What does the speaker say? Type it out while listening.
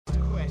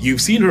You've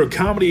seen her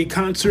comedy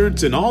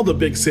concerts in all the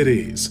big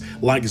cities,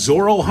 like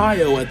Zor,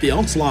 Ohio at the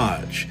Elks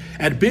Lodge,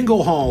 at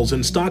bingo halls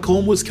in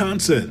Stockholm,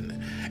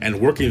 Wisconsin,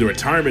 and working the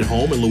retirement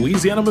home in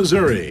Louisiana,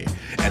 Missouri.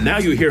 And now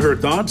you hear her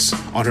thoughts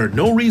on her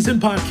No Reason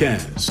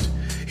podcast.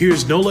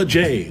 Here's Nola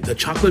J, the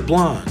Chocolate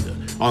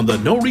Blonde, on the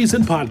No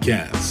Reason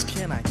podcast.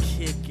 Can I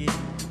kick it?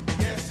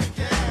 Yes, you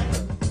can.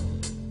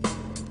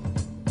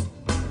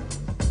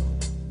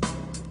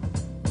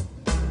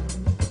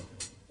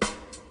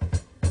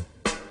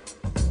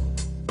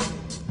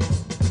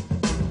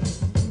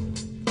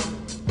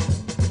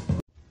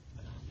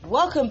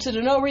 Welcome to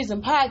the No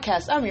Reason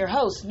podcast. I'm your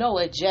host,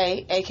 Nola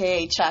J,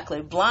 a.k.a.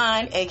 Chocolate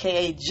Blind,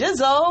 a.k.a.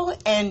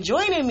 Jizzo, and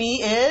joining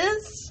me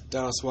is...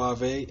 Don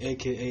Suave,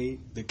 a.k.a.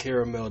 the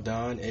Caramel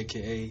Don,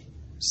 a.k.a.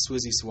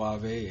 Swizzy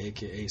Suave,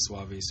 a.k.a.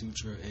 Suave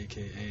Sutra,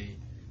 a.k.a.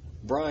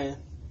 Brian.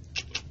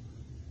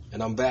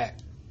 And I'm back.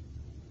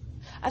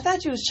 I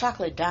thought you was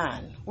Chocolate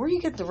Don. Where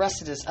you get the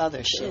rest of this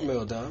other shit?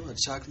 Caramel Don, like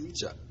chocolate, you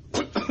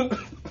chocolate.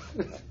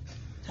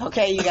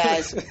 Okay, you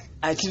guys,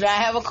 I do not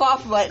have a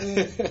cough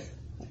button.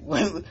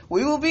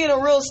 We will be in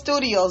a real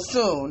studio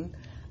soon.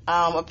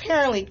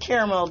 Apparently,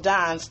 Caramel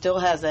Don still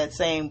has that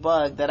same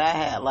bug that I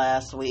had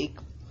last week.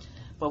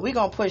 But we're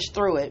going to push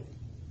through it.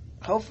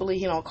 Hopefully,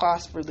 he don't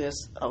cough for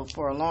this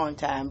for a long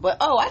time. But,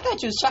 I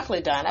thought you was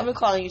Chocolate Don. I've been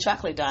calling you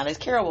Chocolate Don. It's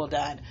Caramel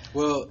Don.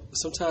 Well,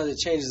 sometimes it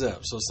changes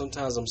up. So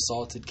sometimes I'm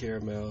salted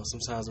caramel.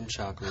 Sometimes I'm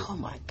chocolate. Oh,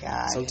 my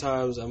God.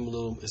 Sometimes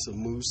it's a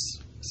mousse.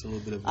 It's a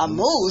little bit of a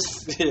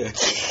mousse? Yeah.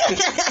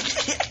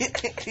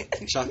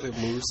 Chocolate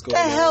mousse. What the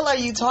hell are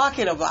you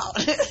talking about?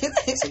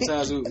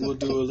 Sometimes we'll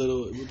put a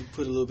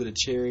little bit of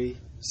cherry,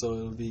 so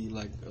it'll be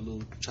like a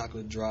little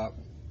chocolate drop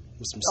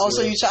with some syrup. Oh,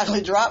 so you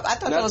chocolate drop? I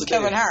thought that was today.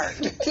 Kevin Hart.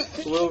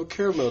 A little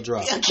caramel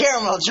drop. A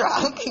caramel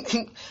drop.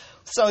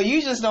 So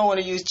you just don't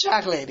want to use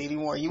chocolate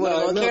anymore. You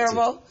want to go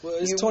caramel? Well,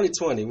 it's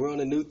 2020. We're on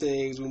the new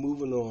things. We're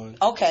moving on.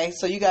 Okay,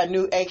 so you got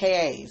new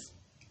AKAs.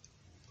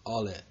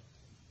 All that.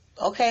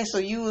 Okay, so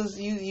you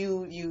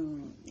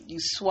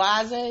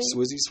Swaze?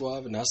 Swizzy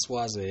Suave, not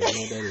Swaze. I know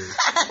what that is.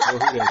 I know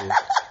who that is.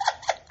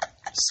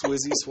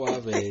 Swizzy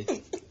Suave.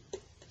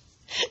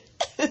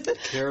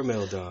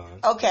 Caramel Don.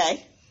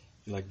 Okay.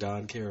 Like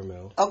Don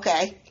Caramel.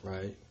 Okay.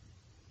 Right.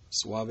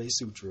 Suave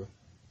Sutra.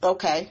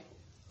 Okay.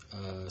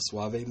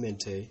 Suave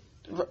Mente.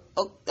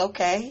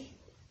 Okay.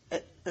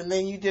 And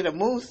then you did a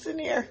mousse in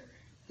here?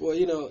 Well,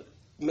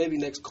 maybe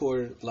next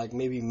quarter, like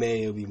maybe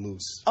May, it'll be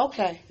mousse.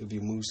 Okay. It'll be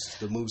mousse,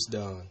 the Mousse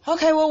Don.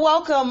 Okay, well,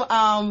 welcome,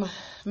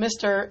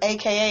 Mr.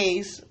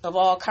 AKAs of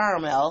all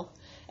caramel.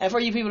 And for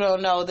you people who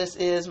don't know, this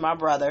is my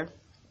brother.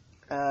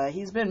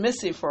 He's been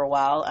missing for a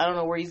while. I don't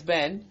know where he's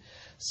been.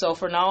 So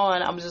from now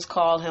on, I'm just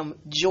call him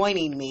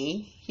joining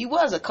me. He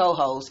was a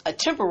co-host, a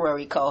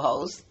temporary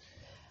co-host.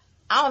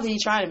 I don't think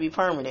he's trying to be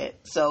permanent.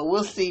 So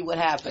we'll see what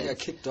happens. I got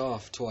kicked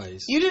off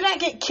twice. You did not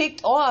get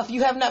kicked off.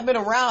 You have not been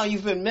around.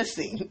 You've been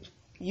missing.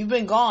 You've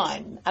been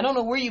gone. I don't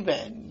know where you've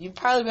been. You've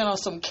probably been on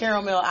some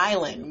caramel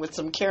island with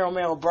some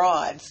caramel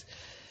broads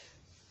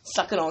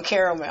sucking on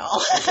caramel.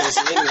 Okay,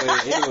 so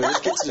anyway, let's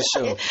get to the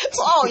show.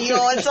 Oh, you don't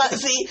want to talk,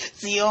 see,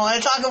 you don't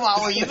want to talk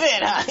about where you've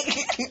been, huh?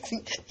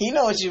 You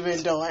know what you've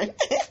been doing.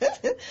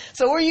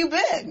 So where you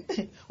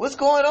been? What's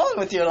going on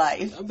with your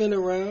life? I've been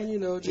around,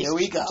 just, here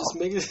we go. Just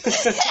making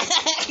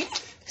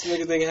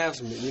things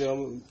happen.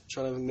 I'm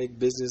trying to make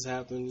business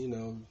happen.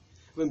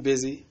 I've been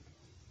busy.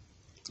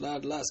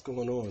 Lots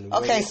going on.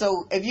 Okay,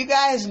 so if you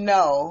guys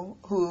know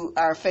who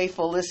are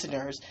faithful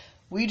listeners,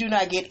 we do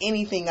not get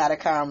anything out of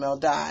Caramel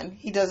Don.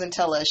 He doesn't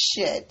tell us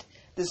shit.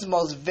 This is the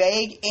most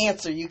vague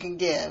answer you can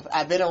give.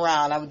 I've been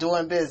around. I'm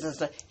doing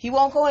business. He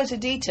won't go into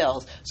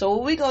details. So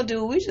what we're going to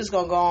do, we're just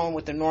going to go on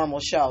with the normal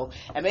show.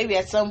 And maybe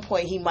at some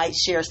point he might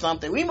share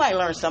something. We might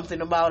learn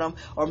something about him.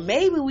 Or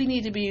maybe we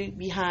need to be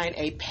behind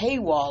a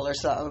paywall or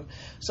something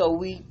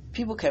so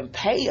people can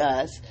pay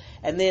us.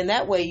 And then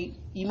that way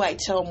you might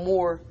tell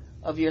more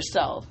of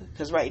yourself.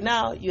 Because right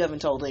now you haven't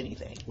told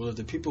anything. Well, if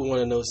the people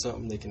want to know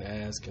something, they can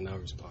ask and I'll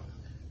respond.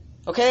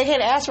 Okay, they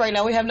can't ask right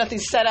now. We have nothing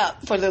set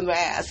up for them to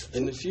ask.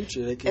 In the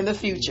future, they can. In the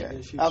future.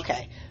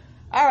 Okay.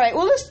 All right.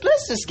 Well,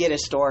 let's just get it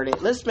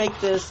started. Let's make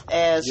this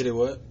as. Get it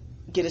what?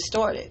 Get it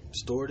started.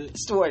 Stored it.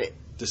 Started.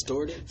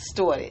 Distorted.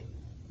 Started.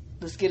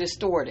 Let's get it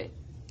started.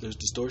 There's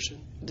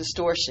distortion.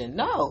 Distortion.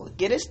 No,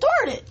 get it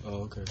started.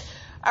 Oh, okay.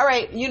 All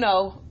right.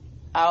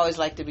 I always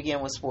like to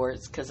begin with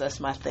sports because that's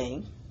my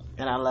thing,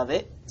 and I love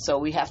it. So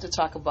we have to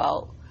talk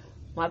about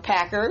my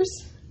Packers.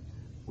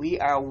 We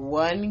are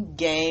one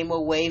game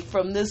away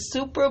from the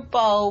Super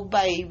Bowl,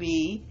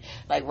 baby.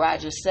 Like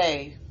Roger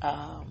say,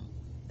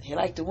 he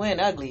like to win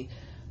ugly.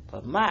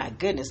 But my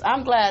goodness,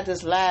 I'm glad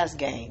this last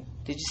game.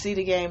 Did you see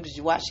the game? Did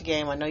you watch the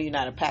game? I know you're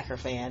not a Packer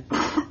fan.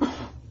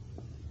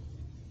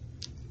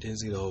 Didn't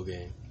see the whole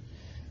game.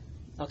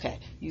 Okay,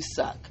 you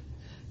suck.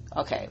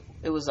 Okay,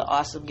 it was an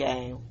awesome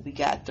game. We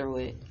got through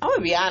it. I'm going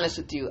to be honest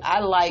with you.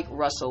 I like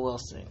Russell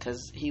Wilson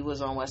because he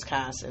was on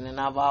Wisconsin, and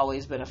I've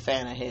always been a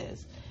fan of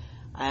his.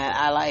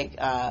 I like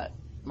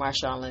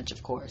Marshawn Lynch,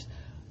 of course.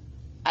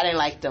 I didn't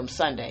like them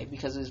Sunday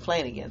because we was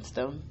playing against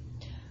them.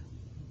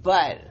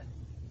 But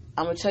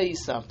I'm going to tell you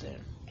something.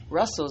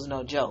 Russell's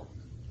no joke.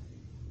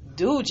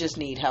 Dude just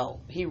need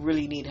help. He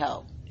really need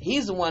help.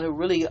 He's the one who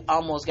really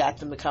almost got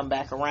them to come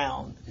back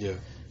around. Yeah.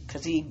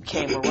 Because he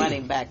became a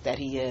running back that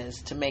he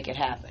is to make it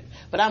happen.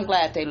 But I'm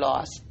glad they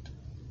lost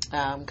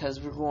because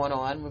we're going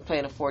on. We're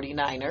playing the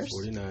 49ers.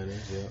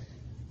 49ers, yeah.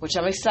 Which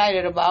I'm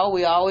excited about.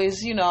 We always,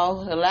 the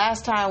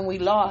last time we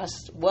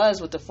lost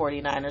was with the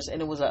 49ers,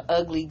 and it was an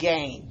ugly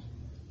game.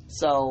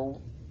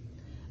 So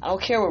I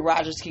don't care what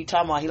Rodgers keep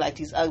talking about. He like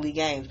these ugly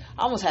games.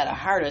 I almost had a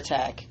heart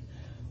attack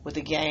with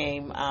the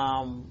game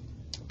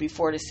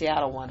before the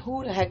Seattle one.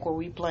 Who the heck were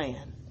we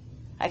playing?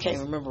 I can't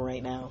remember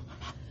right now.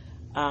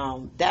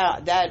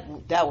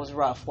 That was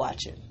rough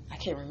watching. I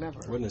can't remember.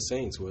 It wasn't the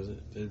Saints, was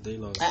it? They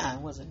lost.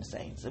 It wasn't the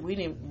Saints. We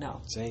didn't.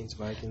 No. Saints,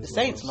 Vikings. The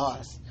Saints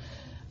lost.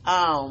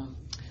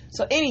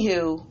 So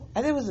anywho,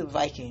 I think it was the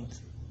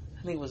Vikings.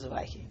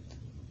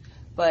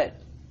 But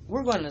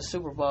we're going to the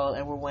Super Bowl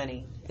and we're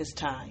winning. It's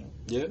time.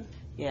 Yeah.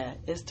 Yeah,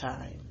 it's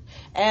time.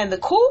 And the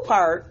cool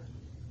part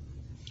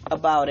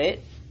about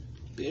it.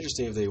 Be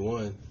interesting if they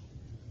won.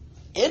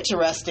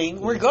 Interesting.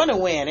 We're going to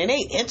win. It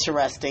ain't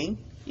interesting.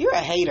 You're a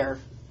hater.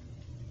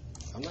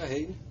 I'm not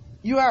hating.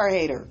 You are a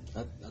hater.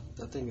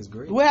 I think it's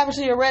great. What happened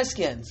to your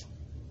Redskins?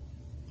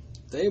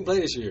 They didn't play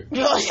this year.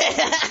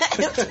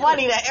 It's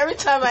funny that every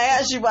time I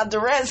ask you about the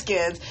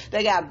Redskins,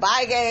 they got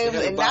bye games,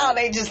 and now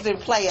they just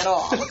didn't play at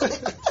all.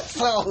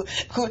 so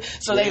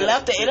they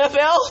left the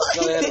NFL?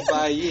 No, they had a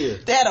bye year.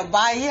 They had a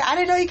bye year? I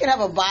didn't know you could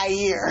have a bye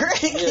year.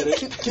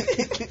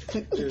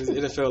 It was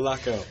NFL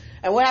lockout.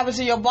 And what happened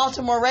to your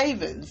Baltimore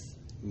Ravens?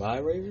 My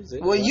Ravens?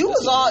 Well,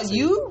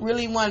 you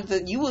really wanted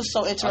to, you was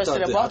so interested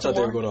in Baltimore. I thought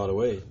they were going all the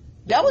way.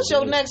 That was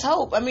your next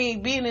hope. I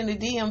mean, being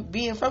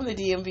from the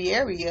DMV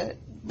area,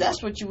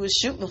 that's what you was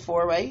shooting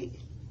for, right?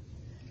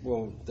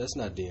 Well, that's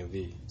not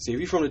DMV. See, if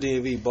you're from the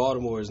DMV,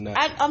 Baltimore is not.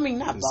 I mean,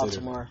 not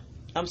Baltimore.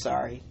 I'm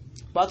sorry,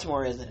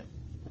 Baltimore isn't.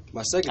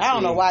 My second. I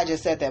don't know why I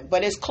just said that,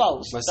 but it's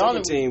close. My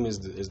second team is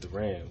the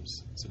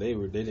Rams, so they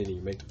didn't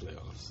even make the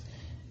playoffs.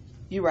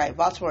 You're right.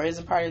 Baltimore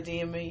isn't part of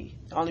DMV.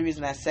 The only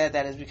reason I said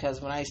that is because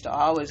when I used to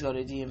always go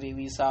to DMV,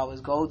 we used to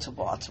always go to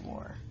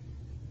Baltimore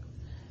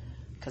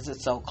because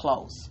it's so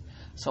close.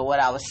 So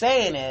what I was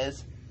saying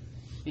is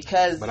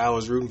because. But I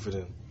was rooting for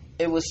them.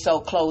 It was so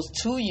close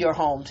to your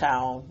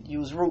hometown, you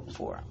was rooting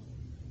for them.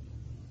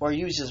 Or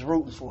you was just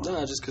rooting for them.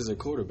 No, just because of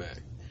the quarterback.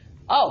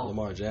 Oh.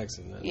 Lamar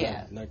Jackson. Not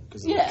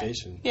because of the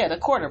location. Yeah, the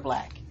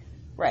quarterback.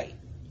 Right.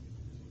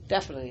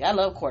 Definitely. I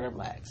love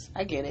quarterbacks.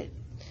 I get it.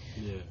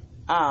 Yeah.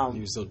 He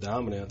was so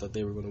dominant, I thought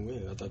they were going to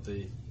win.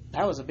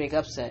 That was a big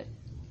upset.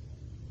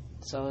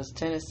 So it's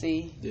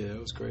Tennessee. Yeah, it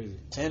was crazy.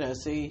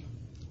 Tennessee.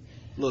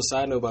 A little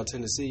side note about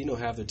Tennessee.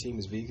 Half their team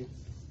is vegan.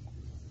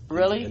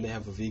 Really? And they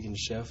have a vegan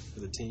chef for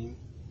the team.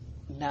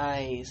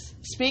 Nice.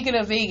 Speaking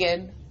of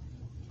vegan,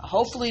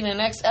 hopefully in the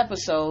next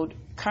episode,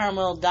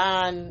 Carmel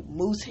Don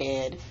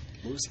Moosehead.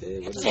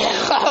 Moosehead?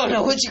 I don't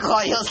know what you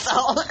call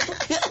yourself.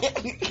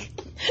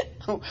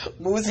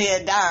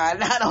 Moosehead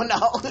Don. I don't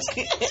know.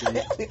 See,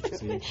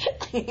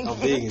 I'm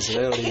vegan, so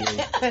they don't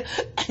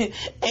even.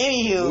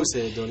 Anywho,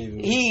 Moosehead don't even.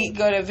 He's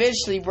going to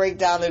eventually break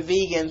down the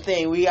vegan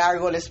thing. We are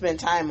going to spend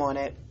time on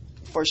it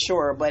for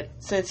sure. But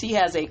since he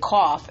has a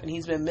cough and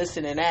he's been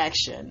missing in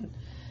action,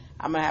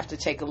 I'm going to have to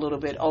take a little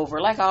bit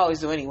over, like I always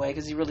do anyway,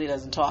 because he really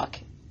doesn't talk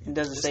and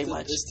doesn't say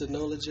much. It's the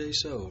Nola J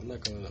show. I'm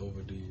not going to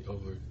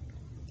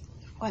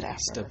Whatever.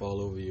 Step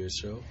all over your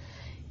show.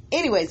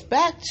 Anyways,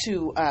 back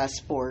to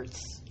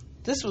sports.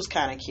 This was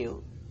kind of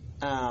cute.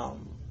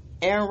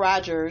 Aaron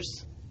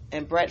Rodgers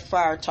and Brett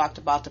Favre talked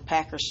about the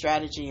Packers'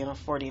 strategy in the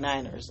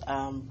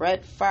 49ers.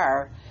 Brett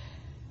Favre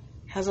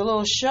has a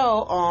little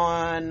show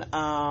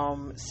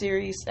on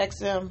Sirius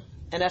XM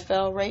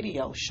NFL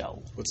radio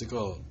show. What's it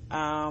called?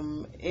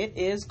 It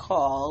is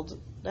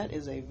called, that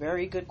is a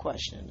very good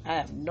question. I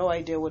have no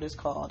idea what it's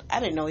called.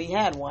 I didn't know he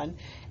had one,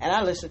 and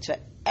I listen to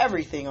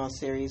everything on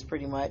Sirius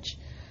pretty much.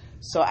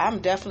 So I'm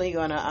definitely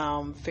going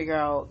to figure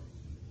out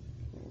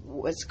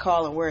what's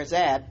called and where it's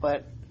at.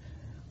 But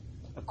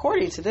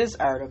according to this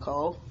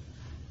article,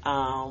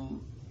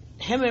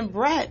 him and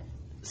Brett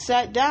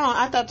sat down.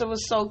 I thought that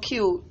was so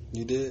cute.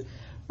 You did?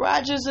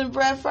 Rodgers and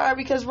Brett Favre,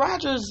 because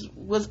Rodgers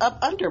was up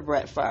under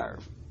Brett Favre.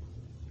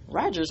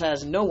 Rodgers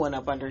has no one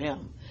up under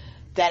him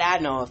that I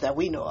know of, that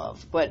we know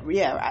of. But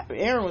yeah,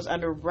 Aaron was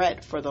under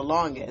Brett for the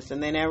longest,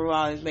 and then everyone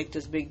always make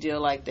this big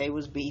deal like they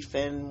was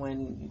beefing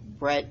when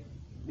Brett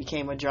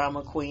became a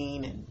drama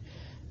queen and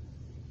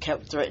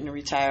kept threatening to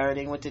retire. And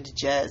he went to the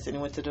Jets and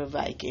he went to the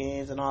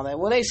Vikings and all that.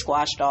 Well, they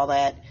squashed all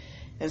that,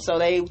 and so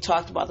they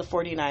talked about the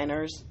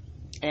 49ers.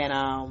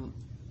 And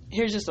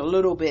here's just a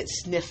little bit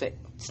snippet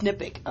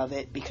of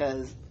it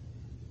because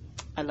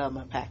I love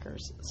my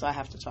Packers, so I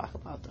have to talk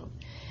about them.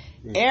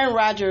 Aaron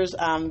Rodgers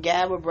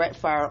gabbed with Brett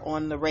Favre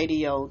on the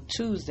radio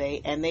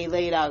Tuesday, and they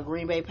laid out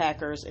Green Bay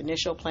Packers'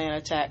 initial plan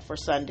attack for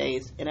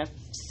Sunday's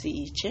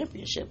NFC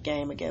Championship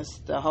game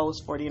against the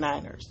host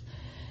 49ers.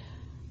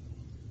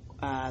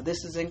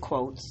 This is in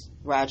quotes.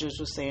 Rodgers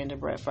was saying to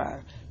Brett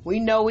Favre, "We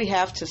know we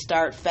have to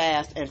start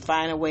fast and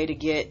find a way to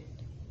get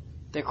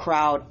the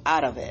crowd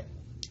out of it.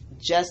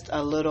 Just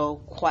a little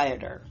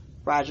quieter,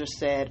 Rodgers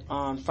said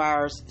on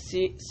Favre's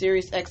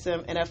Sirius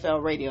XM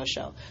NFL radio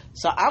show.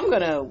 So I'm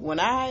going to, when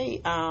I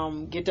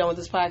get done with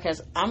this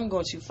podcast, I'm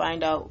going to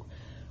find out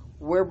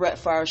where Brett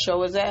Favre's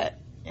show is at,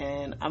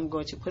 and I'm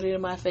going to put it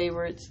in my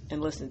favorites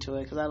and listen to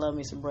it because I love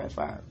me some Brett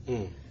Favre.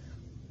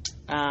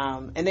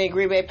 And then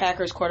Green Bay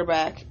Packers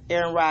quarterback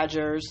Aaron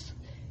Rodgers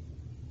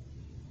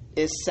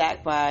is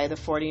sacked by the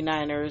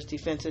 49ers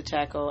defensive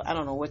tackle. I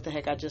don't know what the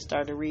heck I just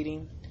started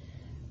reading.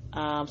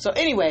 So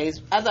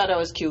anyways, I thought that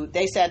was cute.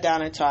 They sat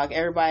down and talked.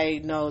 Everybody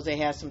knows they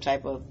had some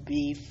type of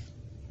beef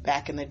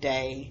back in the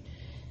day.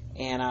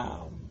 And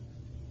now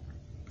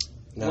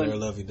they're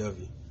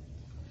lovey-dovey.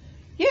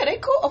 Yeah, they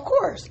cool, of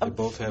course. They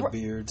both have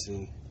beards,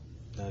 and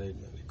now they're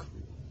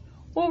cool.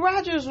 Well,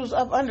 Rodgers was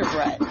up under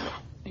Brett.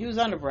 He was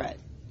under Brett.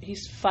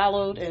 He's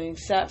followed and he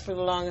sat for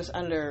the longest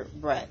under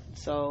Brett.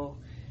 So,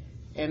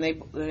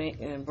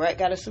 and Brett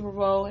got a Super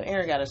Bowl and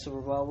Aaron got a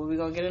Super Bowl. But we're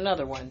gonna get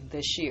another one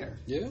this year.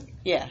 Yeah.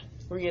 Yeah,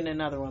 we're getting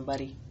another one,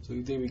 buddy. So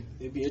you think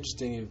it'd be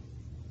interesting if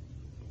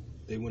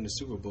they win the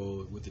Super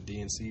Bowl with the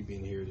DNC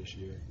being here this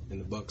year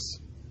and the Bucks?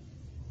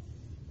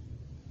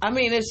 I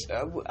mean,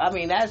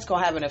 that's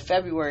gonna happen in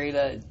February.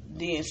 The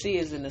DNC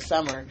is in the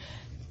summer.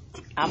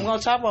 I'm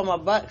gonna talk about my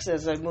Bucks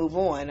as I move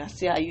on. I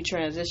see how you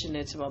transition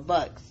into my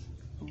Bucks.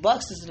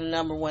 Bucks is the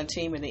number one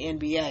team in the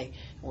NBA.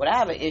 What I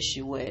have an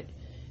issue with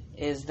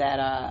is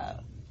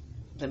that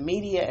the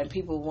media and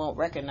people won't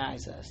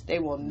recognize us. They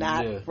will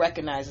not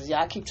recognize us.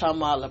 Y'all keep talking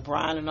about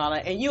LeBron and all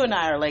that. And you and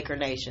I are Laker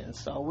Nation,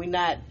 so we're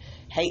not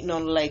hating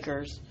on the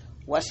Lakers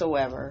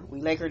whatsoever.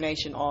 We Laker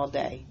Nation all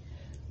day.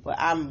 But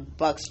I'm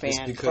Bucks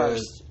fan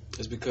first.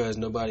 It's because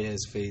nobody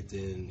has faith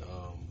in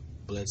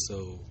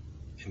Bledsoe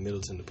and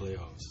Middleton in the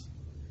playoffs.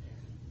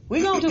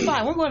 We're going to do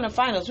fine. We're going to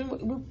finals.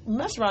 We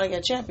mess around and get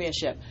a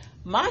championship.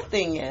 My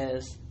thing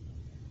is,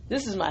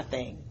 this is my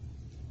thing.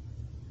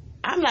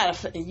 I'm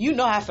not you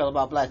know how I feel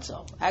about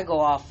Bledsoe. I go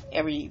off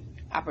every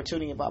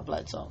opportunity about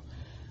Bledsoe.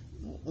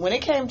 When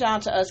it came down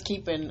to us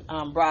keeping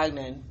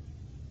Brogdon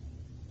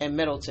and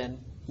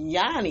Middleton,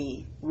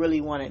 Yanni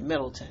really wanted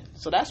Middleton.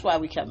 So that's why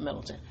we kept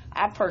Middleton.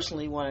 I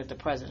personally wanted the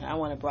president. I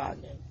wanted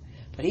Brogdon.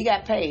 But he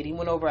got paid. He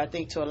went over, I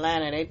think, to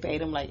Atlanta. They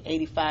paid him like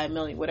 $85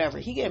 million, whatever.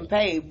 He getting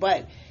paid,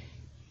 but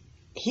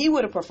he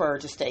would have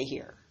preferred to stay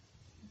here.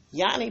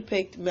 Yanni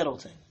picked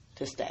Middleton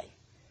to stay.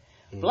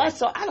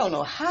 Bledsoe, I don't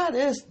know how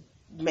this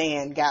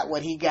man got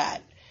what he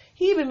got.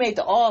 He even made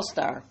the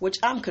All-Star, which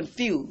I'm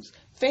confused.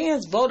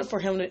 Fans voted for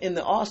him in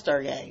the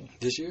All-Star game.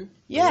 This year?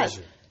 Yes,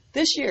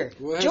 this year.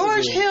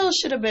 George Hill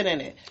should have been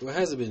in it. Well, it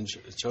hasn't been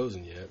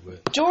chosen yet,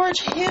 but George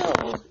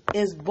Hill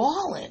is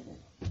balling.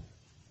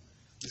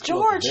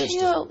 George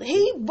Hill,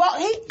 he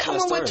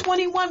coming with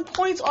 21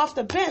 points off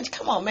the bench.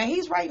 Come on, man.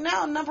 He's right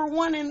now number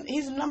one, and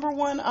he's number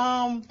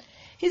one.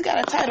 He's got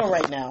a title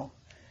right now.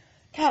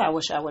 God, I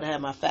wish I would have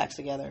had my facts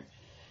together.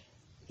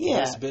 Yeah.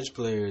 The best bench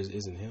player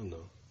isn't him,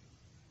 though.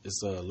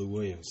 It's Lou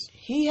Williams.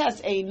 He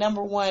has a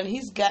number one.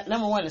 He's got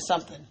number one in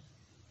something.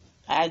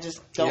 I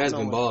just don't know. He has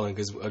been balling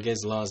because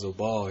against Lonzo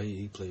Ball,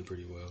 he played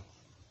pretty well.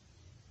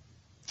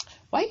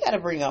 Why you got to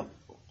bring up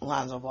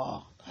Lonzo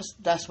Ball?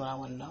 That's what I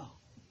want to know.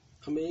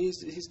 I mean,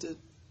 he's the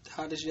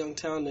hottest young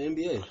talent in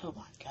the NBA. Oh,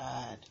 my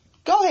God.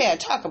 Go ahead.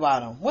 Talk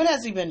about him. What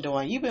has he been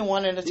doing? You've been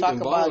wanting to talk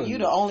about. You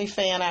the only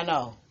fan I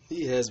know.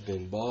 He has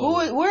been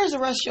balling. Where's the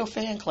rest of your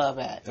fan club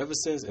at? Ever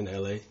since in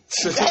L.A.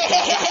 Where's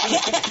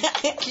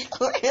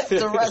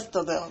the rest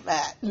of them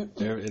at?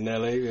 In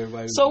L.A.,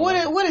 everybody. So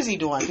what is he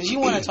doing? Because you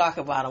want to talk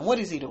about him. What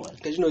is he doing?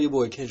 Because your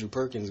boy Kendrick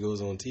Perkins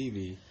goes on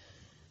TV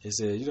and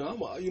says, I'm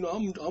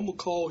gonna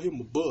call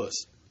him a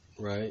bust,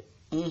 right?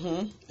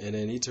 Mm-hmm. And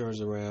then he turns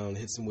around,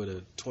 hits him with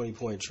a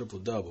 20-point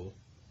triple-double.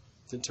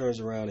 Then turns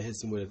around and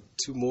hits him with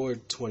 2 more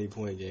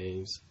 20-point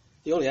games.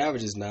 He only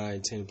averages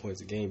 9, 10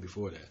 points a game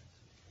before that.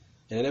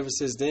 And then ever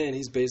since then,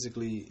 he's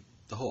basically,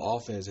 the whole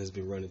offense has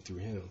been running through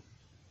him.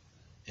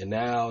 And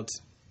now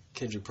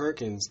Kendrick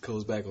Perkins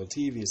goes back on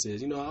TV and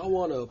says, I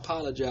want to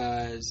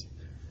apologize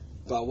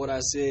about what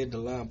I said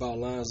about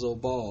Lonzo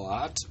Ball.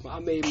 I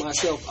made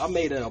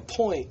it a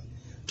point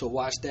to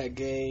watch that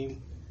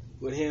game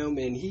with him,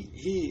 and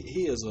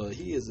he is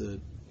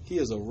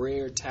a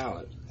rare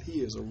talent.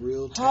 He is a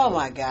real talent. Oh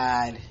my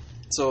God!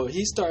 So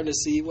he's starting to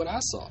see what I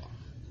saw.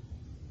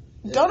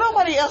 Don't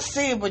nobody else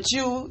see it but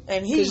you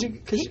and he.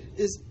 Because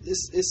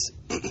it's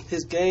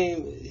his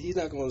game. He's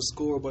not going to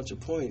score a bunch of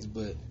points,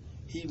 but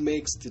he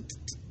makes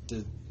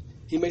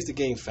the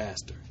game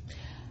faster.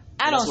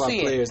 I don't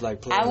see it.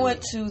 Like I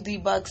went to the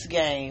Bucks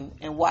game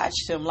and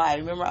watched him live.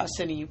 Remember, I was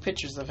sending you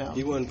pictures of him.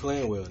 He wasn't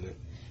playing well then.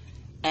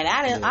 And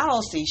I didn't. I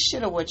don't see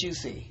shit of what you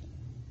see.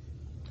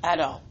 I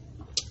don't.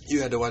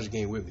 You had to watch the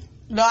game with me.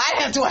 No, I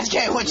didn't have to watch the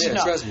game with you.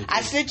 No, trust me.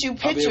 I sent you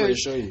pictures. I'll be able to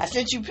show you. I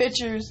sent you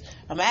pictures.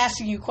 I'm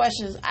asking you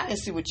questions. I didn't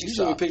see what you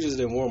saw. You sent me pictures of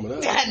them warming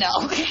up. I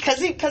know,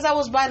 because I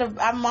was by the.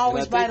 I'm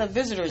always by the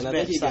visitors' bench.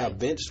 I think he got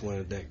benched one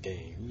of that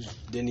game. He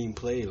didn't even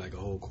play like a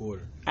whole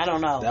quarter. I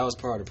don't know. That was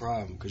part of the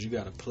problem because you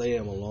got to play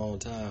him a long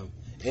time,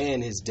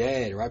 And his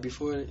dad, right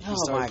before he Oh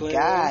started my playing.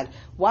 God!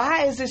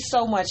 Why is there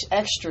so much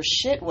extra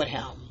shit with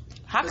him?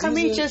 How 'Cause come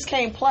he he's a- just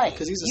can't play?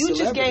 'cause he's a You just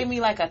celebrity. gave me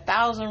like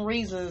 1,000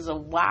 reasons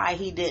of why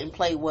he didn't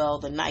play well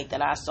the night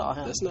that I saw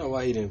him. That's not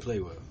why he didn't play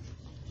well.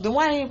 Then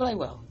why didn't he play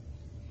well?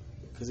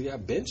 Because he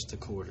got benched a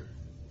quarter.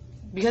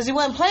 Because he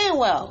wasn't playing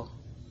well.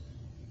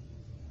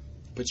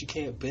 But you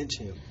can't bench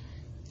him.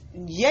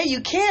 Yeah,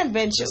 you can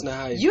bench That's him. not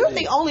how he You're plays.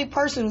 the only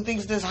person who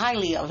thinks this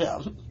highly of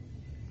him.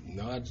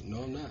 No,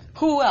 I'm not.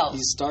 Who else?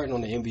 He's starting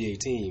on the NBA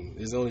team.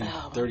 There's only Oh,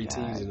 my 30 God.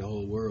 teams in the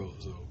whole world.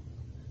 So,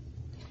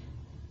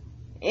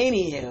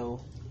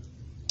 Anywho.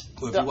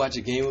 well, if you watch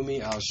a game with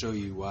me, I'll show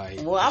you why.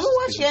 Well, I'm going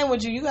to watch game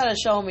with you. You got to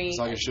show me.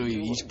 So I can show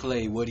you each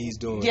play, what he's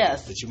doing.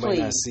 Yes, that you might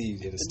not please. see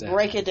in the stats.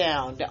 Break it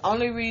down. The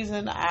only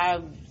reason I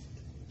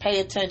pay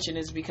attention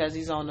is because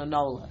he's on the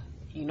NOLA.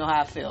 You know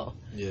how I feel.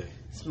 Yeah.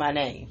 It's my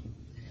name.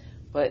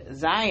 But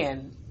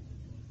Zion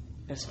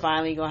is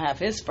finally going to have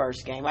his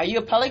first game. Are you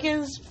a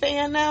Pelicans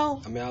fan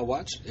now? I mean, I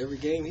watch every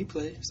game he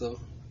plays. So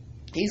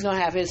He's going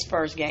to have his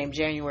first game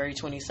January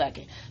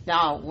 22nd.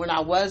 Now, when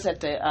I was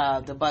at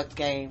the Bucks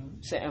game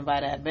sitting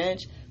by that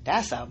bench,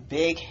 that's a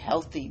big,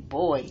 healthy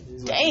boy.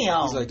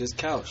 Damn. He's like this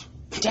couch.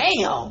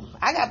 Damn.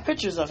 I got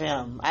pictures of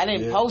him. I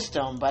didn't Yeah. post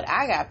them, but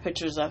I got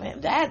pictures of him.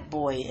 That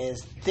boy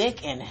is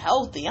thick and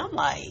healthy. I'm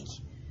like,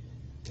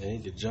 And he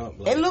could jump.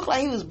 it looked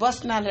like he was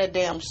busting out of that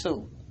damn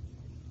suit.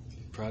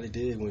 Probably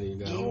did when he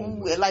got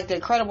home. Like the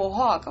Incredible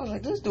Hulk. I was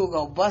like, this dude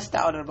gonna bust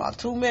out in about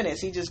 2 minutes.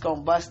 He just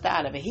gonna bust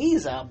out of it.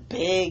 He's a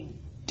big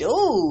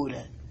dude.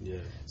 Yeah.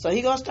 So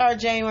he gonna start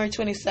January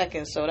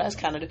 22nd. So that's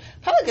kind of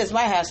Pelicans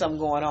might have something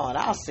going on.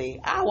 I'll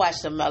see. I'll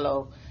watch the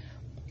Melo.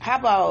 How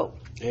about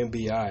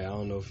NBI, I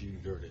don't know if you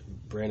heard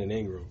it. Brandon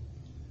Ingram.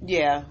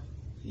 yeah?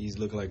 He's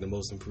looking like the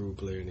most improved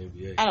player in the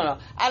NBA. I don't know.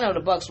 I know the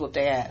Bucks whooped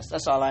their ass.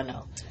 That's all I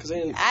know.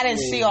 I didn't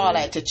see all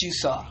that you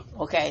saw.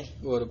 Okay.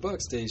 Well, the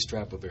Bucks, they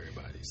strap up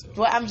everybody. So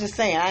Well, I'm just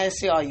saying I didn't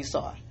see all you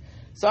saw.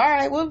 So all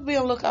right, we'll be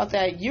on the lookout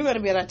that you're going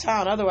to be out of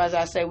town. Otherwise,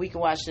 I say we can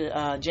watch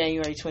the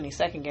January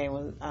 22nd game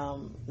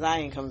when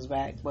Zion comes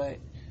back. But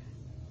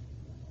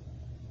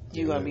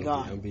you're going to be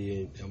gone. I'm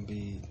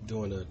be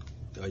doing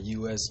a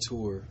U.S.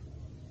 tour.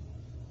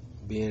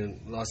 Be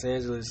in Los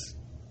Angeles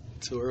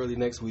till early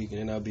next week, and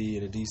then I'll be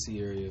in the D.C.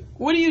 area.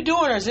 What are you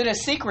doing, or is it a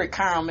secret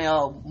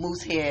caramel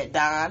moose head,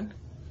 Don?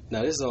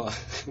 Now this is all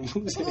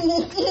Moose Head.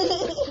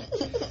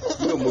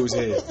 Real Moose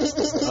Head.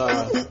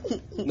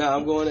 Nah,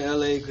 I'm going to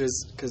L.A.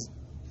 because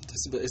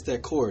it's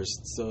that course.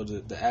 So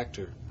the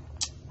actor.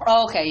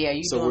 Oh, okay, yeah,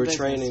 you. So doing we're business,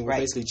 training. We're right?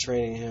 basically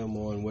training him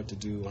on what to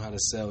do, on how to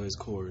sell his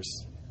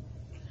course,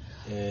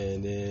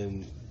 and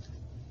then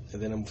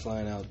I'm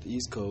flying out the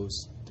East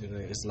Coast.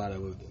 It's a lot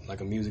of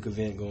like a music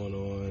event going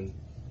on.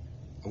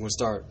 I'm gonna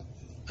start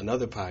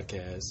another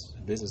podcast,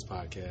 a business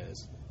podcast.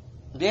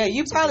 Yeah,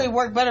 you probably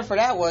work better for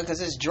that one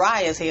because it's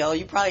dry as hell.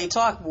 You probably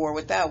talk more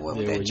with that one,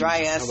 with that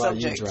dry ass how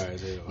about subject. You dry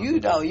as hell? You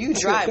know, you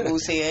dry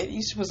moose head.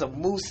 You should put some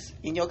moose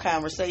in your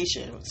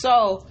conversation.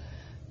 So,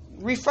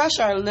 refresh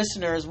our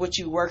listeners what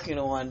you working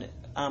on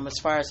as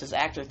far as this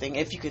actor thing.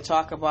 If you can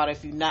talk about it,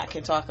 if you not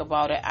can talk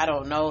about it, I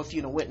don't know if you're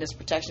in a witness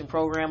protection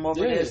program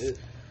over this.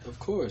 Of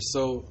course.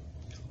 So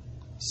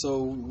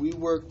we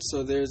worked.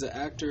 So there's an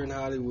actor in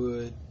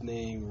Hollywood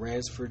named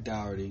Ransford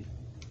Dougherty.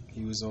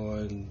 He was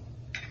on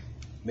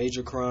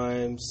Major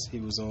Crimes.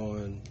 He was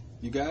on.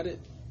 You got it?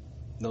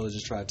 Nola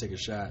just tried to take a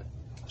shot.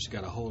 She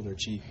got a hole in her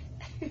cheek.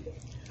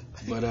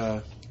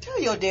 But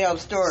Tell your damn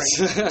story.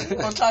 You're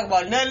gonna talk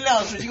about nothing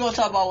else, but you're gonna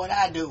talk about what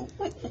I do.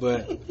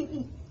 But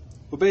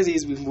basically,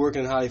 he's been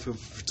working in Hollywood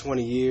for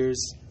 20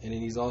 years, and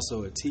then he's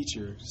also a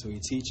teacher. So he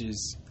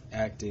teaches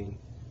acting,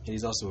 and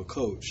he's also a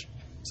coach.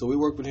 So we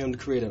worked with him to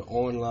create an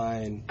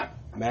online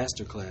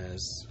masterclass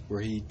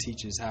where he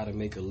teaches how to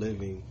make a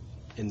living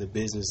in the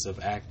business of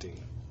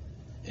acting.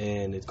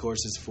 And of course,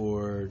 it's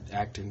for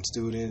acting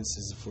students,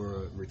 it's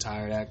for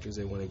retired actors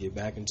that want to get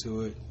back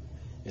into it,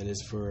 and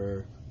it's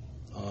for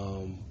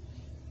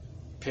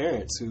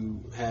parents who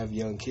have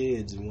young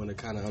kids and want to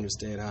kind of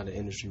understand how the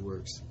industry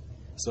works.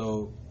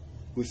 So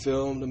we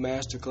filmed a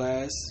master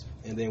class,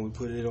 and then we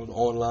put it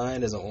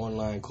online as an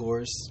online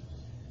course,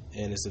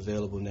 and it's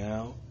available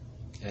now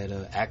at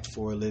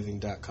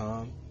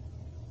act4aliving.com.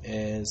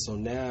 And so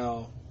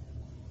now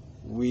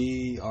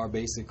we are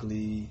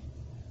basically,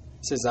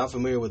 since I'm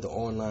familiar with the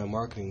online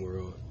marketing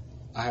world,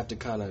 I have to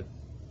kind of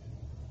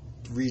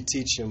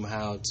reteach him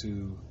how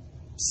to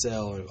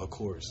sell a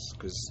course,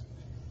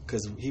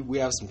 because we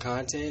have some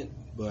content,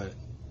 but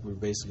we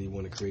basically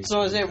want to create.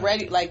 So is it content.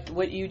 ready? Like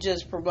what you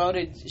just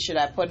promoted? Should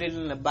I put it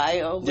in the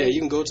bio? Yeah, you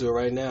can go to it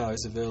right now.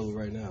 It's available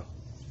right now.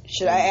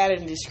 Should I add it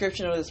in the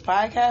description of this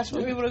podcast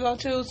for people to go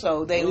to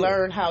so they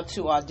learn how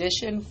to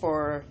audition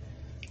for?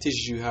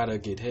 Teaches you how to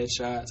get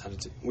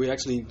headshots. We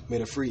actually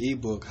made a free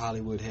ebook,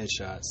 Hollywood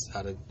Headshots,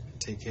 how to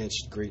take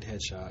great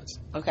headshots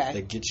Okay.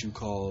 that get you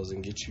calls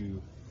and get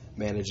you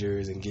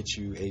managers and get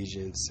you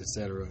agents,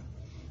 etc.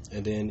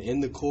 And then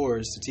in the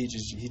course, he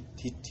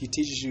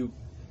teaches you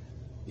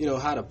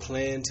how to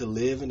plan to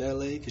live in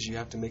LA, because you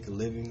have to make a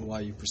living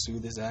while you pursue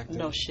this acting.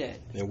 No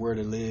shit. And where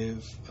to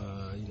live,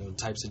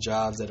 types of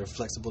jobs that are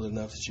flexible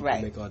enough that you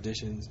can make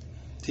auditions.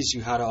 Teach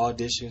you how to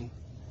audition.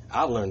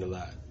 I've learned a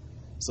lot.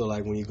 So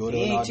like when you go to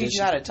an audition, teach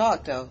you how to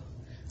talk though.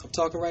 I'm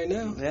talking right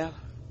now. Yeah.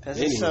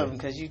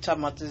 Because you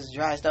talking about this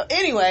dry stuff.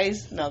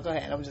 Anyways, no, go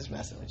ahead. I'm just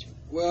messing with you.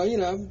 Well,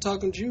 I'm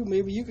talking to you.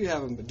 Maybe you could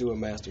have him do a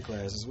master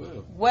class as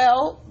well.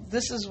 Well,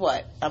 this is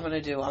what I'm going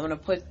to do. I'm going to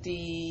put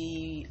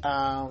the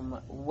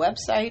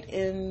website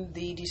in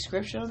the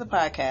description of the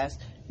podcast.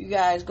 You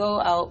guys go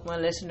out, my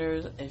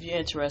listeners, if you're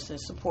interested in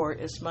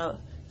support. It's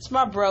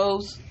my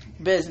bro's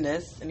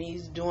business, and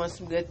he's doing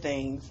some good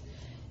things.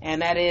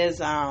 And that is,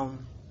 all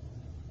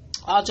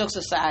jokes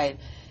aside,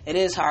 it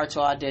is hard to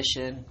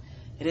audition.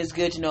 It is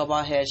good to know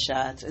about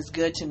headshots. It's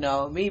good to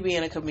know. Me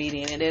being a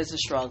comedian, it is a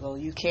struggle.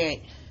 You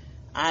can't,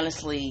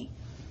 honestly,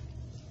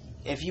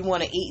 if you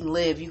want to eat and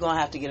live, you're going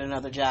to have to get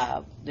another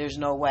job. There's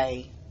no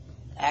way.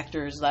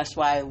 Actors, that's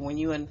why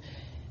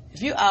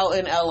if you're out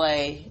in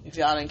LA, if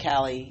you're out in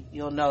Cali,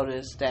 you'll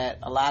notice that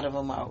a lot of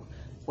them are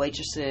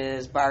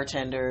waitresses,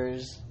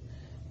 bartenders,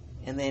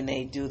 and then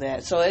they do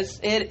that. So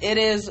it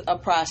is a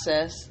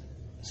process.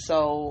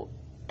 So,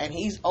 and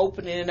he's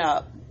opening it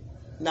up.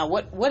 Now,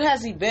 what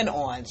has he been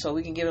on, so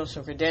we can give him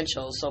some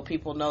credentials so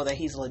people know that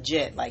he's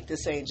legit? Like,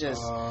 this ain't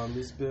just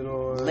he's been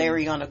on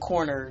Larry on the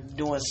corner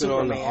doing Superman. He's been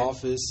on The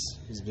Office.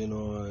 He's been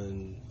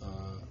on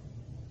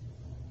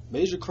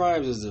Major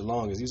Crimes is the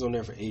longest. He was on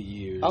there for 8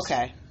 years.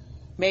 Okay.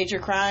 Major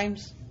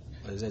Crimes?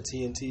 Is that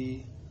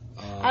TNT?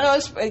 I know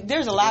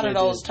there's a lot of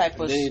those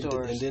type of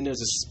stories. And then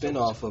there's a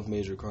spin-off of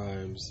Major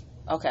Crimes.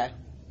 Okay.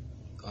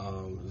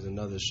 There's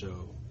another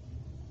show.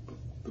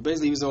 But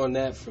basically, he was on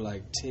that for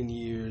like 10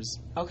 years.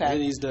 Okay. And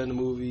then he's done the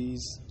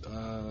movies.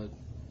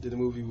 Did a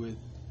movie with.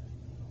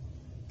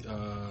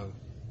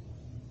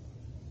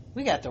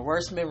 We got the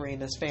worst memory in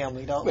this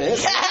family, don't we? Man,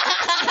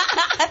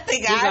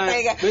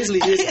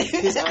 basically,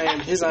 his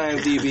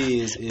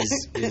IMDb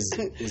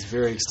is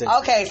very extensive.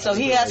 Okay, so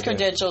he has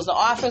credentials. The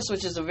Office,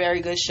 which is a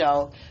very good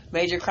show.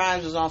 Major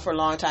Crimes was on for a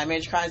long time.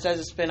 Major Crimes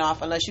doesn't spin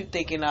off unless you're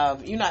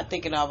not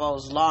thinking of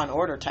those Law and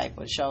Order type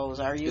of shows,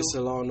 are you? It's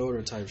a Law and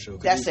Order type show.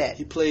 That's it.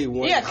 He played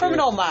one. Yeah,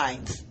 Criminal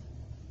Minds.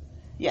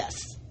 Yes.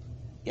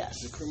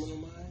 Is it Criminal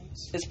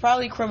Minds? It's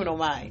probably Criminal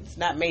Minds,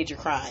 not Major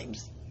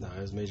Crimes. No,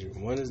 it's Major.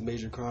 One is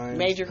Major Crimes.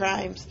 Major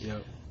Crimes.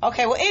 Yep.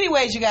 Okay. Well,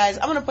 anyways, you guys,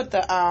 I'm gonna put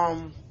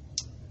the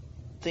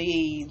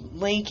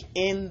link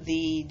in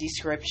the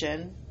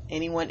description.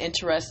 Anyone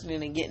interested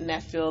in getting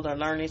that field or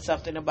learning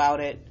something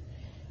about it,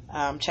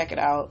 check it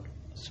out.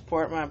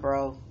 Support my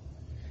bro,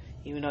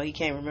 even though he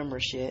can't remember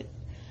shit.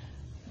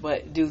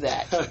 But do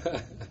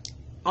that.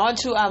 On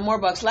to more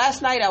Bucks.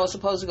 Last night I was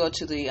supposed to go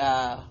to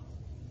the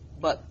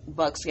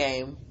Bucks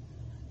game.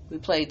 We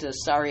played the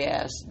sorry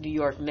ass New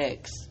York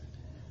Knicks.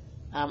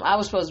 I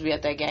was supposed to be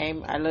at that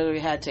game. I literally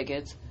had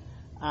tickets.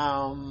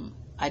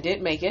 I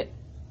didn't make it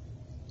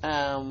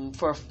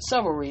for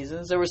several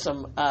reasons. There were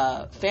some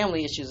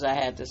family issues I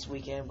had this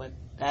weekend, but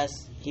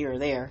that's here or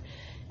there.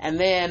 And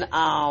then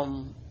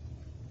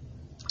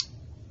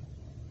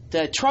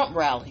the Trump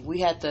rally. We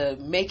had to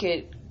make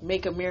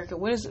America.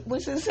 What's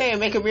it saying?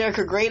 Make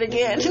America great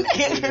again.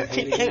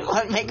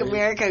 Make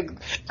America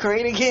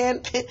great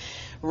again.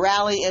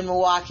 Rally in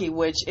Milwaukee,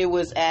 which it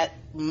was at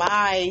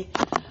my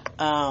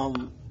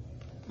alma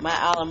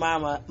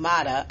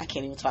mater. I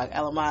can't even talk.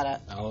 Alma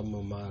mater.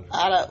 Alma mater.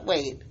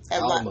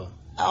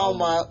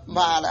 Alma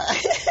mater.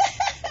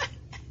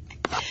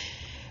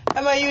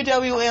 At my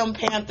UWM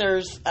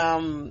Panthers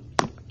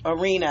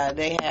arena,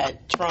 they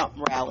had Trump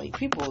rally.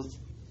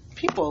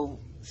 People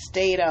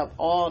stayed up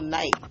all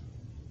night,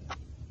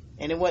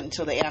 and it wasn't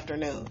until the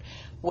afternoon.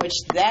 Which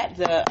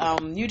the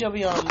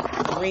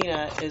UWM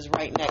arena is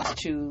right next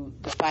to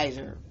the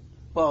Pfizer.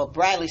 Well,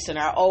 Bradley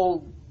Center, our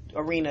old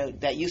arena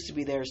that used to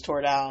be there, is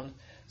tore down.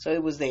 So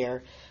it was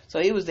there.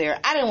 So he was there.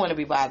 I didn't want to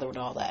be bothered with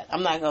all that.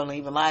 I'm not going to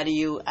even lie to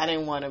you. I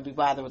didn't want to be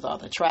bothered with all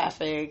the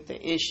traffic, the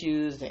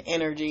issues, the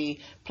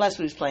energy. Plus,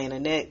 we was playing the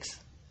Knicks.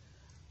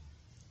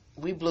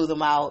 We blew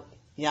them out.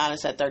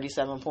 Giannis had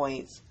 37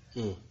 points.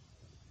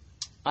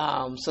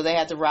 So they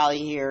had to rally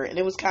here. And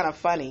it was kind of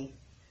funny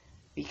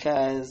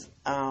because,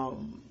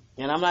 and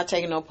I'm not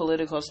taking no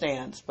political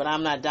stance, but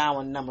I'm not down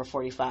with number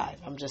 45.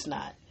 I'm just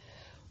not.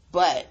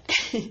 But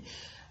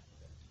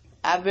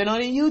I've been on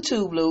a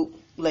YouTube loop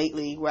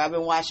lately where I've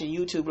been watching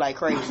YouTube like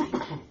crazy.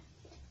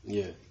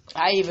 Yeah.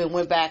 I even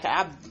went back.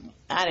 I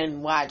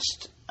didn't watch.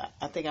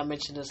 I think I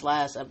mentioned this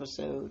last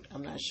episode.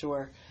 I'm not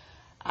sure.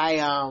 I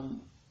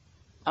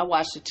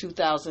watched the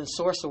 2000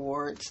 Source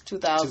Awards.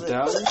 2000.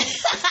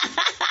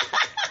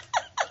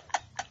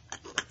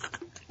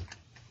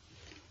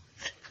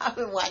 I've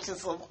been watching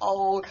some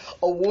old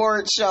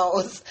award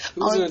shows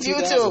on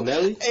YouTube.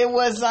 It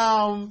was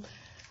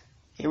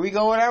here we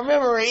go with our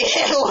memory.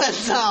 It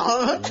was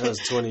that was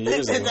 20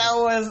 years ago. That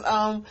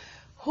was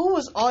who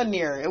was on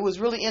there? It was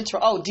really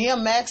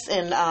DMX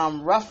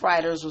and Rough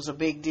Riders was a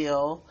big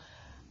deal.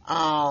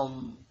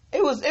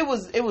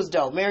 It was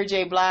dope. Mary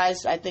J.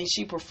 Blige, I think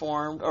she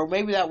performed, or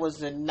maybe that was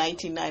the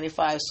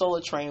 1995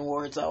 Solar Train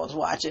Awards I was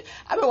watching.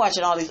 I've been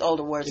watching all these old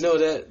awards. You know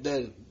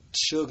that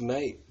Suge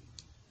Knight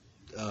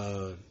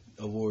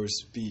award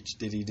speech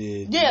that he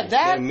did. Yeah,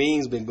 that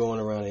meme's been going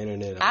around the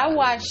internet. I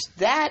watched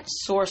that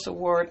Source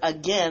Award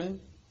again.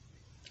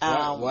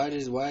 Why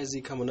is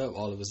he coming up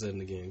all of a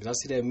sudden again? Because I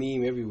see that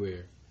meme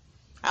everywhere.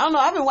 I don't know.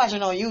 I've been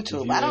watching on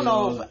YouTube. I don't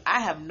know.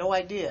 I have no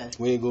idea.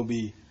 We ain't gonna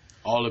be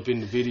all up in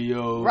the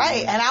video.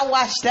 Right, and I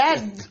watched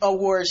that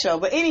award show.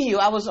 But anywho,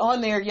 I was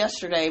on there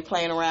yesterday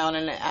playing around,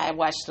 and I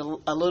watched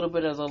a little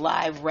bit of the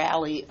live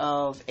rally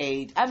of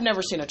I've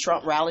never seen a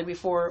Trump rally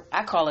before.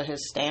 I call it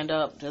his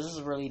stand-up. This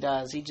is really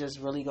does. He just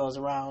really goes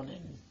around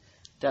and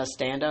does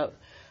stand-up.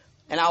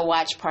 And I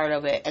watched part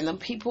of it, and the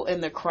people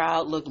in the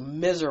crowd look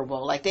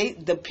miserable. Like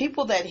the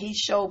people that he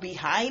showed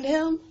behind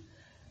him,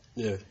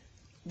 yeah,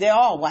 they're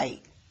all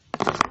white,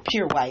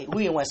 pure white.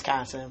 We in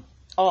Wisconsin,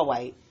 all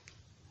white.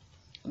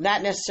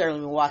 Not necessarily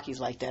Milwaukee's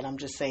like that. I'm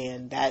just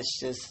saying that's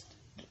just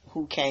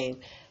who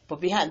came.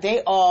 But behind,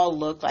 they all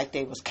looked like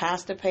they was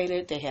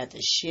constipated. They had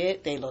the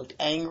shit. They looked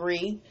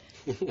angry.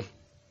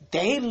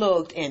 They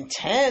looked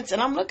intense.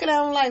 And I'm looking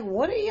at them like,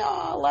 what are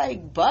y'all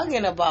like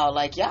bugging about?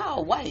 Like,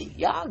 y'all white.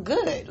 Y'all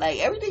good. Like,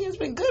 everything has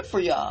been good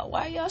for y'all.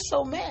 Why are y'all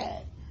so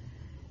mad?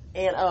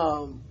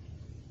 And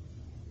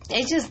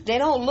they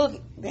don't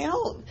look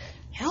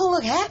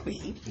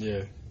happy.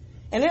 Yeah.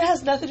 And it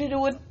has nothing to do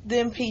with the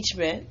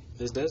impeachment.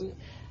 This doesn't?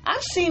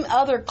 I've seen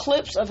other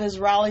clips of his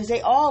rallies.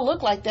 They all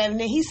look like that. And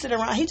then he sit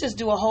around. He just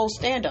do a whole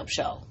stand-up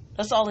show.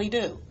 That's all he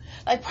do.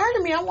 Like, part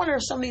of me, I wonder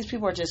if some of these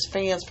people are just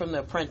fans from The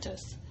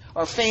Apprentice.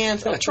 Or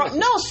fans of Trump.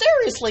 No,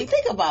 seriously,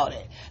 think about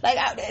it. Like,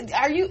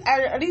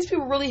 are these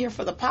people really here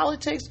for the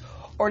politics?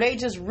 Or are they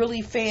just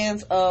really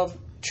fans of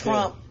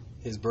Trump?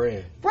 Yeah, his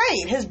brand.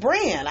 Right, his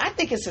brand. I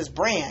think it's his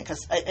brand.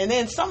 And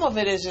then some of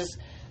it is just,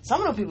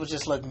 some of the people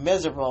just look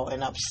miserable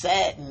and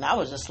upset. And I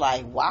was just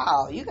like,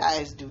 wow, you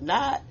guys do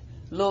not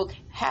look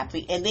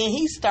happy. And then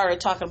he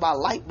started talking about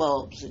light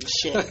bulbs and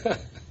shit.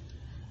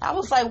 I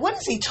was like, what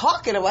is he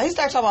talking about? He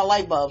started talking about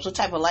light bulbs. What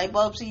type of light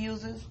bulbs he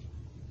uses?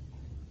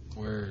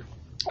 Word.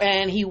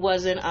 And he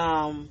wasn't,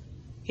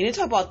 he didn't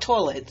talk about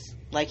toilets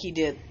like he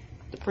did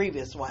the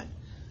previous one.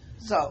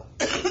 So,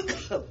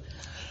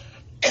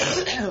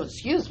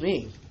 excuse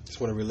me. Just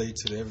want to relate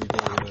to the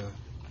everyday.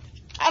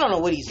 I don't know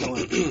what he's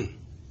doing.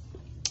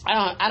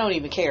 I don't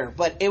even care.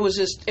 But it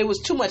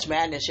was too much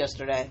madness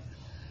yesterday.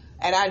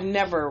 And I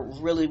never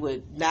really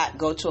would not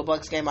go to a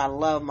Bucks game. I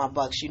love my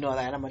Bucks, you know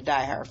that. I'm a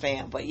diehard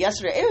fan. But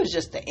yesterday, it was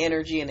just the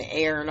energy and the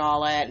air and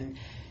all that. And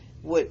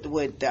with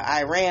the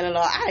Iran and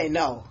all, I didn't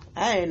know.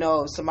 I didn't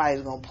know if somebody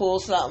was going to pull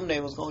something, they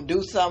was going to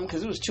do something,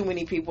 because there was too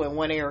many people in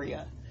one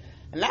area.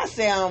 And not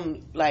saying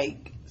I'm,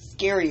 like,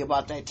 scary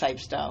about that type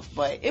stuff,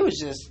 but it was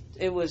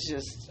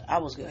just, I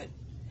was good.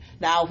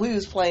 Now, we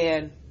was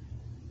playing,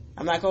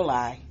 I'm not going to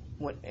lie,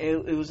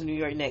 it was New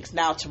York Knicks.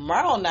 Now,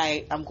 tomorrow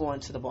night, I'm going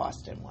to the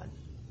Boston one.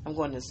 I'm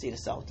going to see the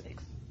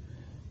Celtics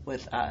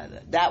with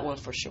that one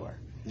for sure.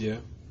 Yeah.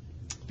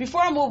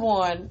 Before I move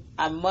on,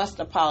 I must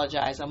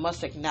apologize. I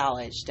must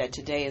acknowledge that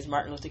today is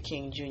Martin Luther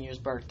King Jr.'s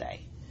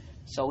birthday.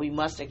 So we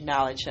must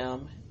acknowledge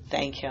him,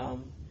 thank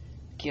him,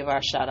 give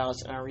our shout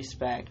outs and our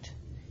respect,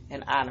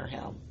 and honor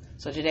him.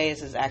 So today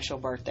is his actual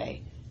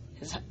birthday.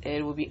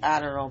 It will be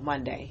honored on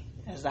Monday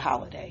as the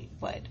holiday,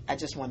 but I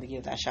just wanted to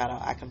give that shout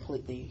out. I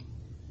completely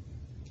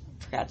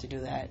forgot to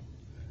do that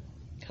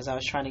because I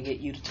was trying to get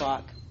you to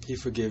talk. He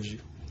forgives you.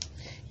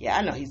 Yeah,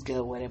 I know he's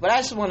good with it. But I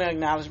just want to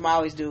acknowledge him. I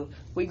always do.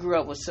 We grew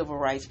up with civil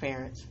rights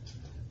parents.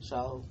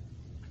 So,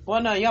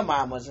 well, no, your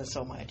mom wasn't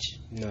so much.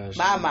 No,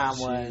 my mom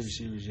was.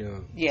 She was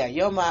young. Yeah,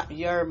 your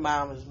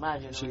mom was my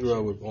generation. She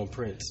grew up on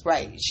Prince.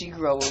 Right. She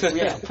grew up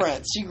with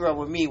Prince. She grew up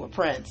with me with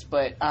Prince.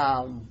 But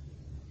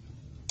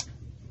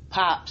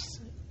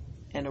Pops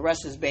and the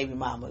rest of his baby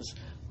mamas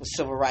was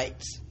civil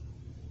rights.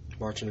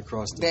 Marching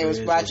across the bridge. They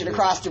was marching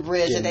across the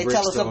bridge, and they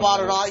tell us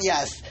about it all.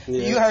 Yes.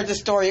 Yeah. You heard the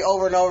story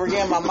over and over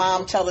again. My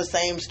mom tell the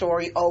same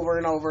story over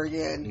and over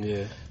again.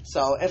 Yeah.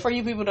 So, and for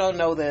you people who don't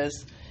know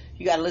this,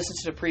 you got to listen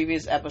to the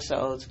previous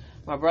episodes.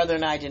 My brother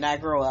and I did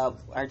not grow up.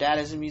 Our dad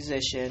is a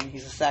musician.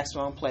 He's a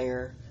saxophone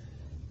player.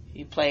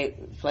 He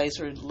plays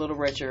for Little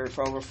Richard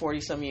for over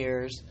 40-some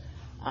years.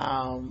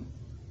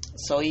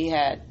 So he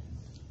had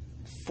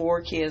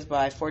 4 kids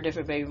by 4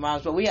 different baby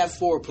moms, but we have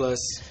 4 plus.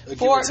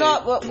 4.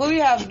 No, we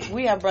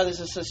have brothers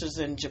and sisters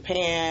in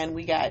Japan.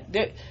 We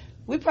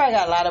probably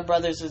got a lot of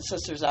brothers and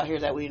sisters out here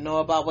that we know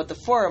about, but the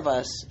 4 of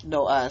us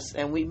know us,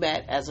 and we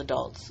met as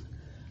adults.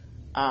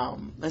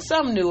 And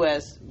some knew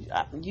as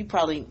you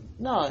probably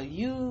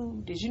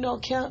did you know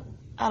Kim?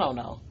 I don't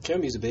know.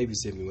 Kim used to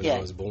babysit me when I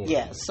was born.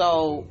 Yeah.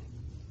 So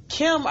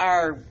Kim,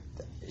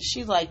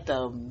 she's like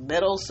the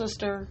middle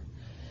sister.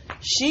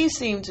 She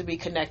seemed to be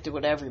connected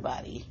with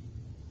everybody.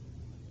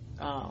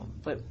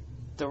 But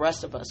the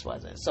rest of us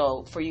wasn't.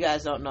 So for you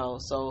guys don't know,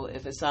 so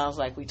if it sounds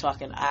like we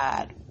talking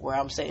odd, where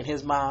I'm saying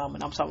his mom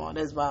and I'm talking about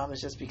his mom,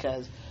 it's just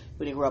because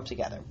we didn't grow up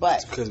together. But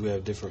it's because we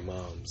have different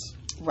moms.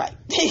 Right.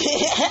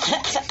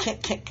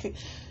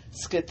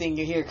 It's a good thing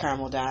you're here,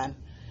 Carmel Don.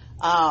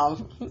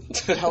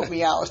 Help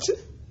me out.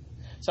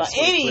 So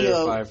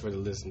clarify for the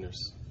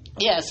listeners.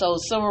 Yeah, so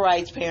civil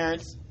rights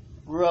parents,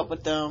 grew up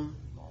with them.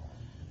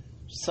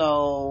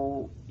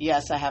 So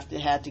yes, I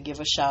had to give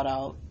a shout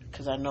out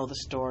because I know the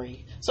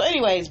story. So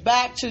anyways,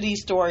 back to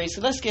these stories.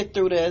 So let's get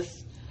through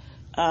this.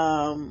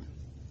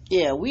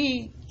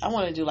 I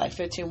want to do like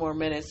 15 more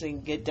minutes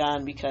and get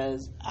done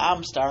because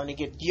I'm starting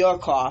to get your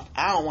cough.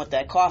 I don't want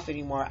that cough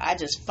anymore. I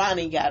just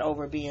finally got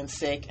over being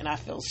sick and I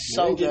feel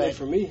so you ain't good. Getting it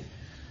from me.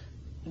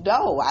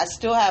 No, I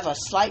still have a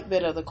slight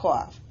bit of the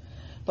cough.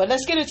 But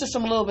let's get into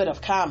some little bit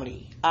of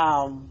comedy.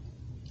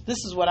 This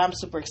is what I'm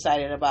super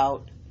excited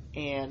about.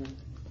 And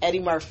Eddie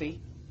Murphy.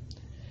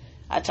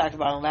 I talked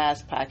about on the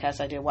last podcast.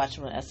 I did watch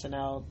him on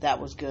SNL. That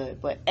was good.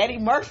 But Eddie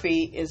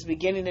Murphy is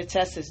beginning to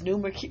test his new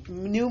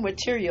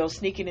material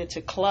sneaking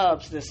into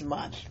clubs this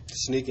month.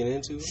 Sneaking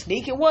into?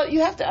 Sneaking. Well, you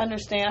have to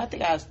understand. I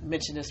think I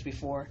mentioned this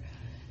before.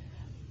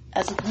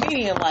 As a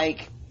comedian,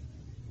 like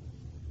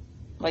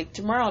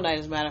tomorrow night,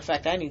 as a matter of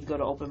fact, I need to go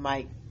to open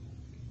mic.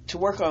 To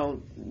work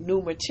on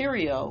new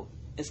material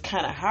is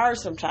kind of hard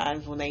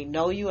sometimes when they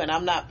know you, and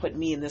I'm not putting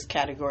me in this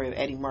category of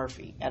Eddie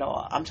Murphy at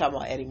all. I'm talking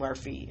about Eddie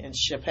Murphy and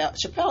Chappelle.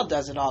 Chappelle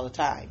does it all the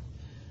time.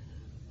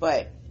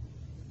 But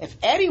if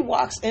Eddie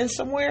walks in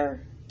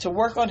somewhere to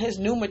work on his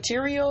new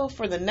material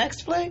for the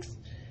next flicks,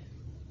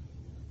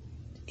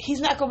 he's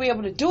not going to be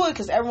able to do it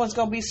because everyone's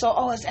going to be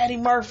so, it's Eddie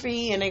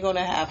Murphy, and they're going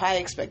to have high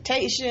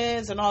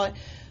expectations and all that.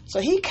 So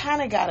he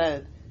kind of got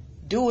to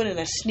do it in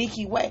a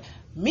sneaky way.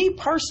 Me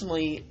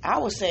personally, I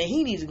was saying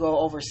he needs to go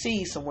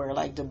overseas somewhere,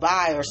 like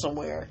Dubai or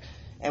somewhere,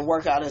 and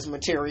work out his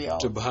material.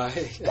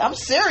 Dubai? I'm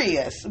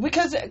serious.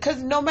 Because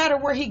no matter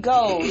where he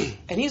goes,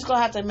 and he's going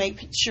to have to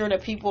make sure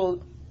that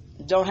people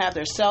don't have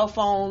their cell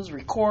phones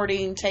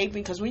recording,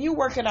 taping. Because when you're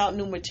working out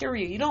new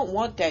material, you don't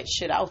want that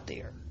shit out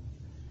there.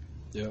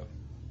 Yeah.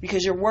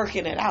 Because you're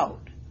working it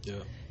out.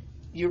 Yeah.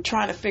 You're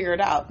trying to figure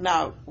it out.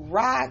 Now,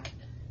 Rock,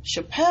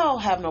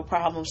 Chappelle have no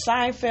problem.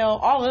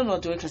 Seinfeld, all of them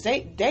don't do it because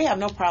they have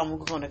no problem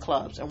going to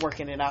clubs and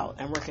working it out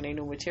and working their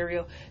new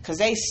material because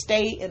they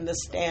stay in the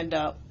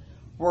stand-up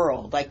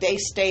world. Like, they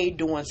stay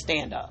doing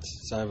stand-up.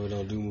 Seinfeld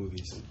don't do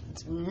movies.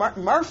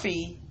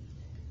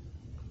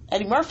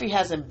 Eddie Murphy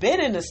hasn't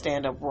been in the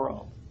stand-up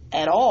world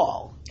at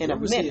all in Where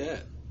a was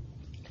minute.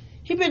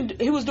 He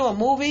at? He was doing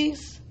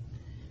movies,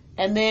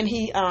 and then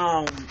he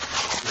was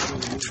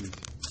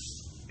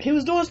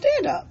doing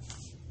stand-up.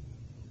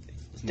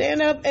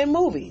 Stand-up and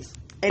movies.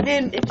 And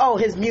then,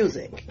 his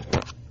music.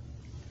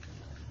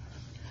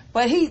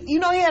 But he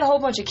had a whole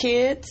bunch of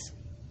kids.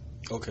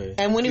 Okay.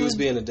 And when he was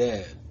being a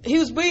dad. He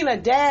was being a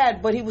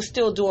dad, but he was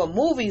still doing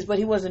movies, but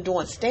he wasn't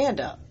doing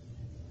stand-up.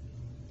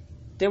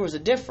 There was a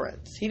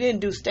difference. He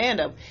didn't do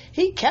stand-up.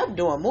 He kept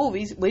doing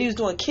movies, but he was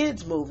doing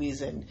kids'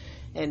 movies and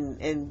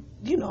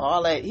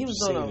all that. He was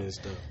doing singing and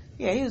stuff.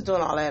 Yeah, he was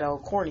doing all that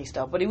old corny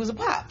stuff, but he was a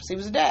pops. He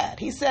was a dad.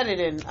 He said it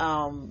in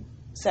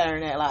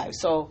Saturday Night Live.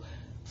 So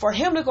for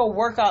him to go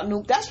work out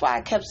new, that's why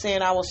I kept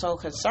saying I was so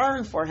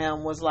concerned for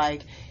him, was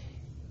like,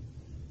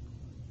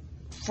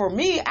 for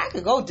me, I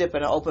could go dip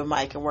in an open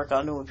mic and work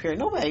out new material.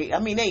 Nobody,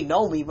 they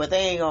know me, but they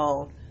ain't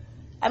gonna,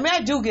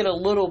 I do get a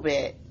little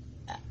bit,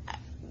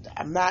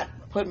 I'm not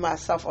putting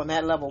myself on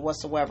that level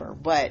whatsoever,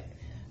 but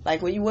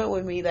like when you went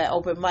with me that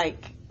open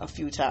mic a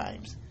few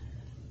times,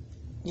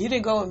 you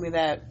didn't go with me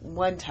that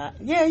one time.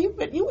 Yeah, you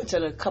went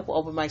to a couple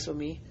open mics with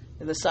me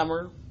in the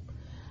summer.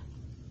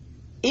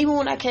 Even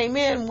when I came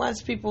in,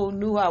 once people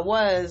knew who I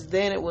was,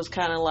 then it was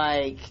kind of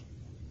like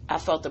I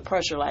felt the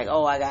pressure, like,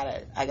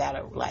 I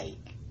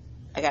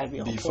gotta be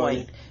on point,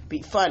 funny.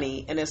 be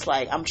funny, and it's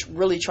like I'm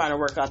really trying to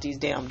work out these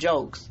damn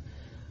jokes.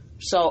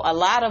 So a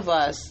lot of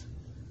us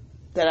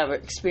that have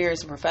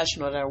experienced and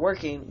professional that are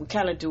working, we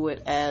kind of do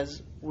it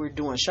as we're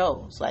doing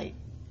shows. Like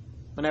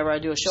whenever I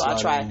do a show, I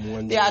try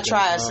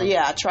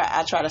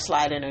to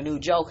slide in a new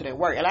joke and it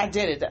worked. And I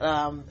did it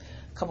a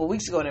couple of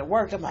weeks ago and it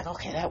worked. I'm like,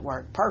 okay, that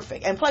worked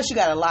perfect. And plus, you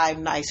got a live,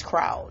 nice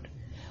crowd.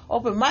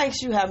 Open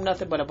mics, you have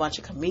nothing but a bunch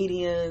of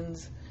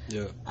comedians.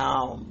 Yeah.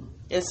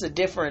 It's a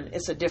different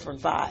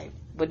vibe.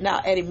 But now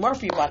Eddie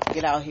Murphy about to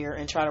get out here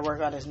and try to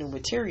work out his new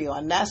material,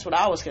 and that's what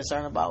I was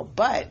concerned about.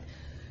 But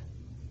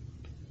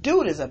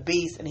dude is a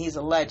beast and he's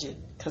a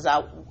legend. Because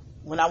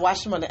when I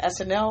watched him on the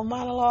SNL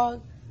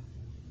monologue,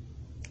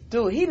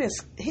 dude, he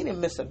didn't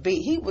miss a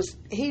beat.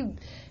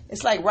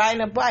 It's like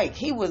riding a bike.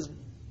 He was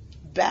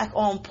back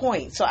on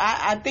point. So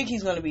I think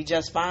he's going to be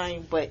just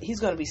fine, but he's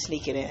going to be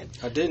sneaking in.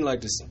 I didn't like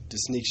the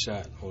sneak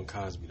shot on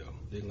Cosby, though.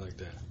 Didn't like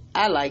that.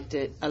 I liked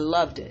it. I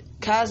loved it.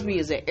 Cosby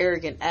is an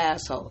arrogant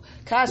asshole.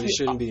 Cosby He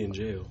shouldn't be in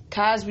jail.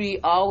 Cosby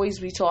always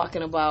be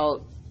talking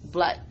about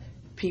black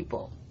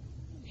people.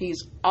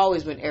 He's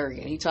always been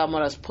arrogant. He talking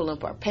about us pulling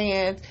up our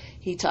pants.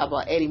 He talking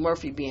about Eddie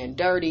Murphy being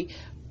dirty.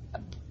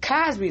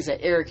 Cosby's an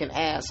arrogant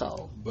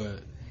asshole.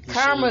 But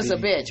Karma's a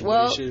bitch.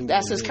 Well,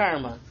 that's his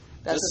karma.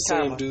 That's his the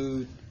karma. same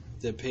dude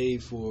that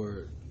paid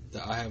for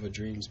the I Have a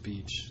Dream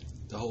speech.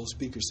 The whole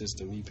speaker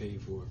system he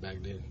paid for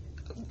back then.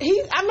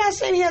 I'm not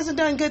saying he hasn't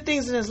done good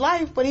things in his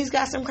life, but he's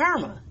got some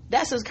karma.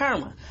 That's his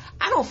karma.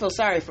 I don't feel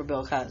sorry for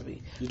Bill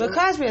Cosby. You Bill don't?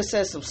 Cosby has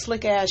said some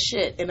slick ass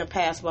shit in the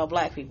past about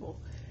black people.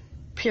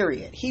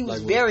 Period. He was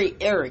Like what? very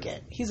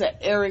arrogant. He's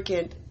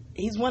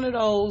one of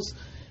those.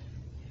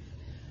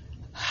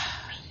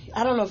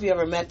 I don't know if you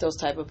ever met those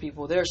type of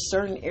people. There are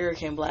certain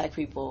arrogant black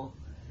people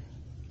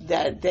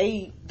that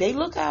they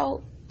look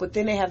out, but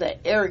then they have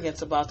that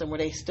arrogance about them where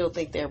they still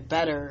think they're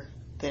better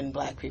than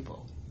black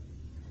people.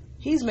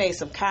 He's made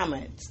some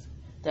comments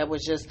that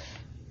was just,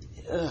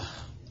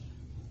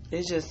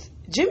 it's just,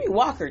 Jimmy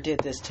Walker did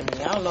this to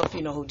me. I don't know if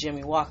you know who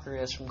Jimmy Walker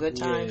is from Good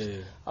Times. Yeah.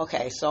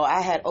 Okay, so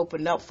I had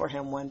opened up for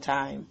him one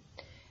time,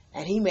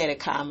 and he made a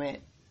comment.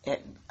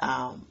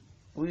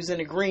 We was in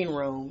the green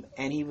room,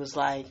 and he was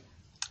like,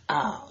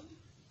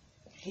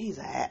 he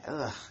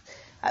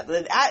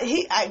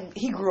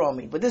grew on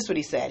me, but this is what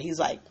he said. He's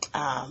like,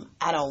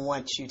 I don't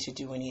want you to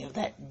do any of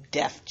that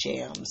Def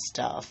Jam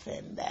stuff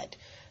and that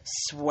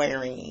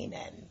swearing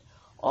and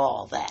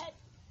all that.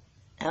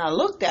 And I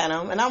looked at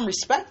him, and I'm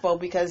respectful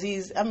because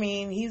he's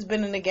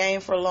been in the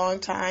game for a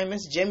long time.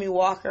 It's Jimmy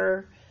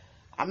Walker.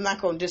 I'm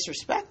not going to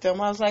disrespect him.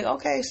 I was like,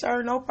 okay,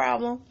 sir, no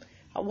problem.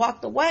 I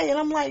walked away, and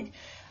I'm like,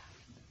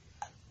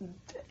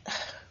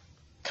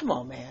 come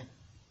on, man.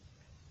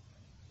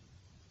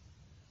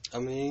 I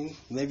mean,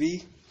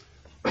 maybe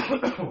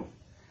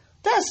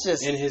That's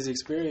just... in his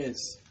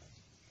experience,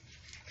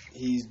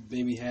 he's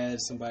maybe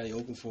had somebody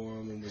open for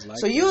him and was like...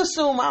 So you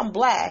assume I'm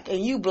black, and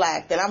you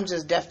black, that I'm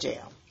just Def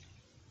Jam.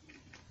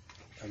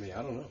 I mean,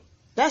 I don't know.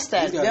 That's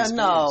that. He's got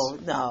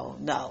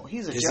No.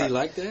 He's a jerk. Is he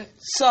like that?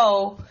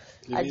 So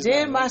Maybe I he's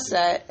did not my like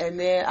set, and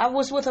then I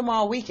was with him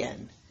all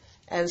weekend.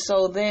 And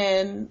so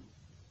then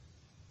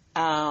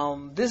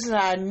this is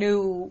how I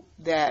knew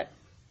that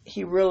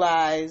he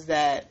realized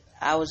that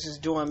I was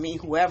just doing me,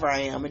 whoever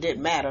I am. It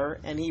didn't matter,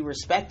 and he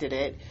respected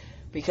it,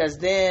 because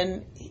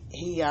then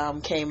he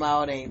came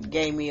out and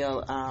gave me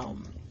a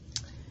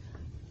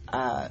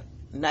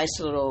nice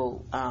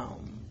little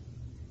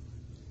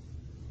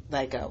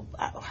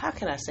how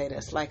can I say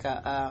this? Like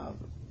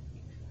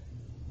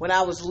when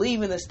I was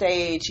leaving the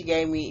stage, he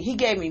gave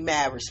me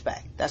mad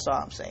respect. That's all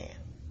I'm saying.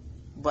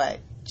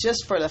 But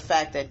just for the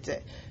fact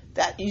that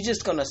you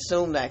just gonna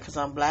assume that because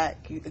I'm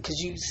black, because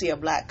you see a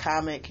black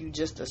comic, you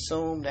just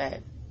assume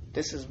that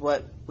this is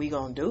what we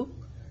gonna do.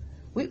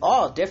 We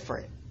all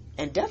different,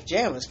 and Def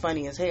Jam is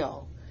funny as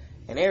hell,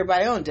 and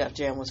everybody on Def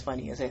Jam was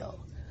funny as hell.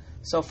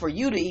 So for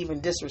you to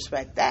even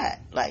disrespect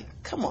that,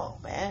 like, come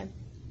on, man,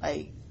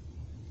 like.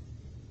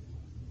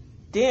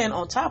 Then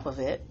on top of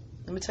it,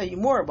 let me tell you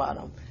more about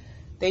them.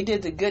 They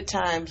did the Good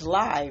Times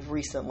live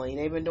recently.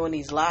 They've been doing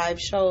these live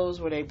shows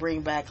where they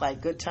bring back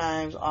like Good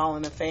Times, All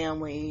in the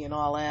Family, and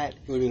all that.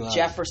 What do you mean live?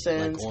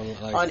 Jefferson's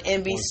Like on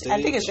NBC. on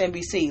I think it's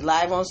NBC,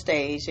 live on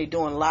stage. They're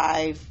doing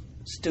live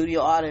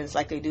studio audience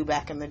like they do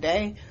back in the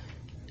day.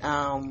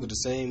 With the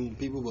same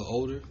people but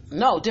older?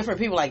 No, different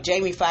people. Like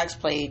Jamie Foxx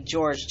played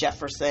George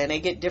Jefferson.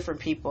 They get different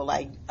people.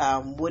 Like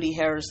Woody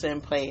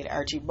Harrelson played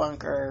Archie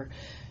Bunker.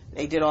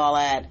 They did all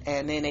that,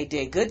 and then they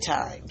did Good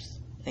Times.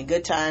 And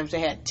Good Times, they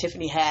had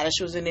Tiffany Haddish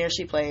was in there.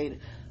 She played,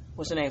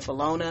 what's her name,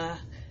 Filona.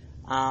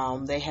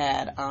 They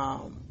had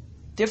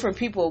different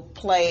people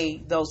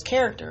play those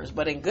characters.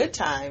 But in Good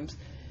Times,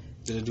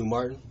 Did they do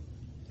Martin?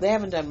 they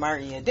haven't done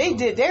Martin yet.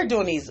 They're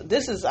doing these.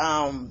 This is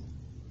old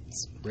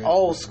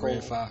school.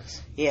 Red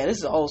Fox. Yeah, this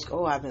is old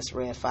school. Oh, I miss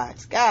Red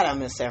Fox. God, I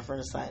miss Sanford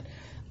and Son.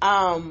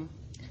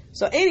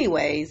 So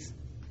anyways,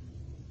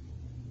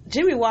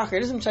 Jimmy Walker,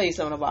 let me tell you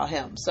something about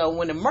him. So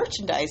when the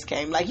merchandise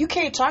came, like, you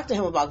can't talk to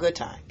him about Good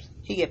Times.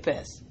 He get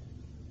pissed.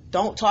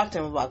 Don't talk to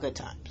him about Good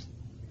Times.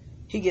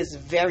 He gets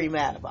very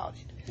mad about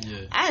it.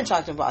 Yeah. I didn't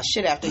talk to him about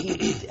shit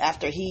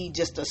after he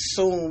just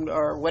assumed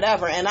or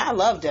whatever. And I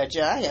love Def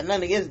Jam. I got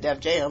nothing against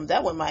Def Jam.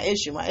 That wasn't my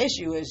issue. My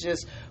issue is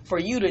just for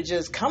you to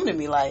just come to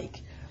me like,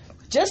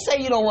 just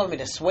say you don't want me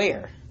to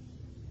swear.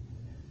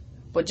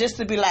 But just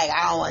to be like,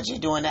 I don't want you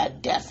doing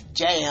that Def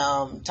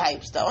Jam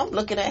type stuff. I'm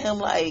looking at him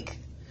like,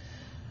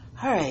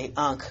 all right,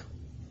 Unc.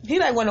 He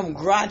like one of them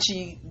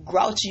grouchy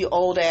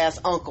old ass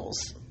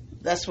uncles.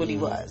 That's what he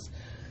was.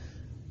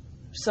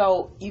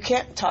 So you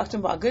can't talk to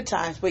him about Good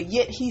Times, but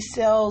yet he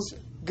sells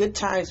Good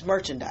Times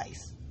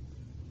merchandise.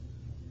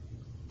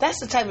 That's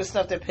the type of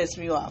stuff that pissed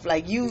me off.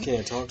 Like you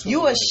can't talk to him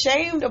you about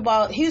ashamed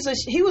about.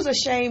 He was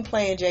ashamed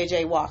playing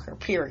J.J. Walker.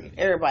 Period.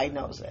 Everybody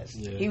knows this.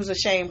 Yeah. He was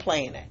ashamed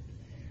playing it.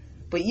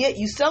 But yet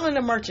you selling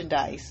the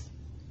merchandise.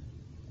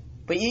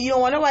 But you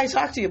don't want nobody to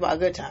talk to you about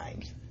Good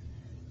Times.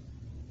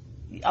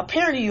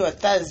 Apparently you're a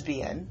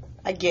thespian.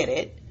 I get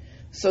it.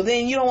 So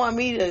then you don't want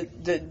me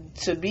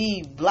to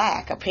be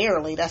black.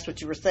 Apparently that's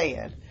what you were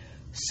saying.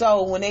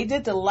 So when they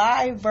did the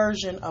live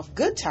version of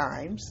Good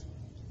Times,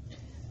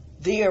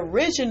 the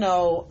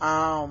original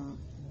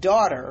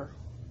daughter,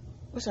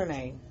 what's her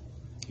name?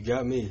 You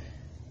got me.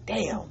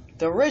 Damn,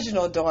 the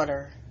original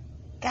daughter.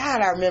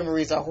 God, our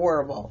memories are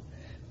horrible.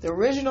 The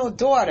original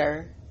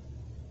daughter,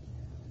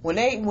 when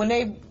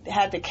they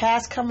had the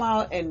cast come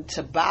out and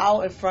to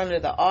bow in front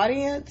of the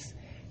audience,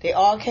 they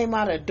all came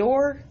out of the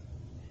door.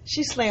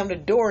 She slammed the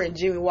door in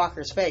Jimmy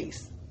Walker's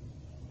face.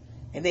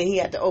 and then he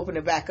had to open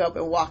it back up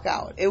and walk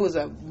out. It was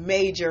a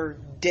major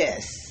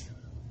diss.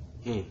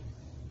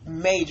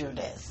 Major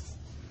diss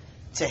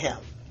to him.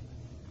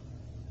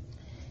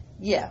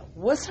 Yeah.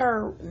 What's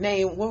her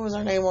name? What was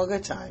her name on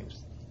Good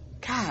Times?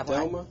 God,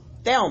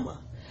 Thelma?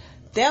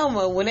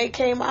 Thelma, when they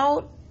came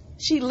out,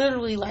 she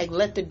literally like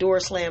let the door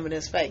slam in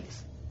his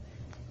face.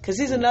 Because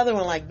he's another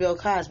one like Bill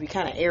Cosby,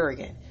 kind of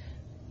arrogant.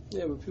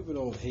 Yeah, but people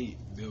don't hate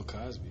Bill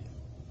Cosby.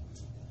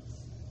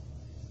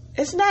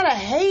 It's not a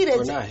hate.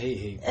 Or not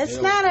hate.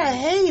 It's not a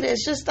hate.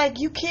 It's just like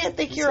you can't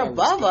think you're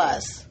above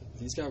us.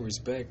 He's got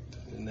respect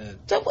in that.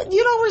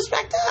 You don't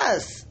respect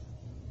us.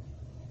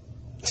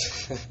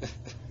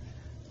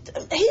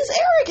 He's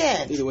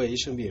arrogant. Either way, he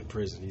shouldn't be in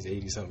prison. He's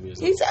 80-something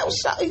years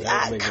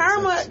old.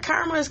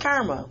 Karma is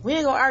karma. We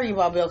ain't gonna argue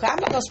about Bill Cosby. I'm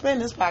not gonna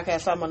spend this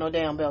podcast talking about no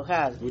damn Bill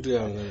Cosby. We'll do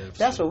that on another episode.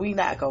 That's what we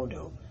not gonna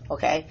do.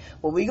 Okay?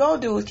 What we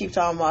gonna do is keep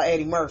talking about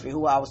Eddie Murphy,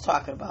 who I was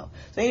talking about.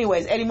 So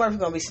anyways, Eddie Murphy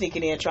gonna be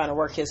sneaking in trying to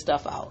work his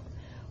stuff out,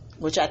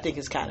 which I think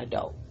is kind of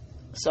dope.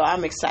 So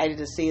I'm excited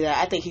to see that.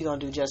 I think he's gonna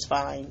do just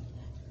fine.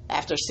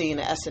 After seeing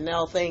the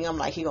SNL thing, I'm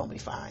like, he gonna be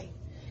fine.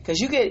 Because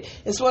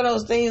it's one of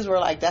those things where,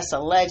 like, that's a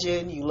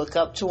legend. You look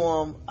up to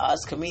him,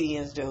 us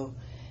comedians do.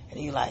 And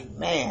you're like,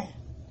 man,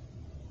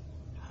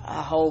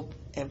 I hope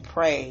and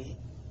pray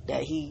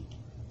that he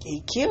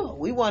killed.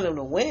 We want him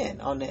to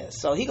win on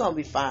this. So he going to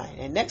be fine.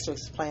 And Netflix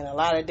is paying a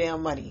lot of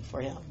damn money for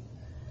him.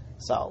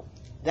 So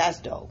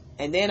that's dope.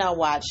 And then I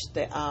watched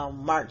the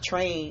Mark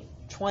Twain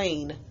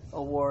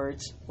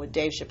Awards with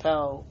Dave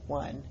Chappelle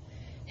won.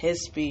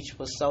 His speech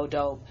was so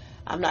dope.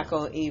 I'm not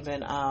going to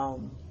even...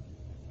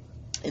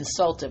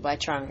 insulted by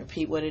trying to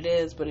repeat what it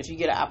is, but if you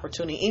get an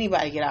opportunity,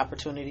 anybody get an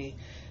opportunity,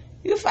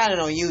 you can find it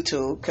on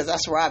YouTube, because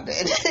that's where I've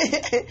been.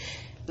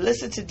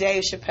 Listen to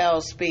Dave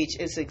Chappelle's speech.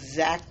 It's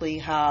exactly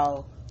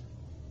how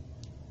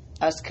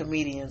us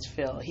comedians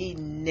feel. He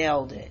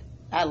nailed it.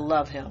 I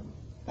love him.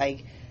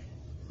 Like,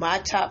 my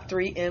top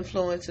 3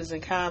 influences in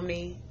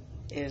comedy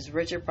is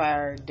Richard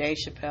Pryor, Dave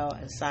Chappelle,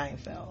 and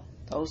Seinfeld.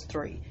 Those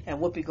 3. And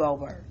Whoopi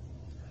Goldberg.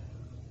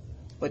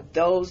 But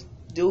those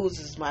dudes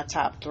is my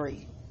top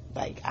 3.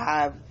 Like,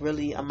 I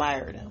really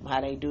admire them, how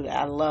they do that.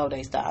 I love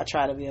their style. I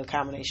try to be a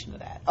combination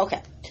of that.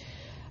 Okay.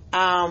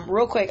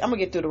 Real quick, I'm going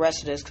to get through the rest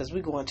of this because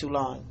we're going too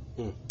long.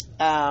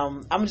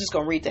 I'm just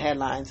going to read the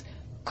headlines.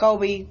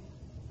 Kobe,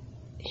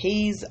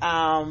 he's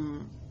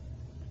one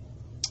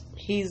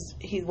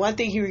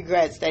thing he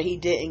regrets that he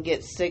didn't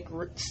get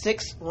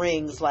 6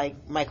 rings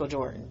like Michael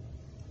Jordan.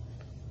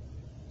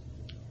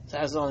 So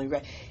that's the only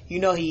regret. You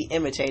know he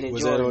imitated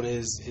Was Jordan. that on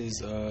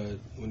his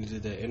when he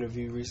did that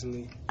interview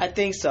recently? I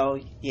think so,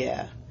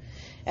 yeah.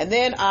 And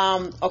then,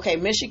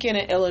 Michigan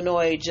and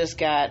Illinois just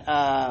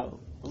got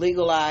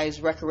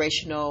legalized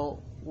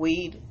recreational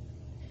weed.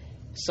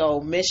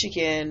 So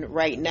Michigan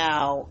right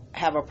now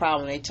have a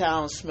problem.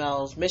 Michigan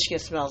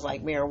smells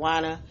like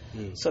marijuana.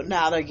 So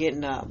now they're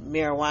getting a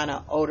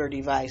marijuana odor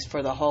device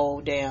for the whole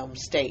damn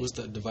state. What's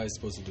the device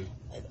supposed to do?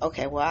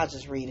 Okay, well, I'll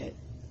just read it.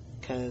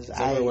 Cause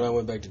I remember when I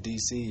went back to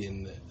D.C.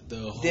 and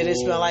the whole did it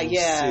smell like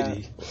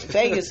city.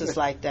 Vegas is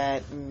like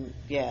that. And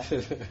yeah,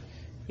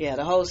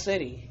 the whole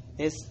city.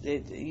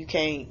 You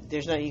can't.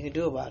 There's nothing you can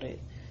do about it.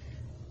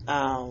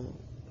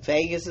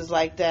 Vegas is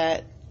like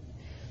that.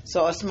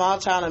 So a small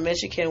town in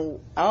Michigan.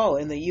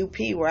 In the UP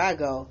where I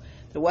go,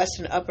 the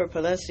Western Upper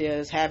Peninsula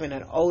is having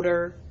an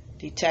odor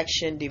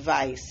detection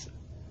device,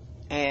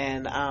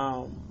 and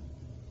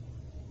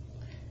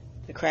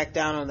to crack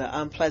down on the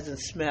unpleasant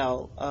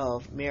smell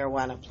of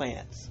marijuana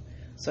plants.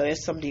 So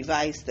there's some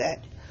device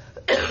that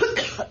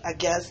I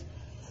guess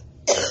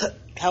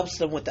helps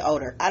them with the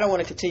odor. I don't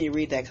want to continue to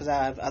read that because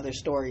I have other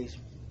stories.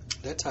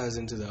 That ties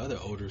into the other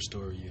odor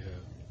story you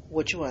have.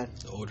 Which one?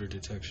 The odor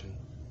detection.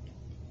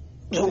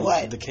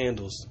 What? The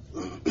candles.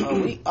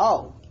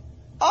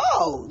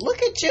 Oh,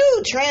 look at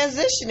you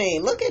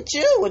transitioning. Look at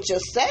you with your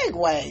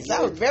segues.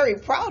 I was very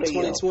proud of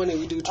you. 2020,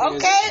 we do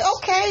transitions.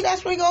 Okay,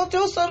 that's what we're going to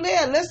do. So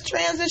then, let's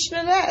transition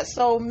to that.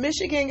 So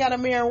Michigan got a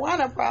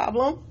marijuana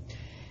problem.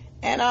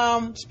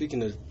 And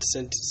speaking of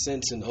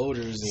scents and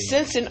odors.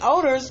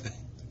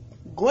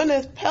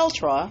 Gwyneth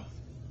Paltrow.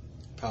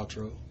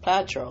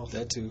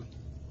 That too.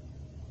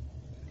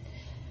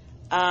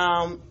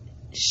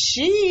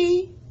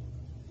 She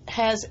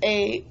has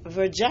a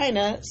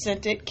vagina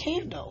scented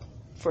candle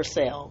for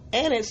sale,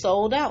 and it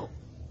sold out.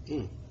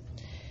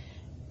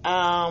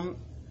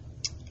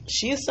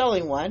 She is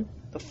selling one.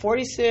 The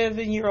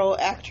 47-year-old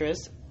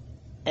actress,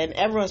 and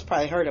everyone's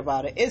probably heard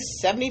about it.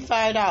 It's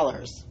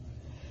 $75.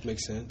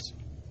 Makes sense.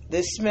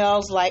 This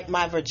smells like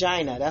my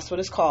vagina. That's what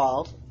it's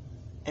called,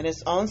 and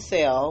it's on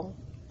sale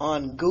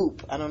on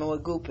Goop. I don't know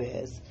what Goop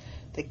is.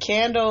 The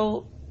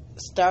candle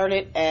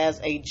started as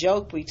a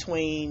joke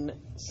between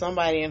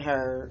somebody and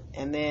her,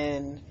 and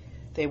then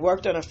they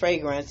worked on a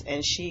fragrance,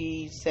 and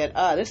she said,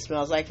 this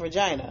smells like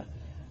vagina.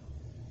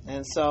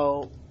 And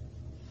so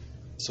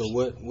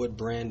what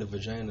brand of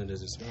vagina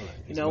does it smell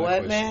like? You know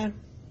what, man?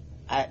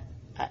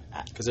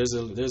 Because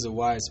there's a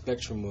wide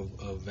spectrum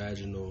of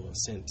vaginal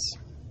scents.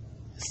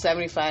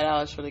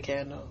 $75 for the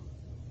candle.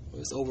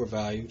 Well, it's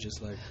overvalued,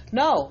 just like...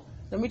 No.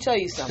 Let me tell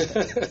you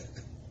something.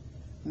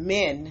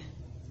 Men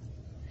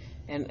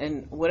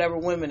and whatever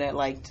women that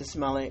like to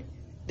smell it,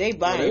 they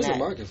buying there's that. a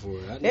market for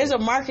it. There's a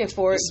market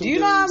for it. Do you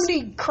know how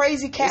many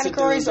crazy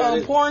categories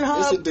on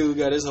Pornhub? This a dude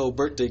got his whole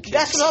birthday cake.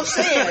 That's what I'm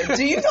saying.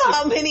 Do you know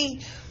how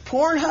many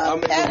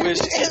Pornhub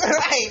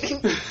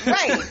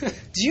right.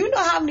 Do you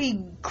know how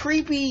many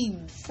creepy,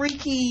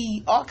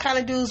 freaky, all kind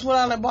of dudes went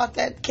on and bought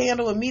that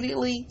candle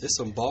immediately? There's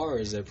some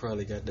bars that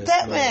probably got that.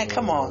 That man,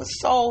 come on,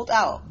 sold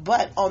out.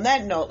 But on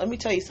that note, let me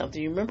tell you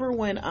something. You remember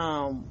when,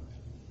 and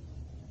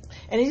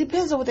it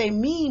depends on what they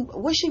mean.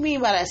 What she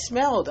mean by that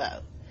smell, though?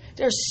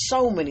 There's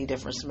so many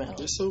different smells.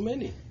 There's so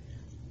many.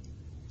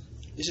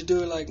 You should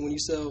do it like when you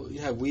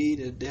have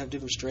weed. They have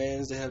different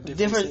strands. They have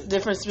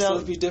different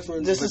smells. So be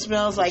different. This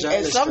smells like.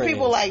 And some strands.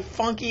 people like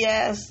funky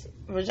ass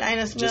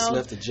vagina smells. Just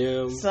left the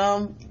gym.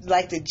 Some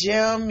like the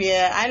gym.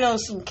 Yeah, I know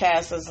some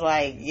cats that's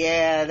like,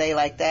 yeah, they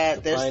like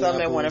that. There's some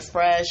that want it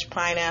fresh,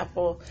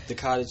 pineapple. The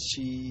cottage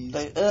cheese.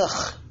 The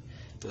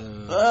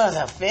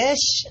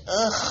fish.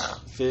 Ugh.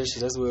 Fish.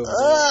 That's what.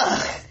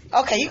 Ugh.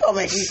 Okay, you gonna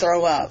make me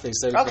throw up.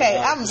 Okay,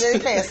 I'm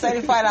paying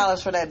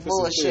 $75 for that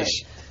bullshit.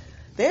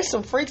 There's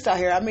some freaks out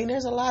here. I mean,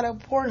 there's a lot of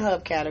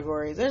Pornhub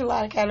categories. There's a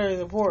lot of categories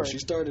of porn. She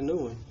started a new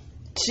one.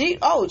 She's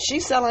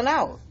selling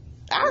out.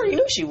 I already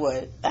knew she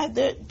would.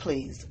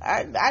 Please.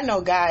 I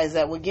know guys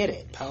that would get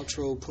it.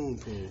 Paltrow Poom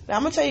Poom. Now,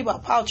 I'm going to tell you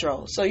about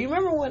Paltrow. So, you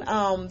remember when,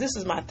 this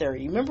is my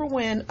theory. You remember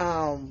when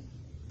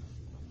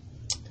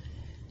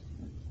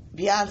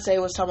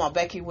Beyonce was talking about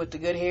Becky with the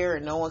good hair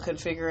and no one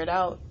could figure it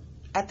out?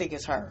 I think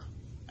it's her.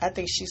 I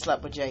think she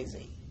slept with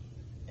Jay-Z.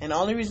 And the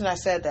only reason I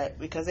said that,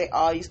 because they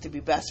all used to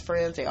be best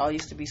friends. They all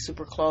used to be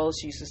super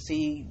close. You used to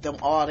see them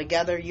all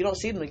together. You don't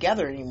see them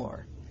together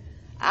anymore.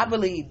 I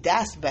believe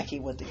that's Becky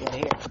with the good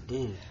hair.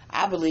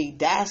 I believe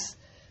that's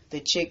the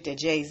chick that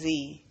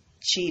Jay-Z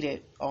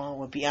cheated on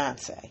with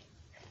Beyonce.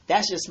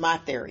 That's just my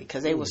theory,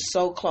 because they were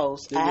so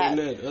close. They blamed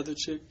that other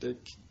chick that...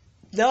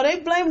 No, they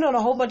blamed it on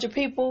a whole bunch of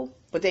people,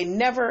 but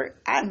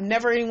I've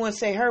never anyone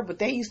say her, but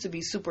they used to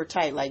be super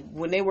tight. Like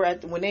when they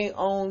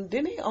own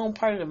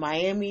part of the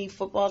Miami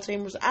football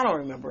team? I don't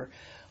remember.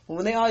 But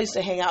when they all used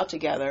to hang out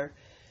together,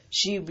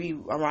 she'd be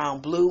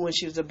around Blue when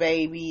she was a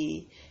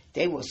baby.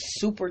 They were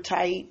super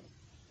tight.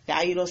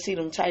 Now you don't see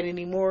them tight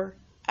anymore.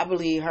 I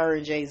believe her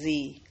and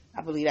Jay-Z,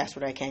 I believe that's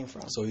where that came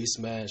from. So he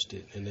smashed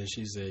it, and then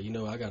she said,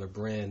 I got to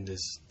brand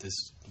this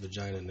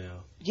vagina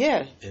now.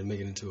 Yeah. And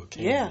make it into a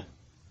candle. Yeah.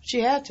 She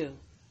had to.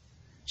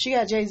 She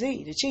got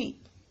Jay-Z to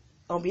cheat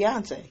on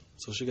Beyonce.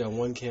 So she got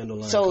one candle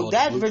line. So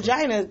that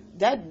vagina,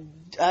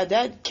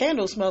 that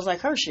candle smells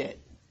like her shit.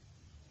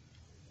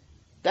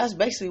 That's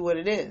basically what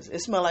it is.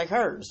 It smells like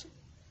hers.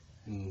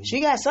 Mm-hmm.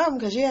 She got something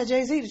because she had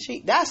Jay-Z to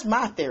cheat. That's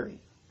my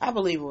theory. I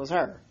believe it was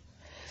her.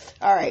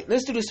 All right,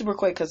 let's do this super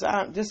quick because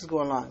this is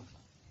going long.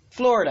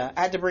 Florida.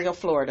 I had to bring up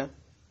Florida.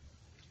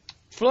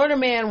 Florida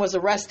man was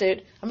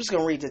arrested. I'm just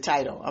going to read the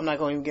title. I'm not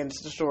going to even get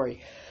into the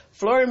story.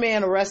 Florida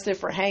man arrested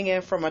for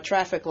hanging from a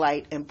traffic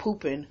light and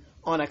pooping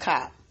on a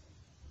cop.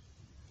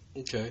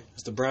 Okay.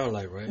 It's the brown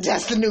light, right?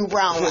 That's the new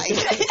brown light.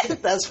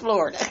 That's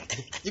Florida.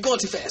 You're going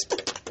too fast.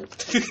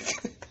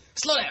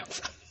 Slow down.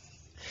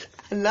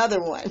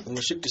 Another one. I'm going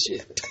to shoot the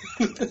shit.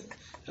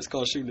 That's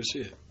called shooting the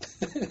shit.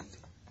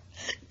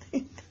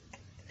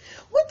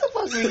 What the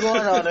fuck is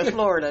going on in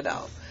Florida,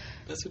 though?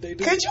 That's what they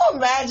do. Could you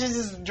imagine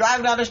just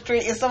driving down the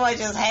street and somebody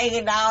just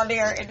hanging down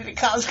there and then the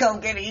cops come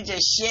get it, he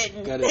just shitting?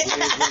 He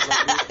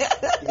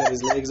got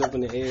his legs up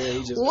in the air.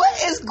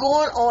 What is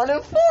going on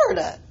in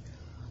Florida?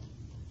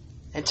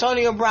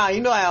 Antonio Brown,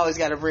 you know I always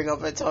got to bring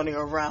up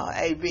Antonio Brown,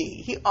 AB.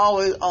 He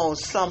always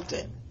owns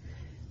something.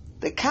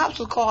 The cops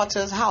were called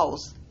to his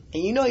house,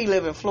 and you know he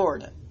live in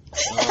Florida.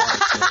 So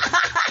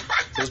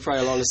it's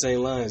probably along the same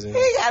lines. He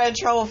got in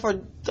trouble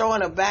for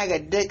throwing a bag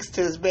of dicks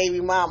to his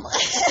baby mama.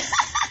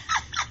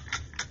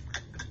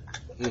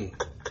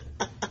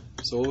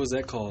 So what was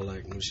that called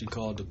like when she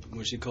called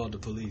the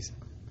police?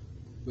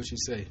 What'd she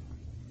say?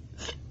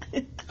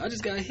 I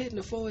just got hit in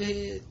the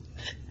forehead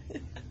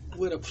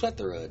with a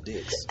plethora of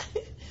dicks.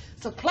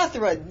 It's a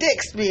plethora of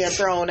dicks being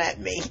thrown at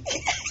me.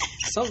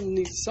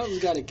 Something's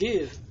got to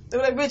give. They're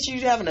like, bitch, you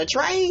having a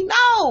train?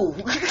 No!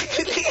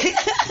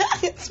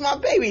 It's my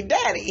baby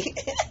daddy.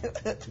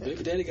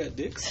 Baby daddy got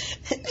dicks?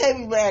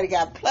 Baby daddy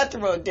got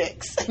plethora of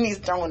dicks, and he's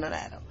throwing them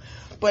at him.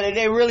 But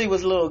they really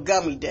was little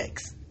gummy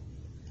dicks.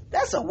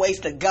 That's a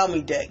waste of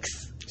gummy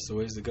dicks. It's a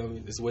waste of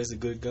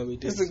good gummy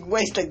dicks? It's a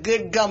waste of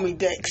good gummy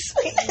dicks.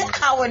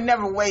 I would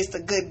never waste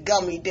a good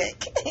gummy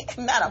dick.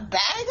 Not a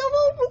bag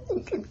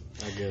of them?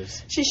 I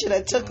guess. She should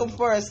have took them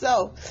for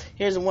herself.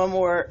 Here's one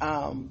more.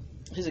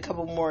 Here's a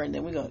couple more, and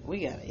then we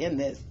gotta end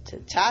this.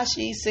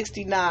 Takashi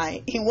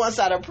 69. He wants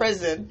out of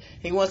prison.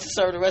 He wants to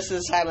serve the rest of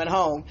his time at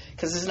home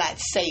because it's not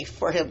safe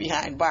for him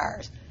behind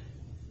bars.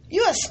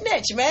 You a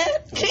snitch, man.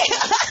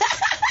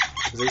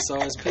 They saw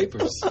his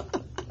papers.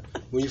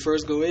 When you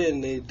first go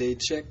in, they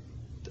check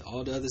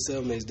all the other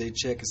cellmates. They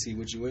check and see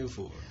what you in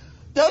for.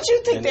 Don't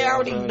you think they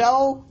already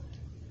know?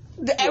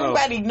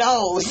 Everybody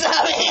knows. Some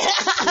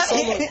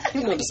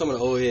of the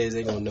old heads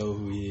ain't gonna know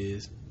who he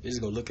is. They're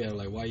just gonna look at him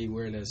like, why you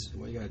wearing that?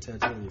 Why you got a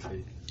tattoo on your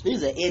face?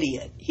 He's an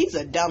idiot. He's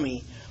a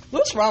dummy.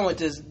 What's wrong with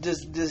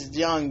this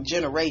young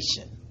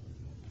generation?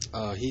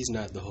 He's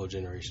not the whole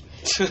generation.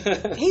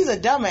 He's a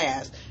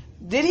dumbass.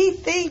 Did he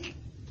think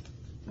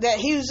that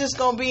he was just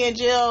gonna be in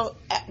jail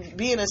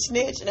being a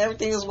snitch and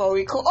everything was gonna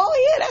be cool?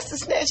 Oh yeah, that's the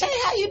snitch. Hey,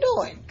 how you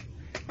doing?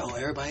 Oh,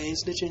 everybody ain't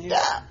snitching here?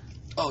 Yeah.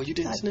 Oh, you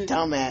didn't snitch?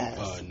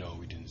 Dumbass. No,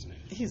 we didn't snitch.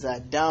 He's a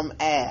dumb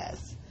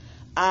ass.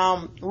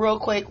 Real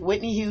quick,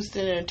 Whitney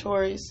Houston and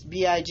Notorious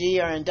B.I.G.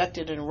 are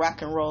inducted in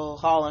Rock and Roll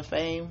Hall of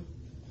Fame,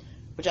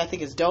 which I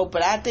think is dope,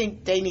 but I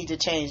think they need to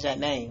change that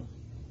name.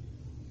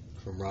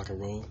 From rock and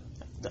roll?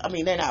 I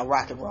mean, they're not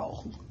rock and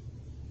roll.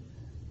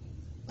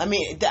 I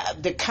mean,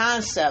 the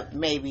concept,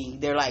 maybe,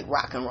 they're like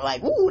rock and roll,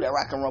 like, ooh, they're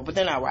rock and roll, but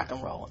they're not rock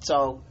and roll.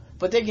 So,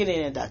 but they're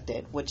getting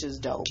inducted, which is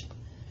dope.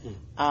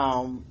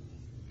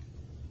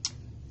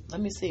 Let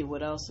me see,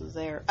 what else is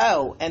there?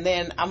 Oh, and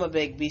then I'm a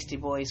big Beastie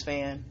Boys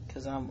fan,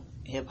 because I'm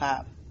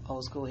hip-hop,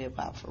 old school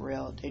hip-hop for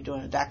real. They're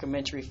doing a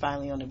documentary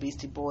finally on the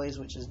Beastie Boys,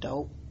 which is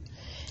dope.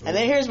 And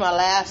then here's my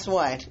last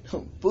one,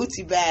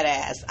 Bootsy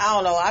Badass. I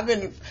don't know, I've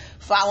been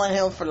following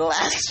him for the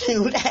last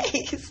few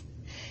days.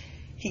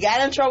 He got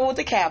in trouble with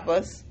the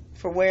Kappas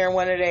for wearing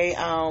one of their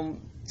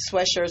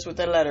sweatshirts with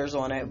their letters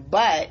on it,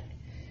 but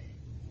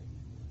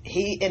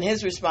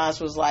his response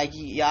was like,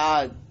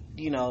 y'all,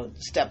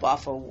 step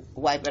off or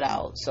wipe it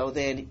out. So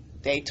then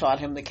they taught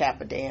him the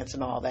Kappa dance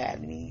and all that,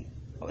 and he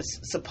was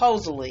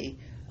supposedly,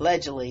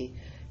 allegedly,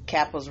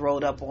 Kappas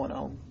rolled up on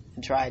him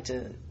and tried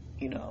to,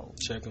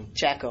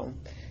 check him.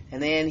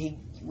 And then he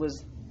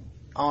was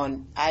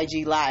on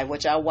IG Live,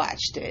 which I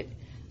watched it,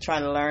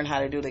 trying to learn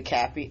how to do the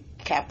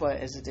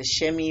Kappa, is it the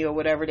shimmy or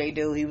whatever they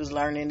do? He was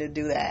learning to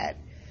do that,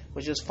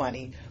 which was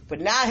funny.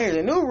 But now here's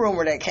a new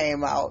rumor that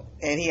came out,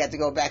 and he had to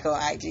go back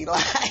on IG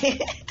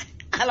Live.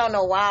 I don't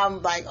know why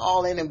I'm like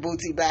all in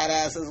Bootsy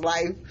Badass's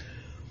life,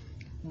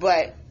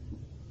 but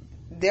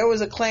there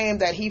was a claim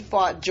that he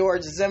fought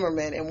George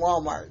Zimmerman in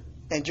Walmart,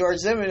 and George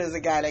Zimmerman is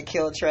the guy that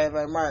killed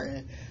Trayvon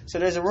Martin. So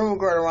there's a rumor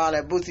going around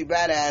that Bootsy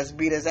Badass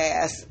beat his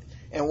ass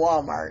in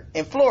Walmart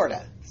in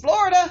Florida.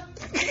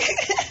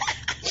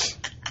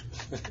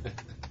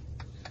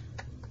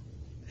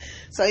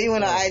 So he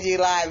went on IG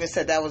Live and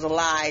said that was a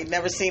lie.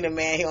 Never seen a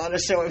man here on the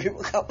show when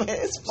people come in.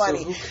 It's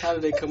funny. So how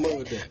did they come up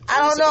with that? I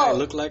don't know.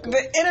 Look like him?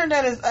 The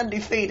internet is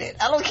undefeated.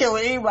 I don't care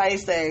what anybody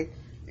say.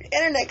 The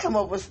internet come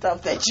up with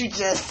stuff that you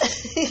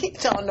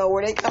just don't know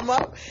where they come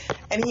up,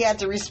 and he had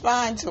to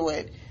respond to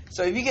it.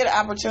 So if you get an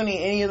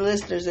opportunity, any of the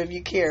listeners, if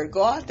you care,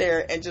 go out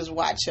there and just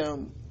watch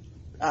him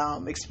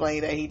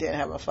explain that he didn't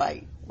have a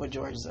fight with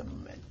George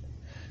Zimmerman.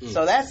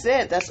 So that's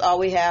it. That's all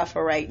we have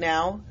for right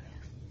now.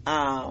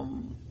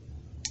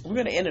 We're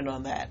going to end it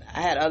on that.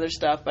 I had other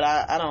stuff, but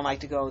I don't like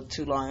to go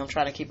too long. I'm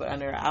trying to keep it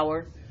under an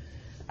hour.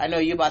 I know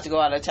you're about to go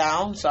out of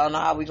town, so I don't know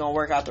how we're going to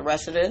work out the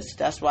rest of this.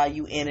 That's why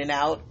you in and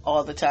out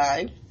all the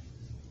time.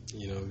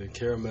 The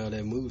caramel,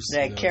 that mousse.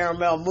 That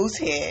caramel mousse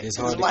head is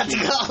about to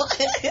go.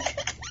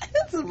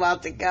 It's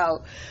about to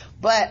go.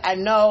 But I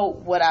know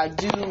what I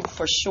do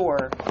for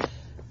sure.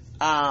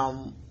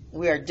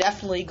 We are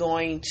definitely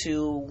going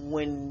to,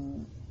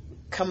 when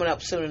coming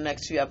up soon in the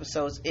next few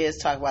episodes, is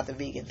talk about the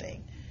vegan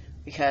thing.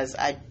 Because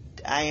I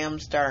am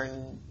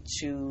starting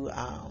to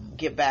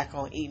get back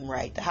on eating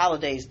right. The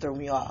holidays threw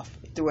me off.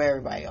 It threw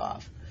everybody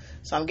off.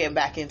 So I'm getting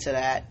back into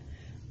that.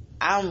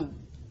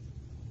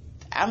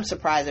 I'm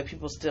surprised that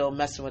people still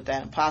messing with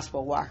that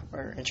Impossible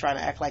Whopper and trying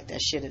to act like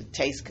that shit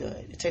tastes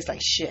good. It tastes like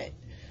shit.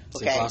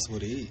 Okay? It's impossible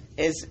to eat.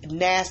 It's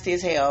nasty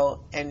as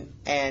hell,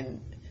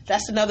 and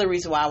that's another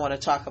reason why I want to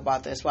talk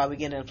about this, why we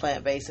get into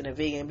plant-based and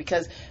vegan,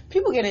 because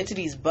people get into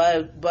these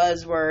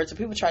buzzwords, and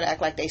people try to act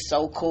like they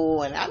so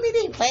cool, and I'm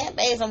eating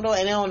plant-based, and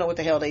they don't know what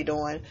the hell they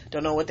doing,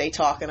 don't know what they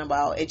talking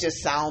about. It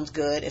just sounds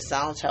good. It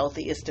sounds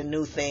healthy. It's the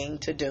new thing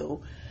to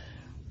do.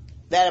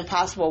 That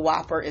Impossible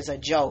Whopper is a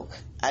joke.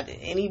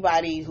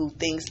 Anybody who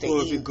thinks they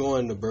if you're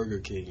going to Burger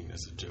King,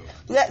 that's a joke.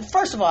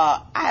 First of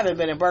all, I haven't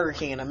been in Burger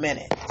King in a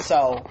minute,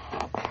 so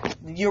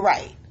you're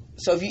right.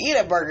 So if you eat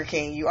at Burger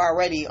King, you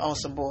already on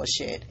some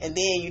bullshit, and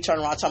then you turn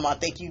around talking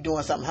about think you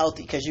doing something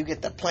healthy because you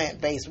get the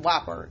plant-based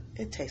Whopper.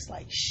 It tastes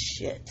like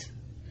shit.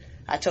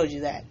 I told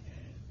you that.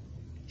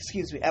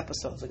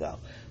 Episodes ago.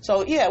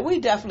 So yeah, we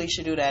definitely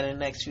should do that in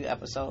the next few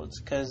episodes,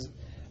 because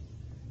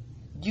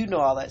you know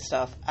all that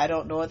stuff. I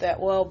don't know it that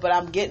well, but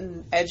I'm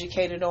getting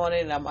educated on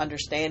it and I'm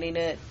understanding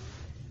it.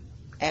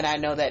 And I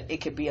know that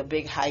it could be a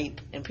big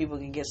hype and people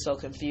can get so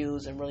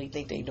confused and really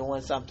think they're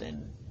doing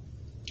something.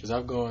 Because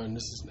I've gone,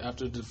 this is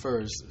after the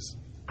first,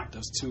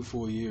 that's 2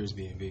 full years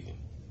being vegan.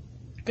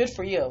 Good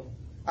for you.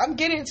 I'm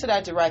getting into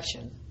that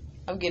direction.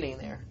 I'm getting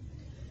there.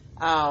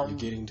 You're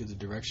getting to the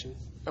direction?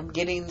 I'm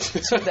getting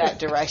to that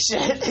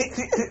direction.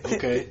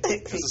 Okay,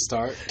 that's a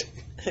start.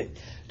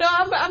 No,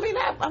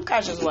 I'm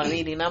conscious of what I'm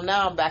eating.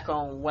 I'm back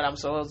on what I'm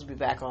supposed to be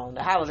back on.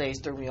 The holidays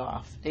threw me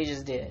off. They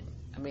just did.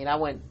 I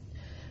went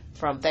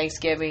from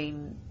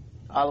Thanksgiving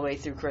all the way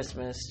through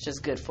Christmas.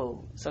 Just good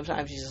food.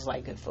 Sometimes you just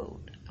like good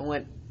food. I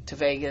went to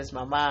Vegas.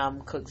 My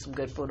mom cooked some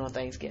good food on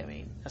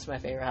Thanksgiving. That's my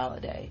favorite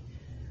holiday.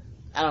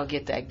 I don't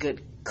get that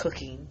good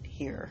cooking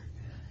here.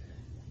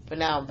 But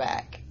now I'm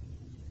back.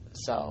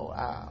 So,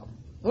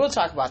 we'll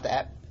talk about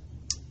that.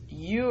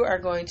 You are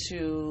going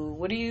to...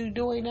 What are you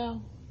doing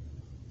now?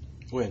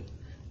 When?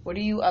 What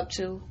are you up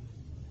to?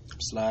 I'm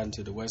sliding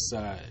to the west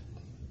side.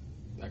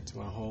 Back to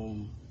my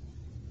home.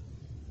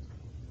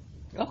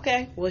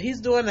 Okay. Well,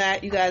 he's doing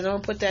that. You guys, I'm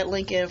going to put that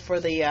link in for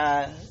the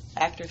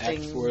actor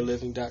thing.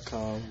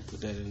 Actforaliving.com.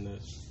 Put that in the...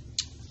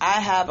 I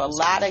have a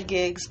lot of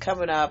gigs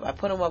coming up. I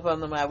put them up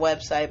on my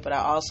website, but I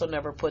also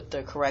never put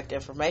the correct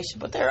information.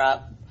 But they're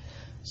up.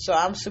 So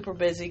I'm super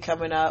busy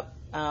coming up.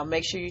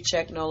 Make sure you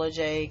check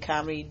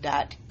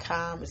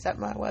NolaJComedy.com. Is that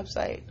my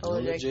website?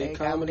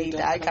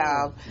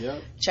 NolaJComedy.com.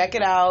 Yep. Check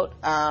it out.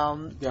 We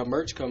got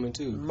merch coming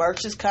too.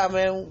 Merch is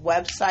coming.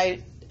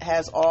 Website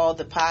has all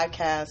the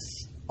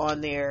podcasts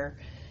on there.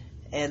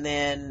 And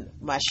then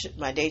my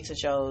dates and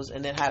shows.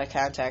 And then how to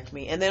contact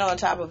me. And then on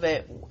top of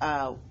it,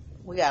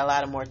 we got a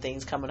lot of more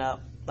things coming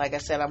up. Like I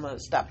said, I'm going to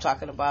stop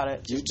talking about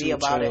it. Just YouTube be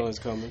about channel it. is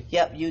coming.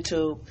 Yep,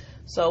 YouTube.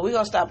 So we're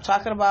going to stop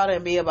talking about it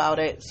and be about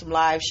it. Some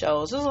live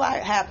shows. There's a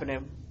lot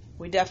happening.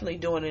 We're definitely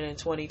doing it in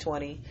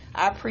 2020.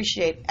 I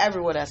appreciate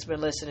everyone that's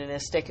been listening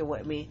and sticking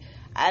with me.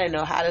 I didn't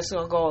know how this was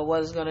going to go or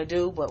what it's going to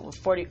do, but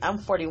I'm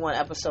 41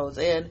 episodes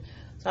in,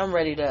 so I'm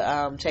ready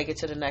to take it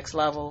to the next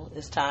level.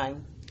 It's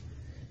time.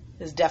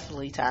 It's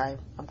definitely time.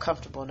 I'm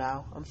comfortable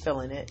now. I'm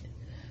feeling it.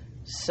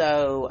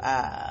 So,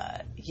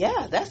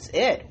 yeah, that's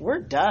it. We're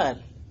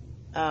done.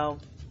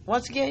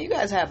 Once again, you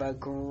guys have a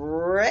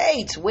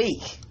great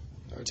week.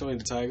 Tony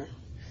the Tiger.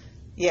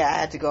 Yeah, I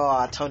had to go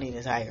on Tony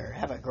the Tiger.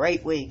 Have a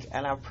great week,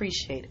 and I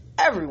appreciate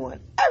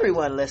everyone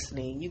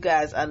listening. You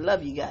guys, I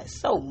love you guys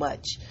so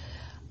much.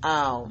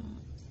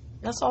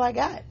 That's all I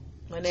got.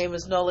 My name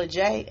is Nola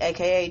J,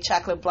 a.k.a.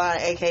 Chocolate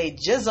Blonde, a.k.a.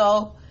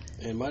 Jizzle.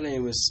 And my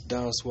name is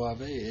Don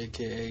Suave,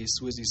 a.k.a.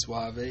 Swizzy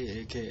Suave,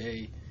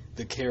 a.k.a.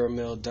 The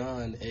Caramel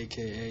Don,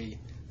 a.k.a.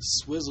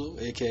 Swizzle,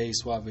 a.k.a.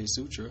 Suave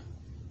Sutra.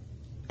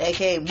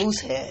 A.k.a.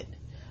 Moosehead.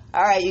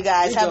 All right, you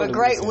guys, have a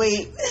great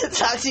week.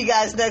 Talk to you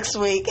guys next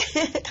week.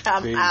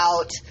 I'm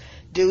out.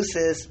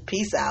 Deuces.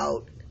 Peace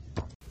out.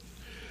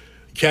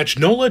 Catch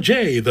Nola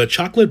J, the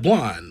Chocolate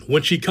Blonde,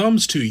 when she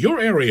comes to your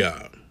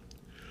area.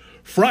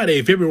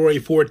 Friday, February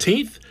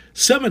 14th,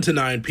 7 to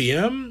 9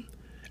 p.m.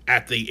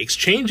 at the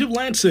Exchange of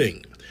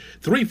Lansing,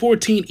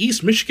 314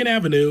 East Michigan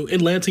Avenue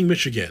in Lansing,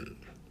 Michigan,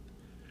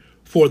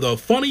 for the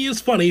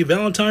funniest funny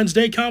Valentine's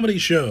Day comedy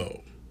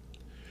show.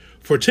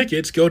 For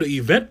tickets, go to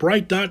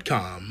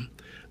eventbrite.com.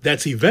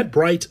 That's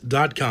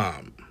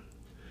eventbrite.com.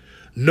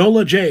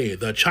 Nola J,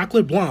 the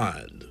Chocolate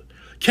Blonde.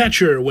 Catch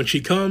her when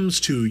she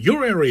comes to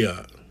your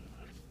area.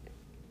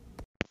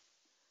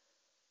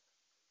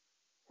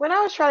 When I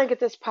was trying to get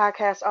this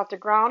podcast off the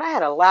ground, I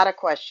had a lot of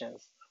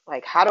questions.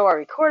 Like, how do I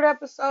record an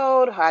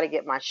episode? How to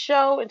get my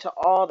show into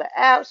all the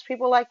apps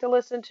people like to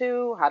listen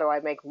to? How do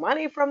I make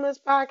money from this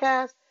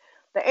podcast?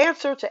 The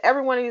answer to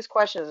every one of these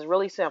questions is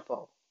really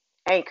simple.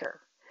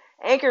 Anchor.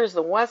 Anchor is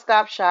the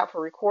one-stop shop for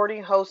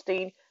recording,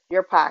 hosting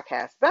your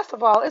podcast. Best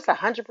of all, it's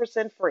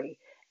 100% free,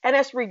 and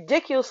it's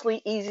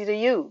ridiculously easy to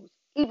use.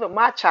 Even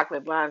my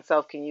chocolate blonde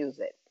self can use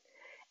it.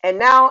 And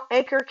now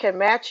Anchor can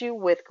match you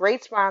with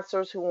great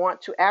sponsors who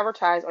want to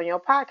advertise on your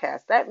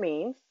podcast. That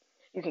means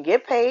you can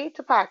get paid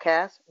to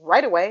podcast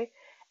right away.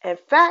 In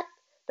fact,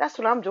 that's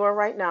what I'm doing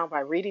right now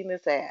by reading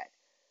this ad.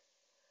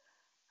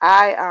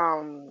 I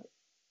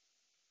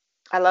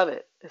love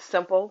it. It's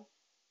simple.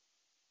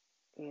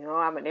 You know,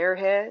 I'm an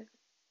airhead.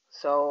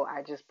 So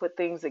I just put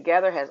things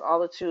together, has all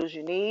the tools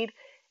you need.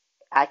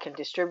 I can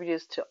distribute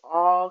this to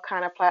all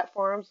kind of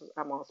platforms.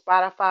 I'm on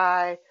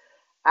Spotify,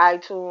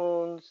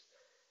 iTunes,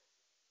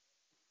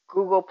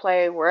 Google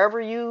Play, wherever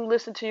you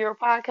listen to your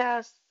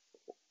podcast,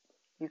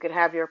 you can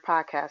have your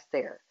podcast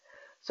there.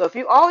 So if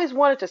you always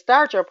wanted to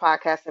start your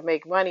podcast and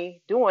make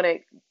money doing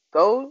it,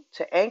 go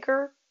to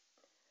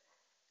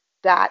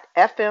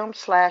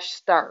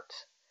anchor.fm/start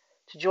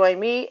to join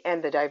me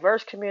and the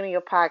diverse community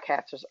of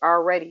podcasters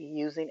already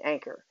using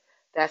Anchor.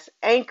 That's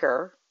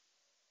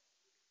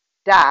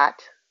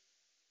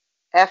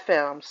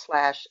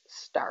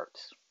anchor.fm/start.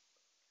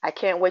 I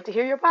can't wait to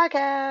hear your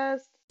podcast.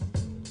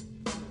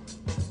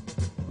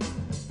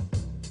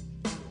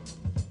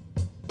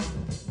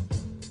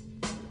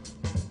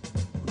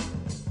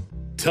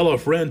 Tell a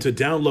friend to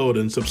download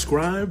and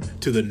subscribe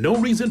to the No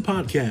Reason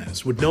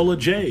Podcast with Nola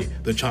J,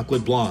 the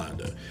Chocolate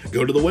Blonde.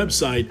 Go to the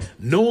website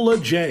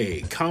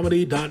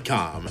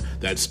NolaJComedy.com.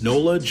 That's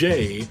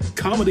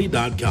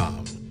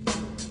NolaJComedy.com.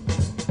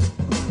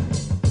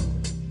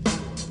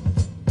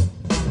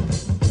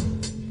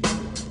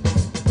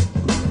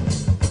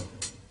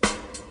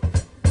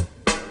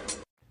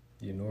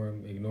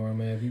 Ignore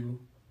mad people.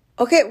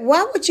 Okay,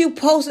 why would you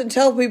post and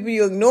tell people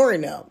you're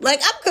ignoring them?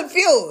 Like, I'm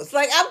confused.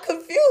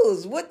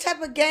 What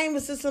type of game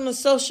is this in a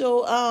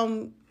social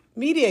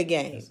media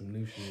game? That's some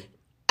new shit.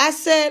 I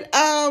said,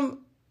 I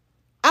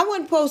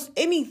wouldn't post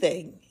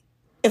anything.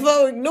 If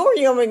I ignore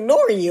you, I'm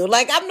ignoring you.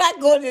 Like, I'm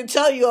not going to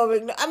tell you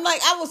I'm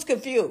like, I was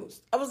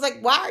confused. I was like,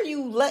 why are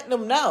you letting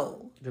them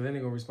know? Because then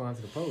they're going to respond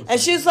to the post. And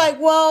she's like,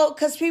 well,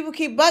 because people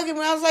keep bugging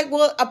me. I was like,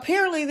 well,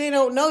 apparently they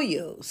don't know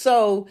you.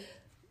 So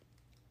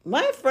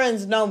my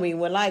friends know me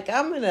when, like,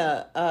 I'm in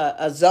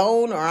a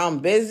zone or I'm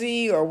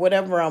busy or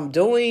whatever I'm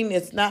doing.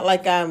 It's not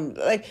like I'm,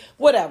 like,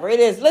 whatever it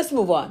is. Let's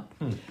move on.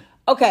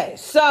 Okay,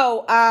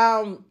 so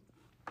I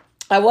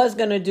was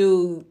going to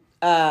do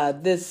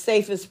this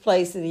safest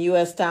place in the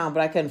U.S. town,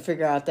 but I couldn't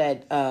figure out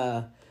that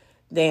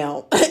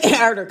damn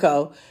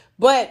article.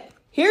 But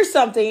here's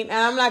something, and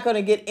I'm not going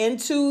to get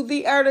into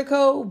the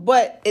article,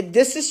 but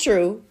this is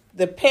true.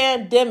 The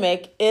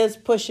pandemic is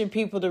pushing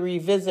people to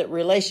revisit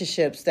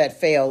relationships that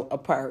fell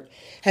apart.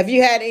 Have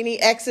you had any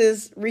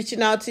exes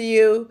reaching out to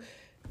you,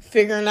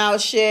 figuring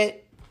out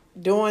shit,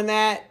 doing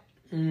that?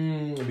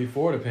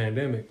 Before the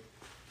pandemic.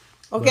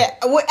 Okay,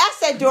 well, I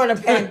said during the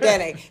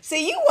pandemic.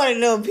 See, you one of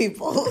them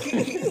people.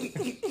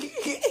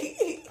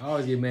 I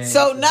always get mad.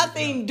 So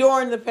nothing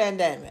during the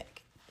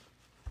pandemic.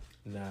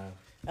 Nah.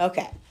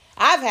 Okay,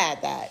 I've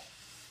had that.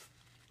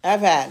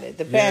 I've had it.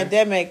 The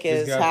pandemic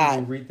is hot. I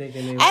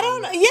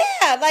don't know.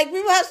 Yeah, like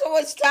people have so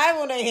much time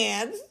on their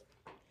hands,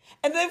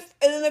 and then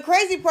the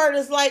crazy part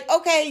is like,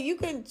 okay, you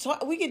can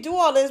talk, we can do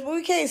all this, but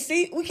we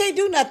can't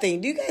do nothing.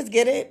 Do you guys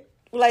get it?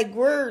 Like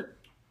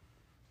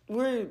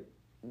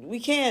we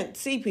can't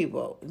see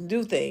people and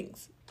do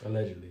things.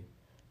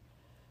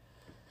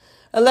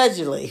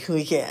 Allegedly,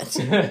 we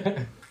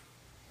can't.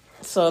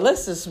 So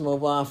let's just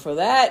move on for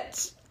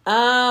that.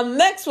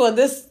 Next one.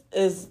 This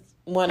is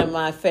one of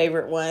my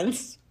favorite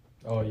ones.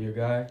 Oh, you a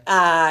guy?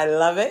 I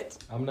love it.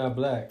 I'm not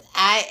black.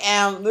 I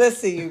am.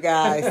 Listen, you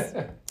guys.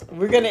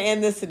 We're going to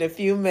end this in a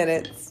few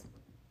minutes.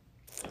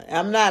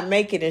 I'm not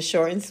making it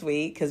short and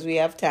sweet because we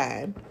have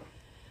time.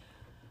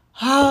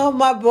 Oh,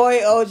 my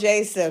boy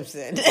O.J.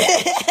 Simpson.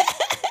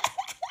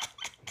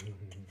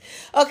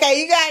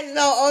 Okay, you guys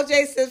know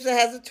O.J. Simpson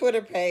has a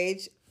Twitter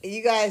page.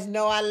 You guys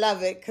know I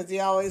love it because he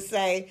always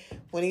say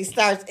when he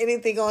starts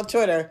anything on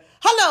Twitter,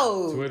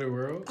 hello, Twitter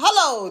world.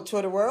 Hello,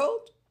 Twitter world.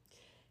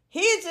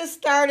 He just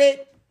started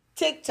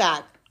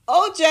TikTok.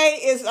 OJ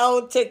is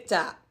on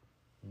TikTok.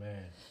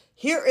 Man.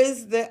 Here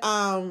is the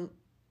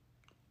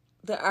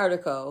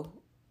article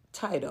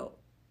title.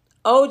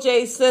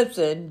 OJ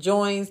Simpson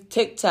joins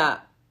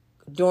TikTok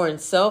during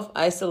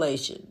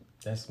self-isolation.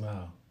 That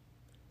smile.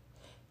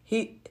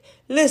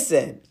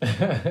 Listen.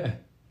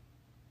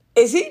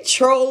 Is he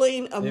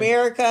trolling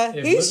America?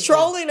 He's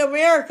trolling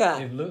America.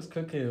 If looks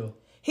could kill.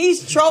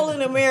 He's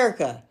trolling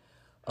America.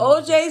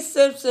 O.J.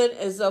 Simpson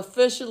is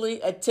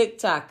officially a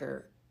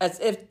TikToker, as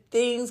if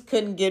things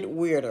couldn't get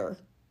weirder.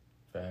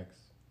 Facts.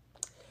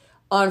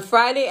 On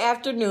Friday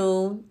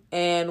afternoon,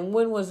 and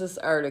when was this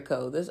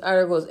article? This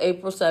article was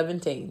April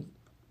 17th.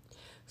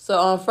 So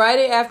on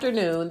Friday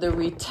afternoon, the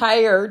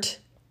retired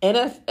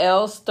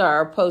NFL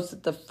star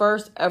posted the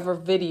first ever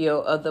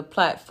video of the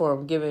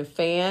platform, giving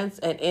fans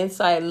an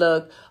inside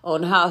look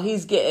on how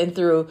he's getting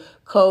through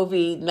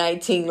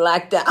COVID-19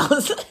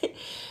 lockdowns.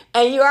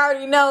 And you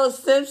already know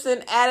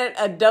Simpson added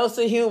a dose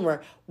of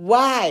humor.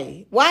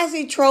 Why? Why is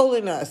he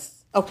trolling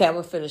us? Okay, I'm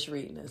going to finish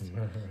reading this.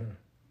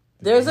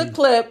 There's a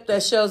clip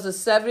that shows a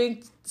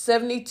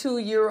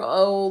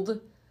 72-year-old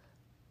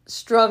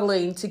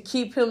struggling to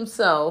keep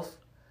himself.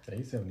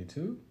 He's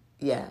 72?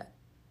 Yeah.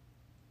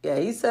 Yeah,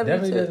 he's 72.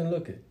 Definitely doesn't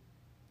look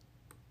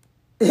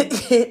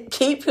it.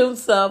 Keep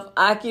himself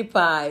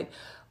occupied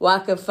while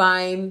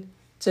confined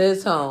to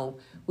his home.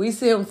 We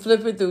see him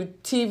flipping through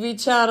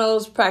TV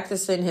channels,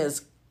 practicing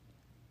his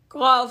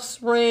golf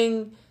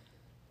swing,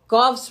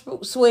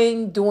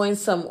 doing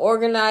some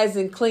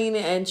organizing,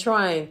 cleaning, and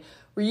trying.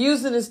 We're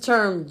using this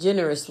term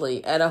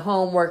generously at a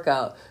home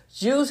workout.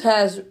 Juice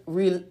has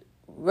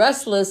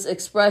restless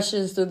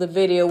expressions through the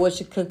video,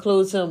 which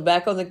concludes him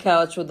back on the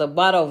couch with a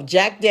bottle of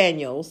Jack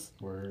Daniels.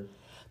 Word.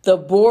 The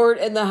board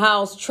in the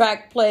house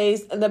track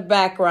plays in the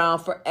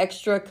background for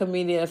extra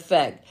comedic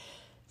effect.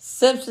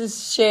 Simpson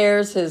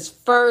shares his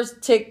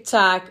first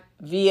TikTok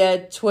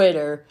via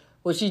Twitter,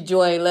 which he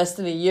joined less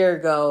than a year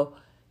ago,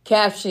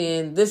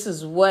 captioning, "This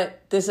is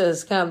what this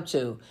has come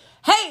to."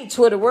 Hey,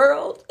 Twitter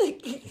world.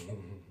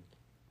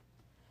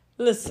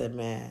 Listen,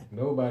 man.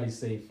 Nobody's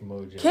safe from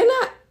OJ. Can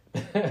I?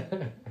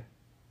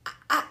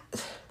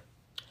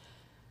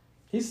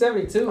 He's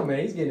 72, man.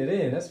 He's getting it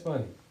in. That's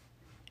funny.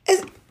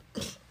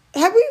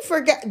 Have we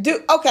forgot? Do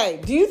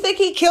you think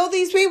he killed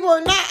these people or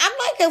not? I'm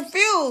like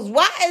confused.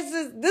 Why is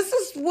this? This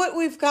is what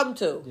we've come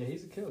to. Yeah,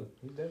 he's a killer.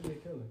 He's definitely a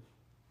killer.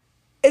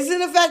 Is it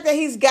the fact that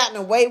he's gotten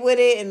away with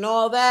it and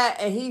all that,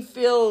 and he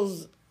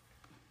feels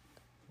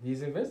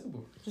he's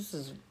invincible?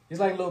 He's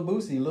like Lil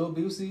Boosie. Lil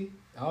Boosie,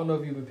 I don't know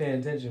if you've been paying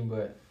attention,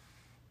 but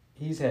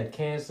he's had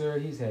cancer,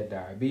 he's had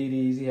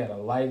diabetes, he had a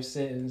life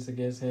sentence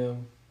against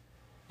him,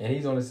 and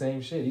he's on the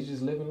same shit. He's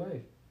just living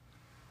life.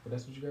 But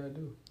that's what you gotta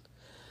do.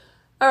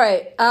 All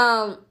right.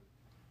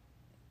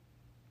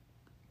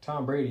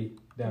 Tom Brady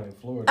down in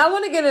Florida. I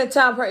want to get into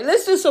Tom Brady.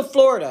 Let's do some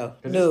Florida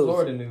 'Cause news. it's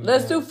Florida news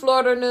Let's now. do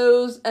Florida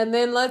news, and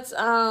then let's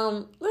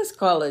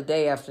call it a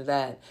day after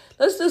that.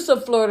 Let's do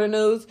some Florida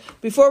news.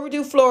 Before we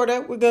do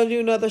Florida, we're gonna do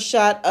another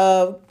shot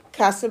of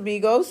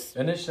Casamigos.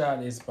 And this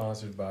shot is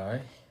sponsored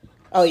by.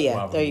 Oh yeah,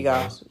 Suave there you go.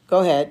 Amigos.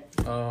 Go ahead.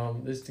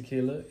 This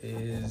tequila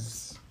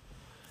is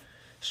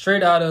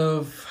straight out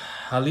of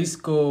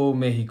Jalisco,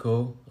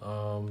 Mexico.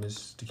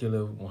 This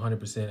tequila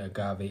 100%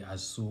 agave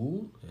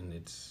azul, and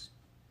it's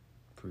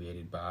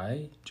created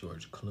by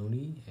George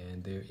Clooney,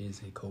 and there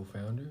is a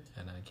co-founder,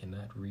 and I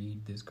cannot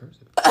read this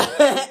cursive.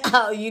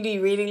 Oh, you need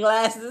reading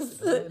glasses.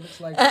 It looks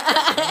like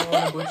I don't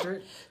want to butcher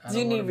it. Do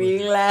you need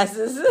reading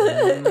glasses?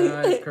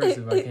 No, it's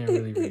cursive. I can't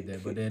really read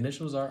that, but the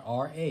initials are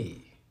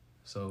R.A.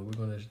 So we're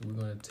gonna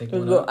take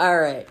one up All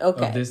right. of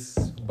Okay. this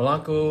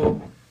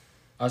Blanco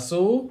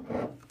Azul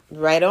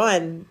Right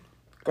on.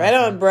 Right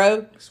on,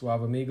 bro.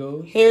 Suave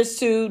Amigos. Here's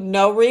to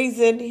No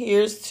Reason.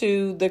 Here's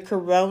to the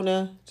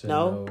Corona. To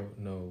No.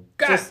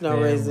 Just no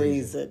goddamn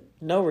reason.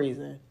 No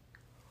reason.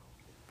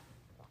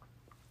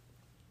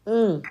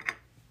 Damn,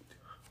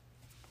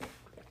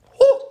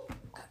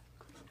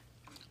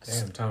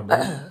 Tom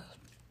Brady.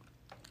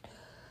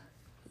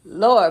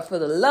 Lord, for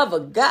the love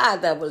of God,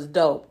 that was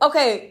dope.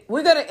 Okay,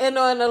 we're gonna end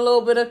on a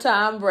little bit of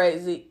Tom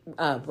Brady.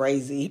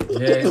 it's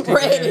kicking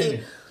Brady.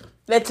 in.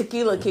 That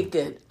tequila kicked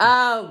in.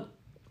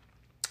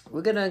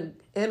 We're gonna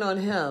end on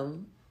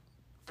him,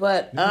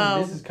 but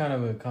This is kind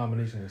of a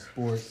combination of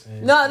sports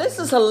and no, this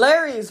is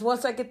hilarious.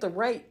 Once I get the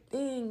right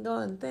thing.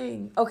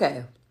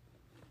 Okay,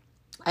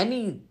 I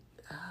need.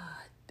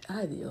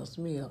 Ay, Dios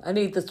mío. I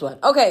need this one.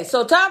 Okay,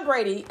 so Tom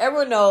Brady,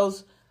 everyone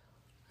knows,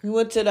 he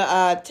went to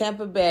the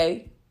Tampa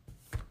Bay.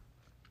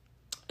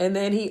 And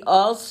then he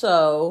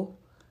also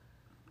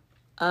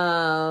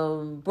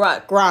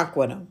brought Gronk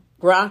with him.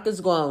 Gronk is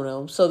going with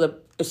him. So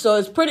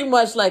it's pretty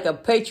much like a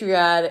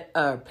patriot.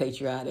 A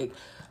patriot.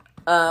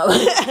 They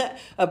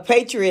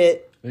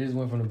just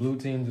went from the blue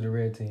team to the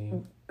red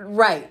team.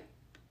 Right.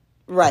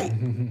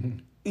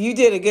 You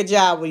did a good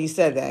job when you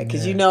said that,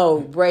 because you know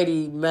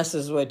Brady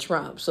messes with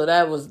Trump. So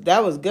that was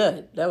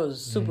good. That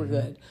was super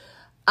good.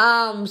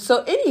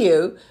 So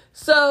anywho,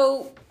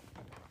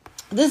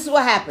 this is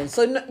what happened.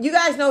 So you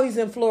guys know he's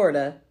in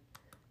Florida.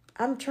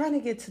 I'm trying to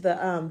get to the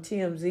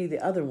TMZ,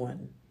 the other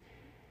one.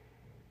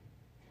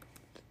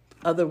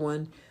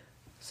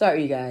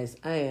 Sorry, you guys.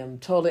 I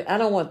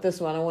don't want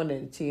this one. I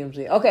wanted the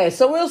TMZ. Okay,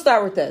 so we'll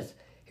start with this.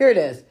 Here it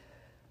is.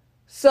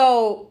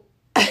 So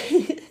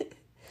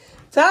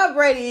Tom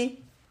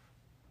Brady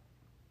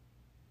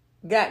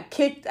got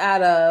kicked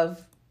out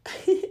of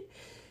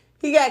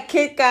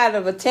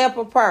a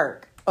Tampa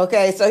park.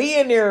 Okay, so he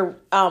in there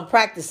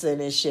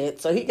practicing and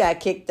shit. So he got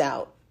kicked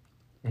out.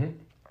 Mm-hmm.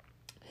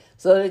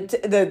 So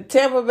the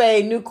Tampa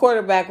Bay new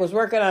quarterback was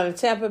working on a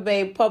Tampa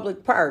Bay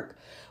public park,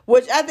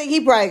 which I think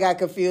he probably got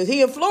confused.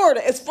 He in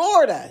Florida. It's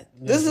Florida.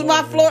 This is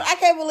my Florida. I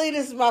can't believe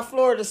this is my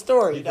Florida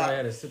story. He probably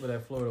had a sip of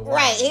that Florida wine.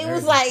 Right. He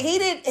was like, he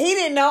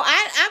didn't know.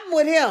 I'm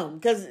with him,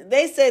 because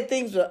they said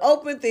things were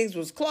open, things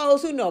was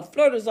closed. Who knows?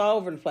 Florida's all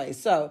over the place.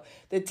 So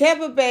the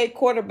Tampa Bay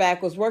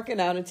quarterback was working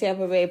out in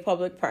Tampa Bay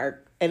public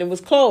park, and it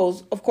was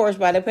closed, of course,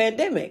 by the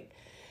pandemic.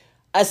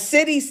 A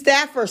city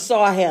staffer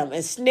saw him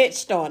and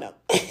snitched on him.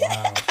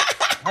 Wow.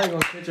 How you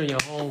gonna snitch on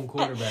your home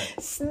quarterback?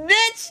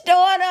 Snitched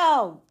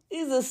on him.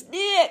 He's a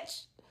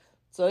snitch.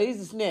 So he's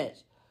a snitch.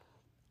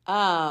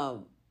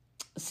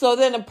 So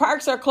then the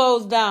parks are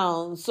closed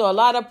down. So a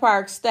lot of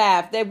park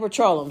staff, they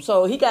patrol him.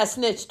 So he got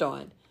snitched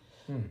on.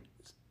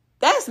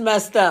 That's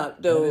messed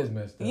up, dude. That is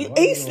messed up.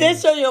 He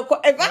snitched on your...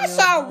 If I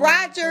saw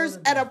Rodgers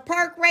at a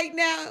park right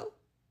now,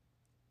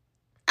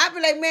 I'd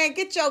be like, man,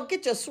 get your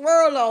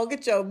swirl on,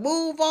 get your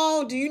move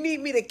on. Do you need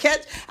me to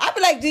catch? I'd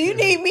be like, do you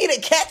need me to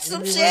catch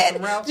some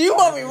shit? Do you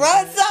want me to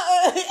run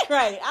something?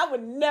 Right. I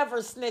would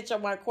never snitch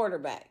on my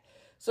quarterback.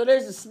 So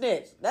there's a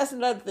snitch. That's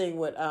another thing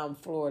with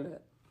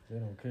Florida. They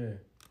don't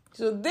care.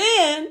 So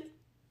then,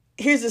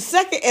 here's the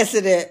second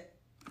incident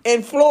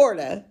in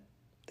Florida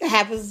that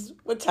happens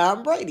with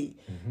Tom Brady.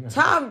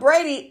 Tom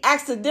Brady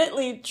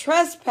accidentally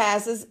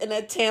trespasses in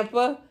a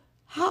Tampa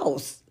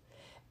house.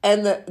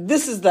 And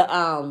this is the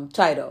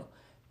title.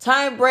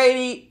 Tom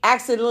Brady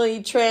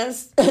accidentally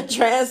trespasses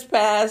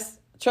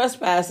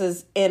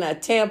in a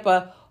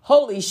Tampa.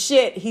 Holy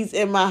shit, he's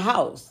in my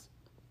house.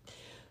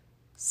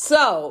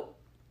 So,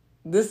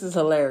 this is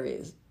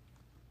hilarious.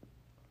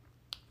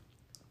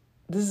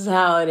 This is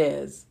how it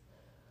is.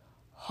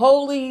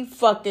 Holy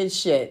fucking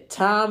shit.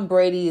 Tom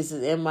Brady is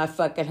in my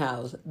fucking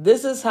house.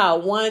 This is how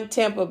one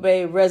Tampa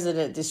Bay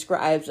resident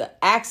describes an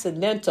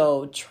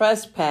accidental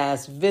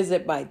trespass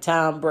visit by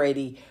Tom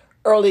Brady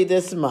early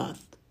this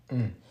month.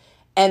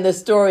 And the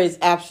story is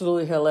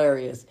absolutely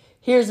hilarious.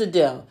 Here's the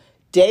deal.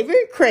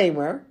 David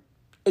Kramer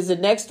is the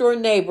next door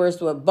neighbors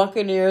with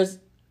Buccaneers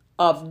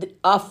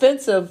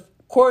offensive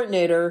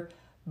coordinator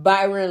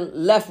Byron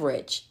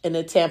Leftwich in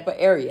the Tampa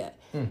area.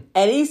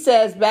 And he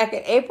says back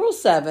on April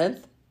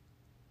 7th,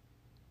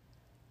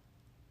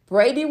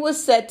 Brady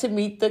was set to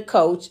meet the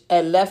coach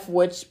at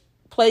Leftwich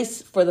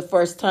place for the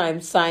first time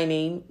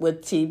signing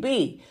with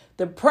TB.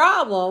 The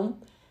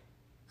problem,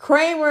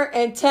 Kramer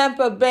and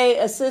Tampa Bay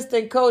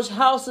assistant coach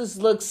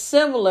houses look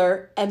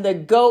similar, and the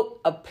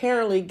GOAT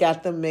apparently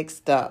got them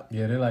mixed up.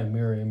 Yeah, they're like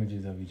mirror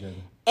images of each other.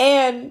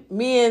 And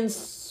me and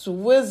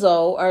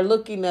Swizzo are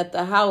looking at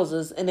the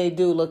houses, and they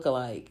do look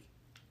alike.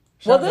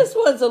 Well, this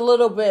one's a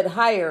little bit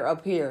higher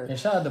up here. And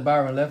shout out to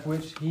Byron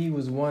Leftwich. He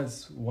was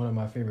once one of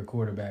my favorite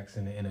quarterbacks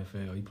in the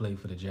NFL. He played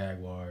for the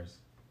Jaguars.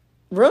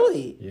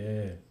 Really?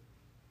 Yeah.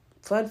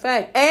 Fun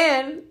fact.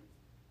 And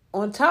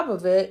on top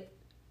of it,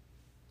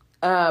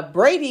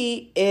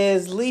 Brady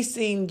is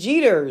leasing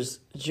Jeter's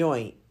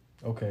joint.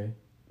 Okay.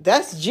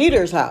 That's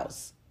Jeter's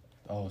house.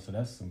 Oh, so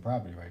that's some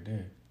property right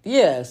there.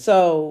 Yeah,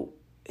 so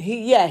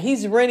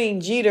he's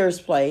renting Jeter's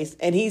place,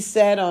 and he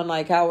said on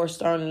like Howard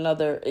Stern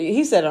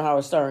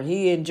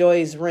he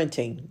enjoys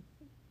renting.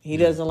 He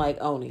doesn't like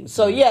owning.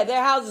 So yeah,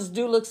 their houses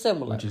do look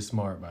similar. Which is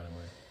smart, by the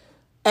way.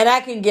 And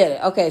I can get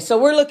it. Okay, so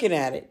we're looking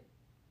at it.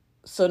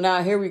 So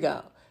now here we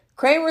go.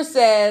 Kramer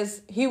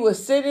says he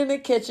was sitting in the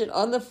kitchen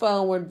on the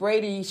phone when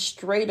Brady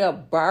straight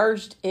up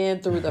barged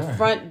in through the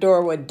front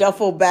door with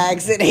duffel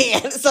bags in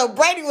hand. So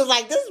Brady was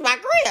like, "This is my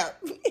crib."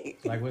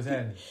 Like, what's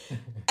happening?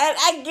 And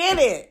I get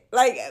it.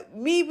 Like,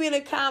 me being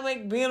a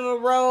comic, being on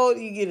the road,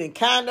 you get in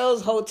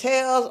condos,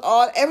 hotels,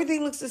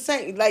 everything looks the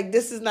same. Like,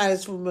 this is not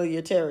his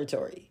familiar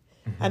territory.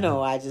 I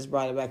know I just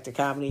brought it back to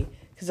comedy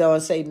because I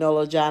would say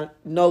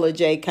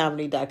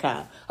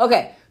NolaJComedy.com.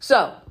 Okay,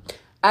 so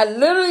I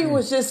literally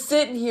was just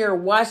sitting here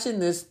watching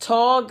this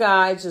tall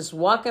guy just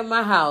walk in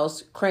my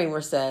house, Kramer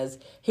says.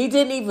 He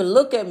didn't even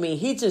look at me.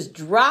 He just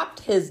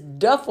dropped his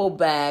duffel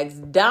bags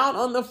down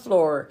on the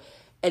floor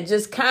and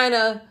just kind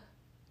of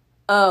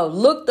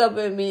looked up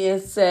at me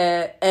and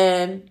said,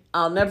 and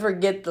I'll never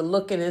get the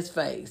look in his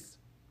face.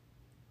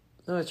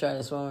 I'm going to try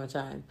this one more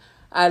time.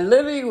 I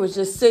literally was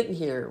just sitting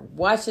here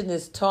watching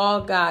this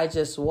tall guy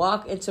just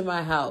walk into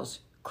my house,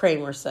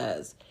 Kramer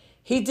says.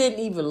 He didn't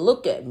even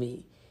look at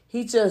me.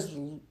 He just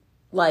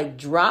like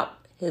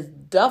dropped his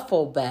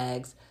duffel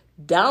bags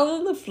down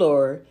on the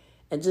floor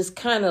and just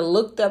kind of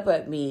looked up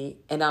at me,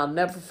 and I'll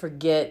never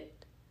forget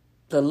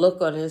the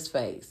look on his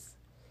face.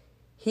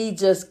 He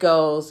just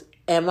goes,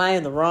 "Am I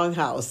in the wrong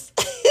house?"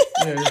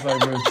 Yeah, it's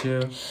like real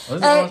chill.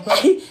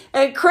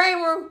 And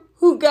Kramer,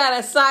 who got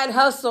a side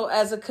hustle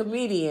as a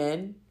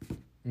comedian,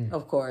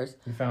 of course.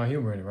 You found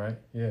humor in it, right?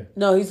 Yeah.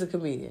 No, he's a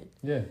comedian.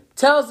 Yeah.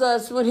 Tells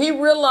us when he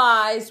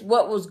realized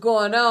what was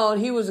going on,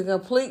 he was in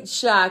complete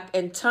shock,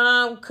 and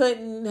Tom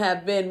couldn't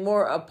have been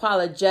more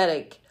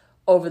apologetic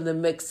over the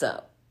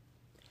mix-up.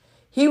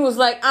 He was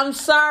like, "I'm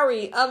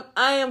sorry. I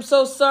am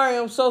so sorry.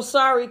 I'm so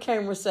sorry,"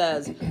 Kramer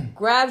says.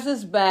 Grabs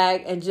his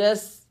bag and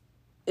just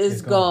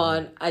is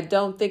gone. I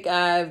don't think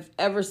I've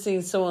ever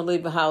seen someone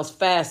leave a house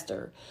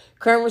faster.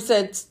 Kramer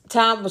said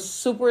Tom was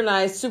super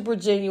nice, super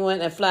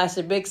genuine, and flashed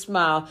a big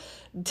smile.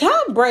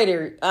 Tom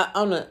Brady,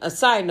 on a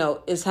side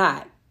note, is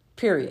hot.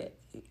 Period.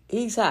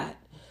 He's hot.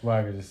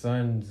 Why? Because the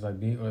sun's like,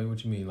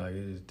 what you mean? Like,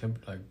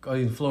 it's like, oh,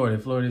 he's in Florida.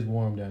 Florida is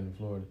warm down in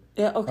Florida.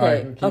 Yeah,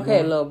 okay. Right,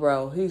 okay, little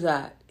bro. He's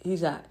hot.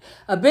 He's hot.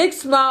 A big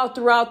smile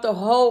throughout the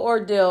whole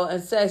ordeal,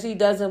 and says he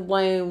doesn't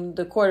blame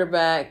the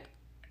quarterback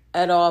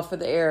at all for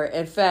the error.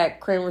 In fact,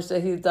 Kramer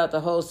said he thought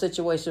the whole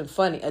situation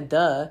funny, and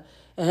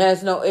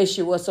has no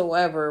issue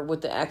whatsoever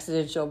with the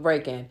accidental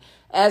break-in.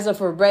 As of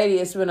for Brady,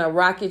 it's been a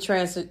rocky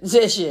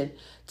transition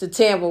to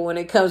Tampa when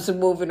it comes to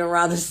moving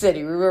around the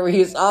city. Remember, he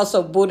was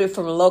also booted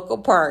from a local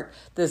park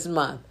this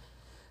month.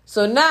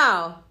 So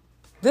now,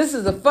 this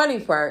is the funny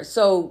part.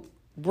 So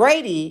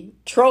Brady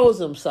trolls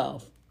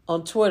himself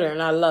on Twitter,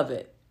 and I love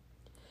it.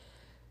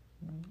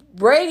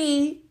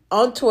 Brady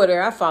on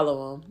Twitter, I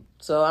follow him,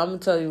 so I'm going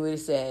to tell you what he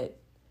said.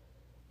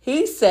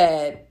 He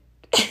said,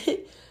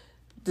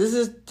 this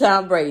is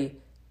Tom Brady,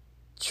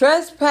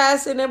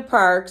 "Trespassing in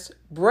parks,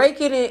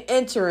 breaking and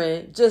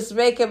entering, just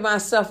making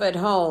myself at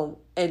home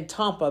in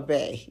Tampa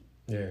Bay."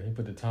 Yeah, he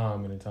put the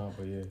Tom in the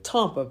Tampa, yeah.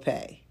 Tampa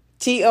Bay.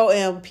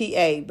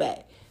 Tompa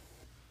Bay.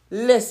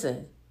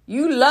 Listen,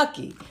 you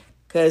lucky,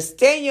 because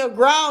Stand Your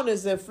Ground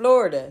is in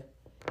Florida.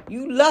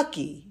 You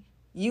lucky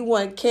you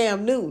want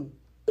Cam Newton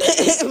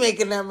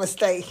making that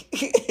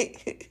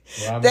mistake.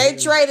 Well, they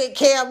traded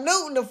Cam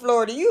Newton to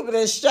Florida. You would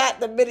have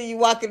shot the minute you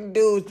walk in the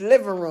dude's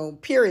living room,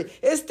 period.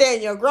 It's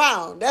Stand Your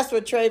Ground. That's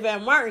what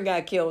Trayvon Martin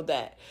got killed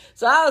at.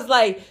 So I was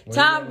like,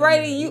 Tom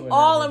Brady, you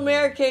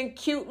all-American,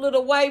 cute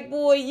little white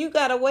boy, you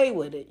got away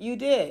with it. You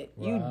did.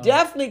 Wow. You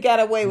definitely got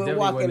away with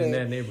walking in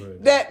that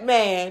neighborhood. That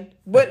man.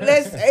 But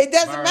it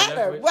doesn't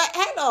matter.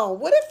 Hang on.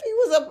 What if he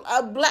was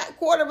a black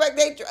quarterback?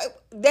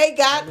 They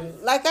got,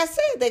 like I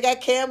said, they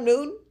got Cam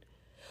Newton.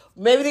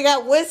 Maybe they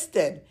got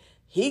Winston.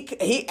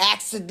 He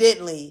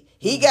accidentally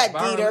got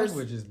Dieters.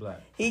 Which is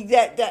black.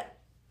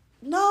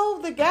 No,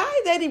 the guy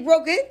that he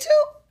broke into.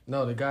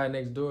 No, the guy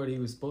next door that he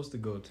was supposed to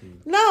go to.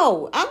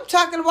 No, I'm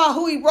talking about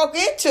who he broke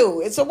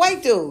into. It's a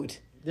white dude.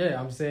 Yeah,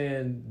 I'm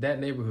saying that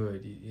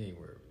neighborhood. You ain't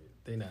worried.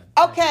 They not.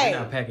 Okay, they're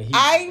not packing heat.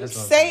 I'm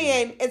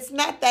saying it's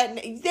not that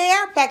they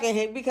are packing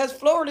heat because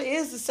Florida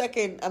is the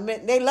second. I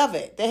mean, they love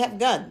it. They have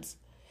guns.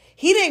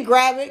 He didn't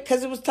grab it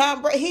because it was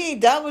Tom Brady. He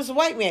ain't dumb as a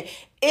white man.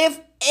 If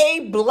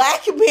a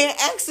black man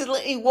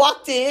accidentally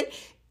walked in,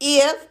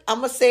 I'm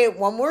going to say it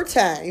one more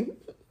time,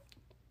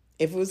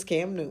 if it was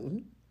Cam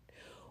Newton,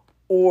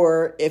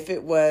 or if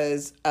it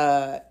was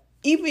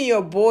even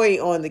your boy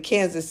on the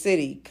Kansas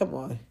City, come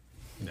on.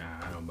 Nah,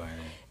 I don't buy that.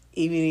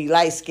 Even he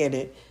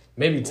light-skinned,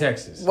 Maybe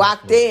Texas.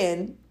 walked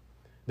in.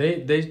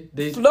 They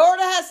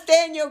Florida has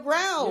stand your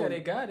ground. yeah,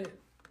 they got it.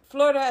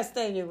 Florida has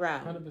stand your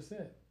ground.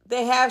 100%.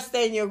 They have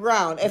stand your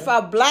ground. If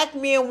a black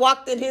man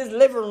walked in his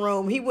living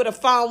room, he would have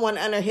found one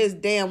under his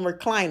damn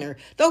recliner.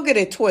 Don't get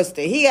it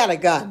twisted. He got a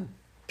gun.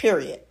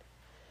 Period.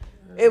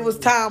 It was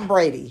Tom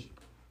Brady.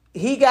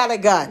 He got a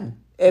gun.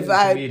 He's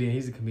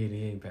a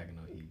comedian. He ain't packing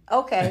no heat.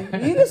 Okay,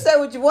 you can say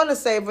what you want to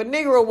say. If a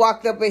nigga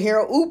walked up in here,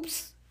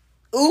 oops.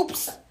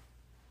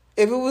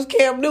 If it was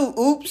Cam Newton,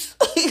 oops.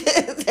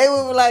 They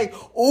would be like,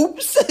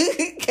 oops,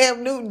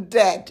 Cam Newton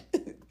dead.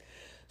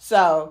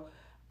 So,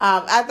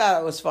 I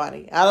thought it was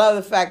funny. I love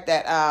the fact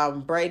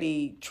that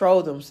Brady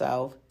trolled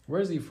himself.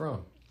 Where's he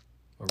from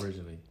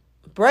originally?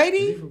 Brady?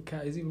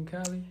 Is he from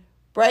Cali?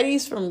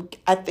 Brady's from,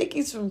 I think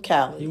he's from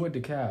Cali. He went to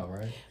Cal,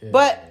 right? Yeah.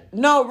 But,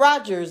 no,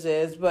 Rodgers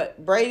is,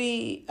 but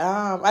Brady,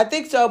 I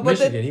think so. But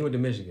Michigan. He went to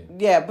Michigan.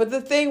 Yeah, but the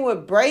thing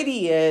with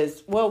Brady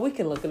is, well, we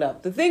can look it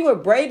up. The thing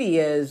with Brady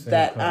is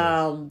that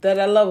I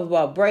love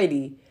about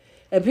Brady,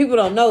 and people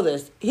don't know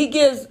this. He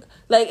gives,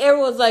 like,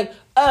 everyone's like,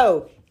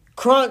 oh,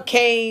 Crunk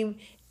came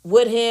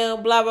with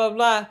him, blah, blah,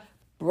 blah.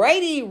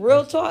 Brady,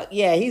 real talk,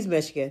 yeah, he's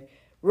Michigan.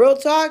 Real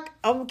talk,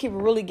 I'm going to keep it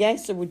really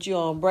gangster with you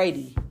on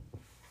Brady.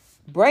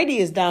 Brady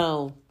is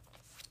down.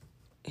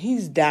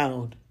 He's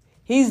down.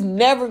 He's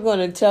never going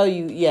to tell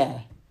you,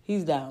 yeah,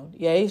 he's down.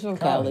 Yeah, he's from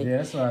Cali. Yeah,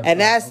 that's what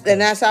and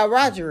that's how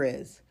Roger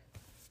is.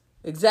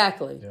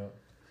 Exactly.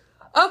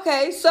 Yeah.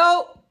 Okay,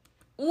 so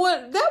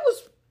that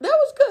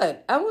was good.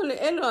 I want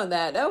to end on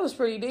that. That was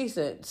pretty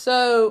decent.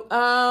 So,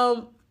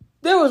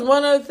 there was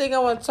one other thing I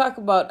want to talk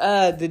about.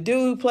 The dude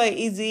who played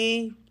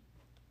Eazy.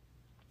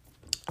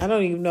 I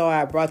don't even know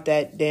how I brought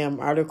that damn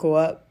article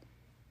up.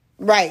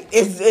 Right.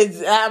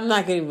 It's I'm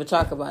not gonna even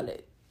talk about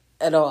it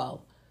at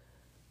all.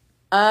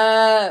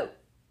 Oh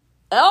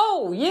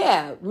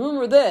yeah,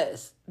 remember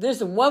this.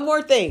 There's one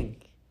more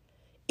thing.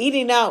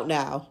 Eating Out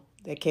Now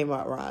that came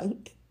out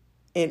wrong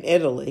in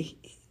Italy.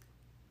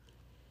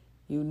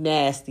 You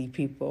nasty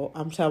people.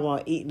 I'm talking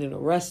about eating in a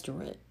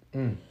restaurant.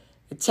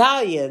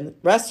 Italian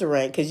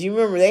restaurant, because you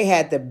remember they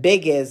had the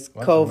biggest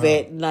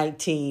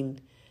COVID-19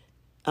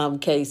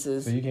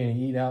 cases. So you can't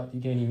eat out.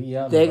 You can't even eat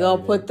out. They're going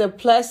to put the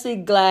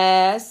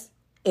plexiglass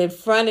in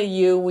front of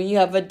you when you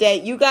have a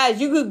date. You guys,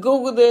 you could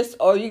Google this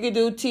or you could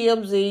do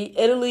TMZ.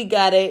 Italy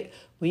got it.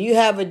 When you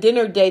have a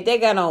dinner date, they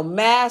got on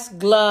mask,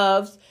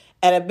 gloves,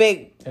 and a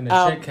big and a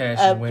check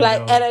cashing window.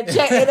 And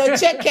a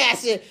check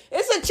cashing.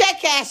 It's a check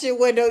cashing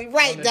window,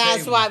 right, Don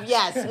Swab?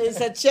 Yes, it's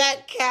a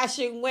check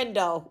cashing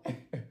window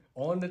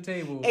on the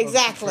table.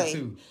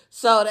 Exactly.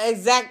 So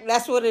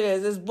that's what it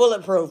is. It's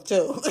bulletproof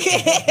too.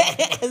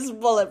 It's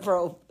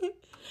bulletproof.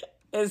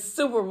 It's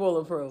super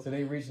bulletproof. So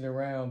they reaching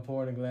around,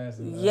 pouring the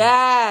glasses.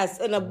 Yes,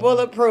 and a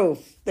bulletproof.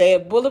 They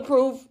have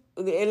bulletproof.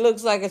 It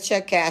looks like a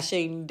check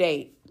cashing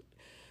date.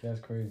 That's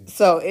crazy.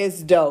 So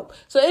it's dope.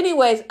 So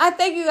anyways, I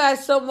thank you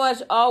guys so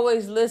much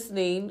always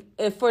listening.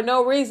 If for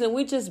no reason,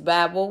 we just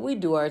babble. We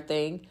do our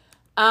thing.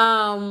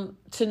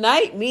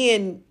 Tonight, me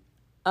and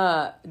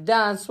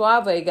Don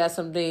Suave got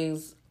some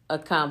things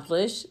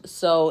accomplished.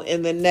 So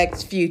in the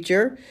next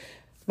future,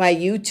 my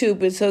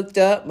YouTube is hooked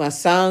up. My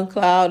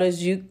SoundCloud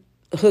is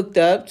hooked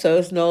up. So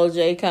it's Noel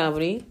J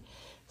Comedy.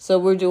 So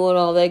we're doing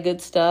all that good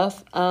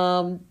stuff.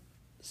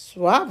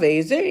 Suave,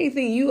 is there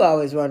anything you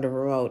always want to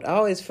promote? I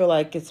always feel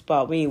like it's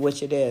about me,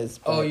 which it is.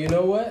 But... Oh, you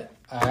know what?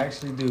 I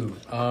actually do.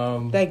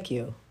 Thank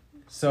you.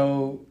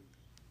 So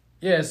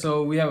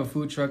we have a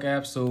food truck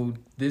app. So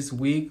this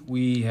week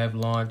we have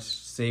launched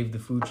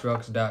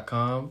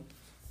SaveTheFoodTrucks.com.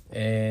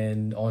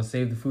 And on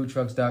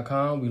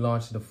SaveTheFoodTrucks.com, we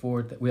launched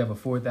we have a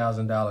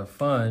 $4,000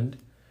 fund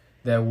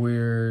that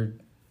we're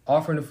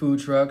offering the food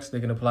trucks.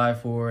 They can apply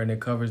for, and it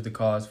covers the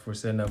cost for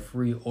setting up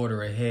free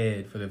order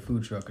ahead for the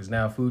food truck. Because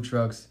now food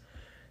trucks,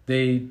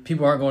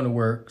 people aren't going to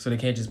work, so they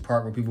can't just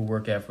park where people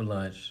work at for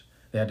lunch.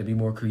 They have to be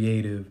more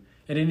creative.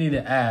 And they need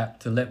an app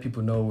to let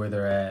people know where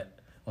they're at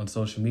on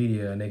social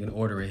media, and they can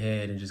order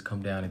ahead and just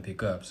come down and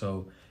pick up.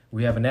 So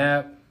we have an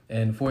app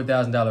and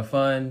 $4,000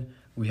 fund.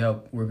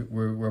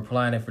 We're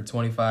applying it for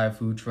 25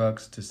 food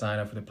trucks to sign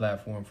up for the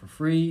platform for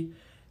free.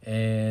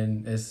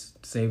 And it's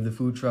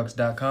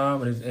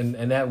SaveTheFoodTrucks.com.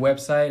 And that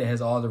website, it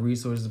has all the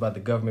resources about the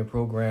government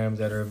programs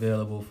that are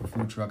available for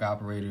food truck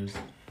operators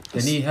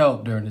that need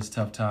help during this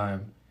tough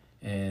time.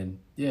 And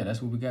yeah,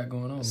 that's what we got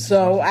going on.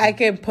 So I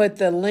can put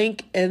the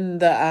link in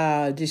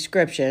the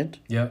description.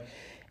 Yep.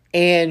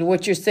 And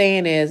what you're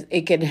saying is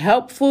it can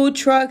help food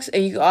trucks,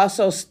 and you can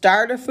also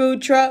start a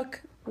food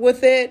truck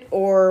with it?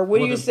 Or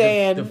what are you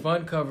saying? The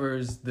fund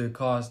covers the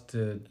cost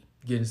to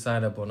getting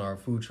signed up on our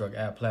food truck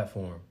app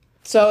platform.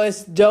 So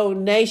it's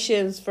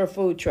donations for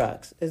food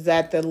trucks. Is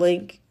that the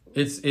link?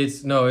 It's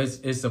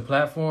a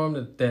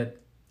platform that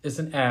It's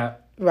an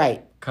app,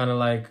 Right. kind of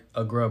like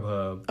a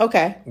Grubhub,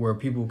 Okay. where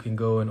people can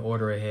go and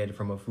order ahead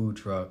from a food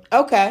truck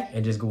Okay.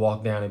 and just go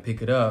walk down and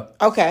pick it up.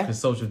 Okay. Because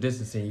social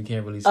distancing, you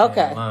can't really stand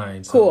in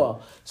line. So.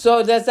 Cool.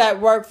 So does that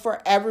work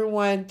for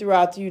everyone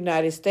throughout the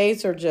United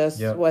States or just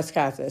Yep.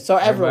 Wisconsin? So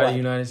Everybody everyone. in the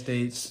United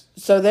States.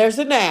 So there's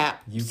an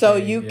app. So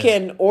UK, you yeah.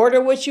 can order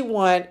what you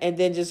want and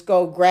then just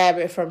go grab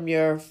it from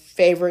your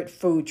favorite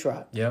food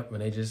truck. Yep,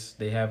 and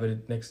they have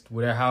it next,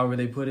 whatever, however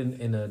they put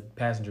it in a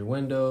passenger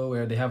window,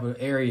 where they have an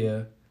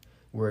area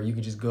where you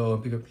can just go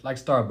and pick up, like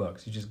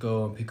Starbucks. You just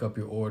go and pick up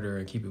your order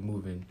and keep it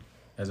moving,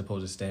 as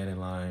opposed to stand in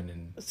line.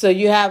 And So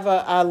you have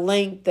a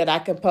link that I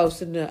can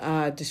post in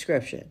the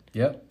description.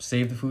 yep,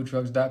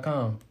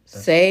 savethefoodtrucks.com.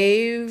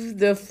 Save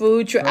the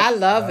food truck. I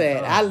love it.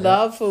 Trucks.com, I yep.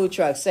 love food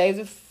trucks. Save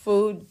the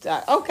food.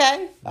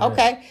 Okay. Yeah.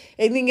 Okay.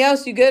 Anything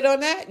else? You good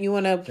on that? You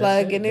want to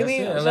plug That's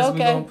anything it. else? Unless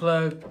we Okay. gonna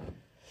plug,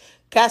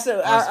 Our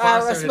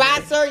sponsor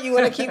sponsor. You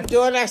want to keep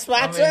doing our I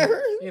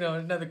sponsor? mean,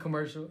 another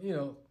commercial.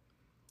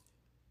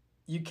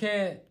 You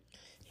can't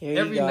Here you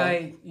every go.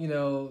 night.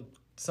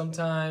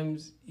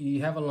 Sometimes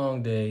you have a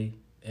long day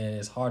and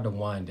it's hard to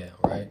wind down,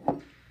 right?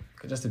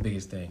 Because that's the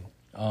biggest thing.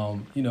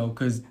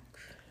 Because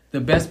the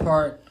best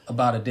part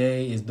about a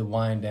day is the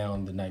wind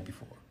down the night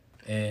before,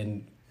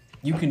 and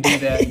you can do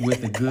that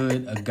with a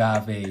good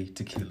agave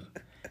tequila,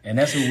 and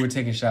that's what we're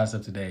taking shots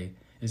of today.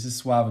 This is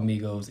Suave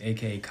Amigos,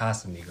 aka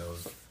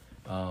Casamigos,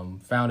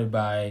 founded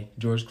by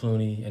George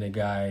Clooney and a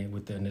guy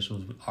with the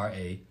initials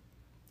RA,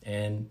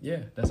 and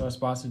yeah, that's our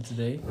sponsor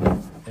today,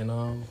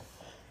 and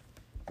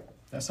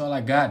that's all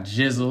I got.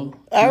 Jizzle.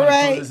 All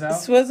right, close this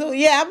out? Swizzle.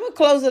 Yeah, I'm gonna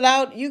close it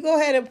out. You go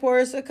ahead and pour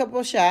us a couple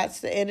of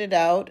shots to end it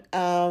out.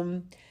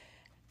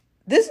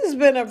 This has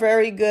been a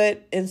very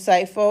good,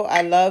 insightful.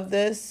 I love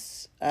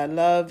this. I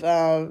love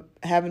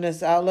having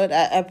this outlet.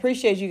 I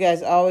appreciate you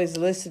guys always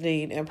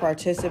listening and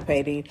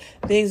participating.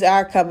 Things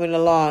are coming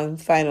along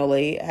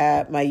finally.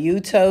 My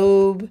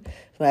YouTube,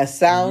 my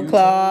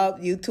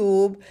SoundCloud,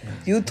 YouTube.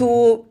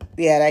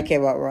 Yeah, that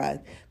came out wrong.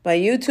 My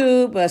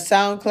YouTube, my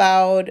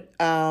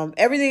SoundCloud,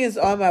 everything is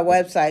on my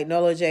website,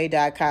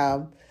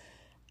 nolaj.com.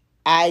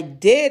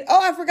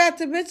 I forgot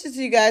to mention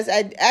to you guys,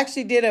 I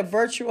actually did a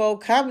virtual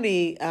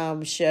comedy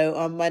show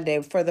on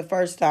Monday for the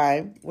first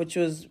time, which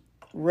was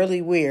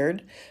really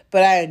weird,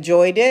 but I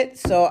enjoyed it.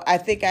 So I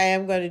think I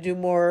am going to do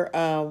more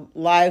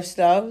live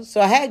stuff.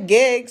 So I had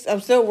gigs.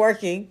 I'm still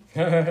working.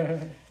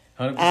 100%.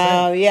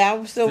 Yeah,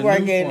 I'm still It's a new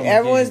working. form of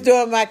Everyone's giving.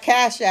 doing my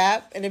Cash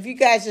App. And if you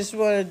guys just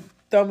want to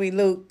throw me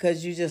loot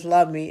because you just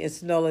love me,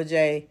 it's Nola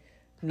J.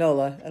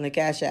 Nola on the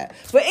Cash App.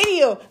 But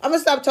anywho, I'm going to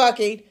stop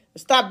talking.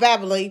 Stop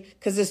babbling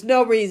because there's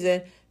no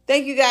reason.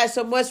 Thank you guys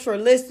so much for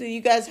listening. You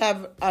guys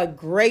have a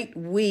great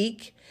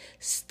week.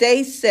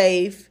 Stay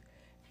safe.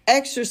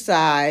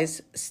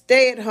 Exercise.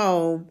 Stay at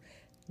home.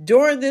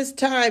 During this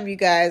time, you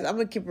guys, I'm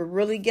going to keep it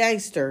really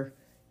gangster.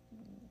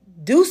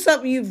 Do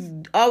something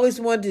you've always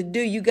wanted to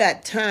do. You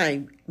got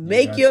time.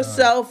 Make got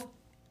yourself,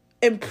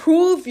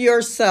 improve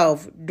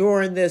yourself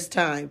during this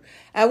time.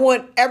 I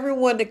want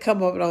everyone to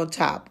come up on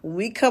top. When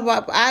we come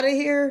up out of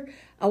here,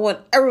 I want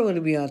everyone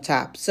to be on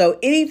top. So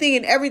anything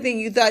and everything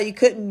you thought you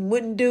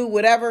wouldn't do,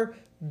 whatever,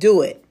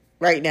 do it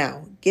right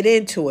now. Get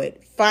into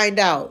it. Find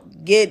out.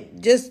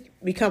 Just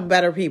become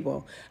better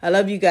people. I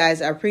love you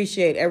guys. I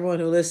appreciate everyone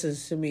who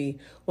listens to me.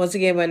 Once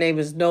again, my name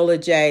is Nola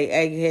J,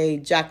 aka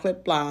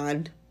Chocolate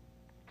Blonde.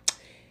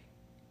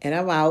 And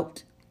I'm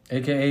out.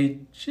 AKA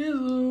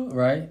Jizzle,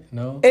 right?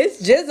 No?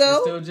 It's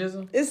Jizzle. It's still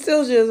Jizzle? It's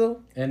still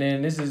Jizzle. And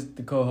then this is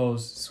the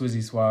co-host,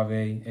 Swizzy Suave,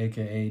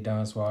 a.k.a.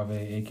 Don Suave,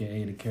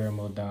 a.k.a. the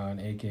Caramel Don,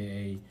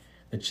 a.k.a.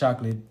 the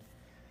Chocolate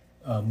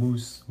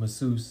Mousse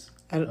Masseuse.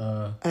 I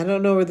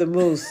don't know where the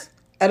moose.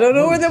 I don't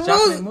know where the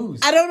Chocolate moose. mousse.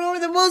 I don't know where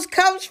the moose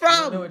comes You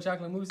don't know from. what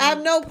Chocolate Mousse is? I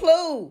have no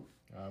clue.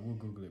 We'll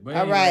Google it. But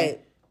All right.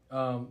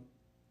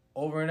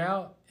 Over and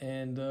out.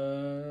 And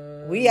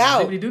We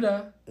out.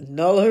 Zippity-doo-dah.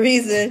 No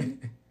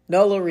reason.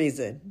 No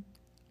reason.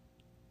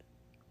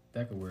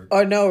 That could work.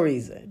 Or no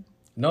reason.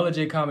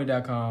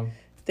 NolaJComedy.com.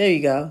 There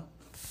you go.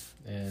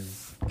 And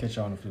catch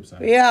y'all on the flip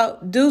side. We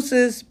out.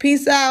 Deuces.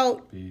 Peace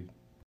out. Peace.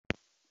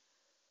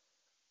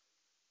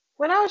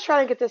 When I was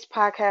trying to get this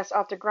podcast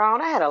off the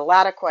ground, I had a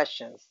lot of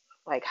questions.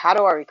 Like, how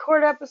do I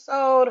record an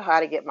episode?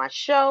 How to get my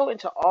show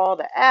into all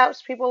the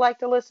apps people like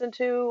to listen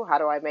to? How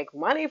do I make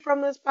money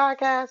from this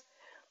podcast?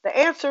 The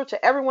answer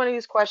to every one of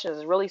these questions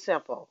is really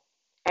simple.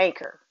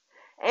 Anchor.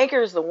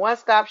 Anchor is the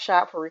one-stop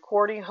shop for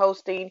recording,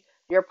 hosting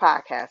your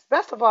podcast.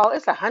 Best of all,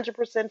 it's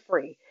 100%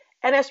 free,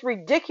 and it's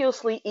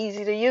ridiculously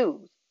easy to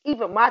use.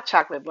 Even my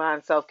chocolate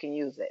blonde self can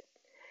use it.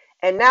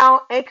 And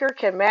now Anchor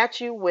can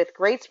match you with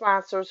great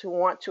sponsors who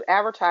want to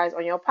advertise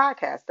on your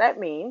podcast. That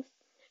means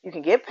you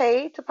can get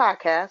paid to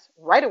podcast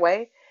right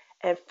away.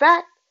 In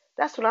fact,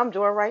 that's what I'm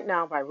doing right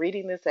now by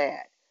reading this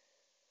ad.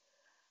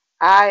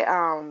 I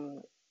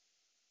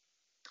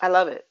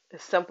love it.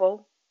 It's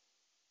simple.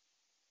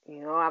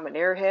 You know, I'm an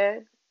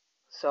airhead,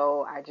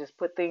 so I just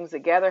put things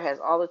together, has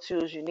all the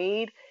tools you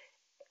need.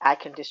 I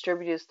can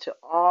distribute this to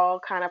all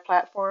kind of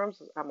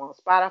platforms. I'm on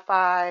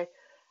Spotify,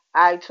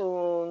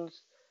 iTunes,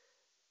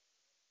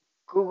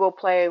 Google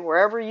Play,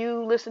 wherever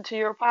you listen to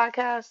your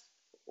podcast,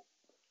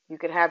 you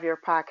can have your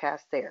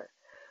podcast there.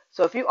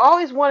 So if you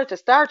always wanted to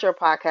start your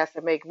podcast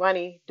and make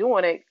money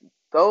doing it,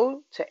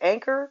 go to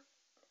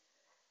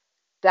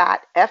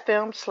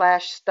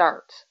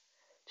anchor.fm/start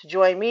to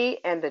join me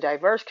and the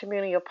diverse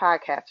community of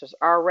podcasters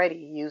already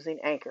using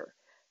Anchor.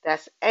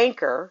 That's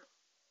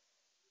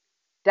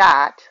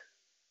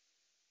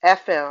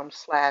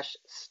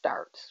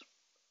anchor.fm/start.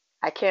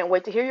 I can't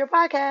wait to hear your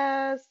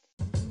podcast.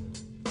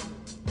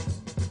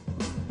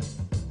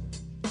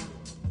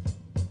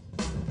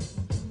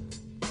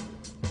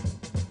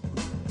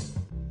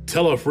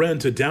 Tell a friend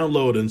to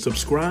download and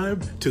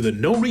subscribe to the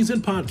No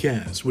Reason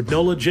Podcast with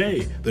Nola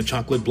J, the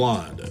Chocolate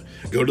Blonde.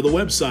 Go to the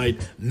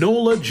website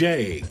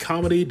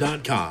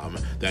nolajcomedy.com.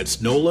 That's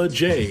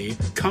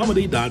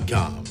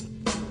nolajcomedy.com.